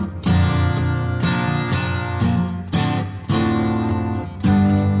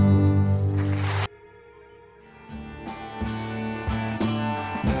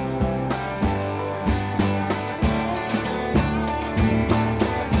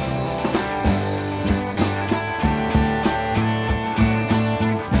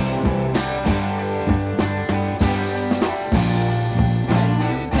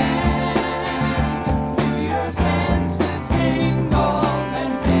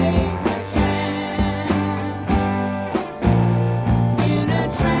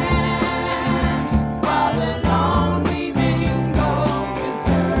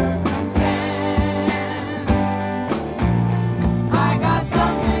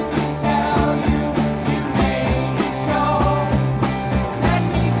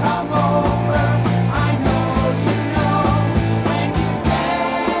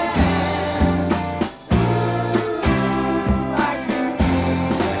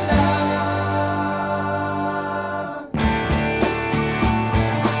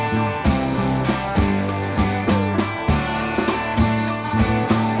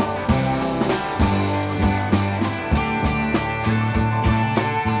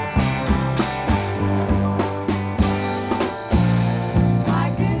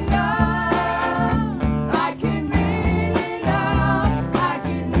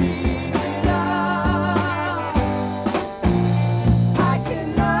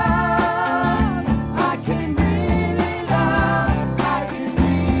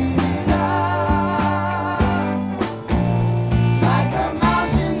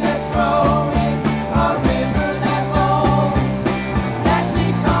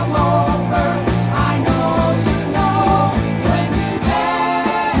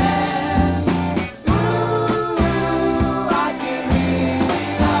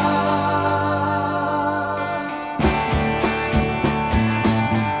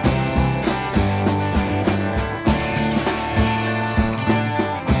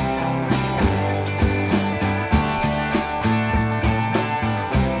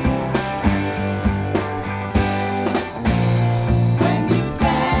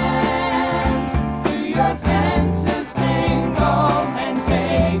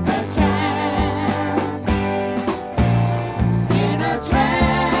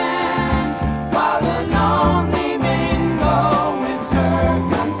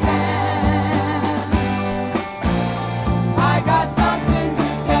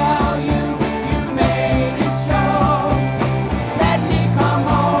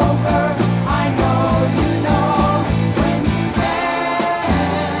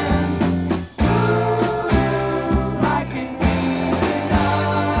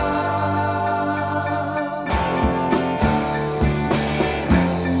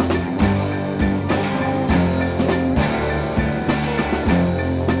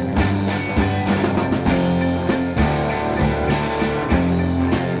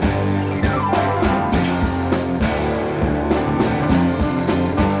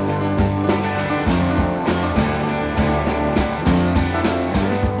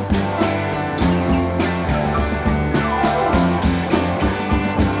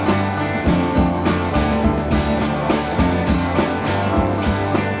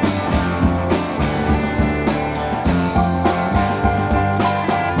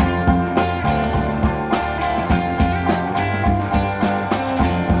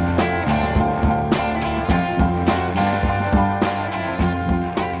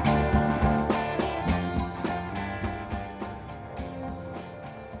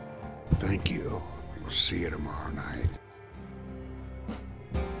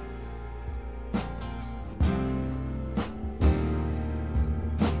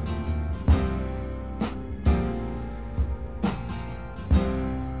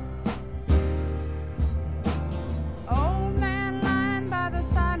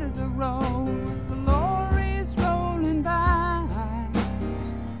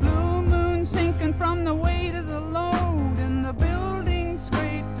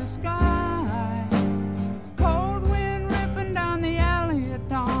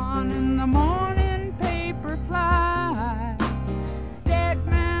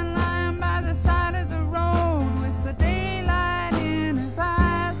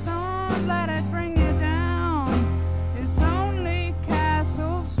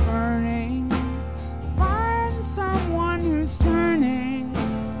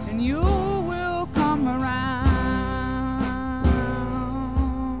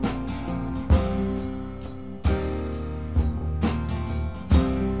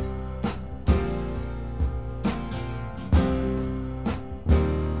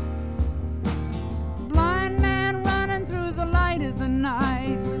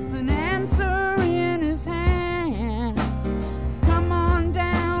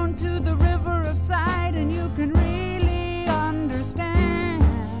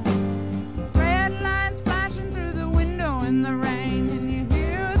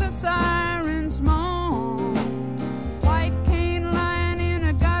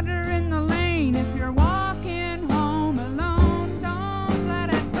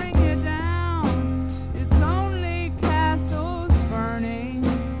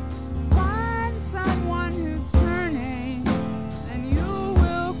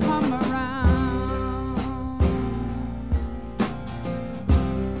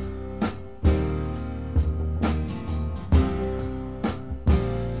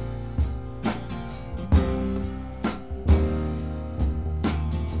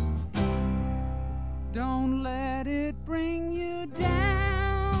 it bring you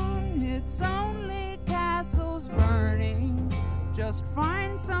down. It's only castles burning. Just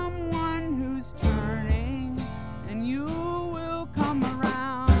find someone who's turning, and you will come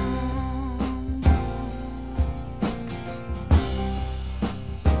around.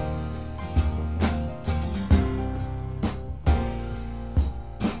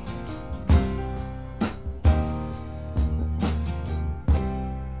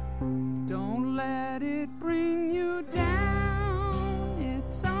 Don't let it bring you down.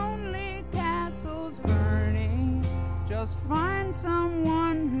 It's only castles burning. Just find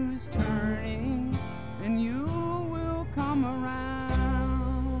someone who's turning, and you will come around.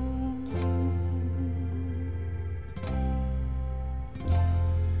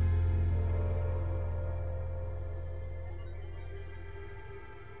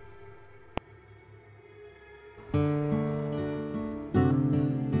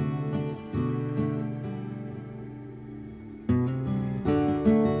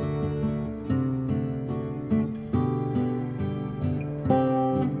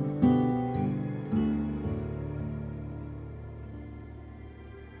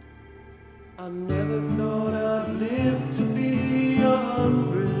 I never thought I'd live to be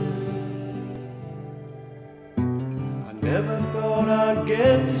 100. I never thought I'd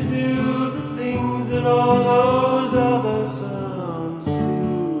get to do the things that all those other sons do.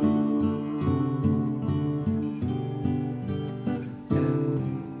 And they do.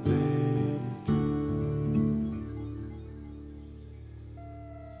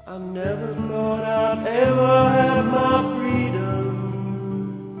 I never thought I'd ever have my freedom.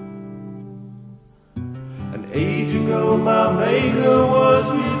 An age ago my maker was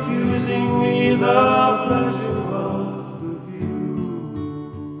refusing me the pleasure of the view.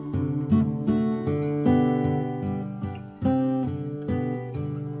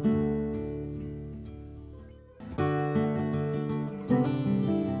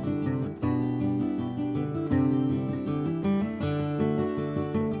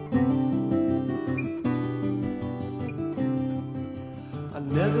 I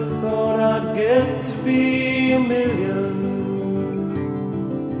never thought I'd get to be a million.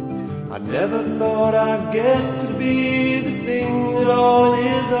 I never thought I'd get to be the thing that all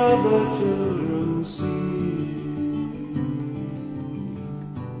his other children see.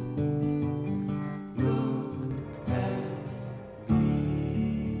 Look at me.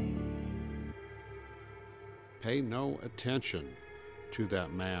 Pay no attention to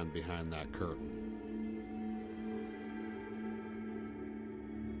that man behind that curtain.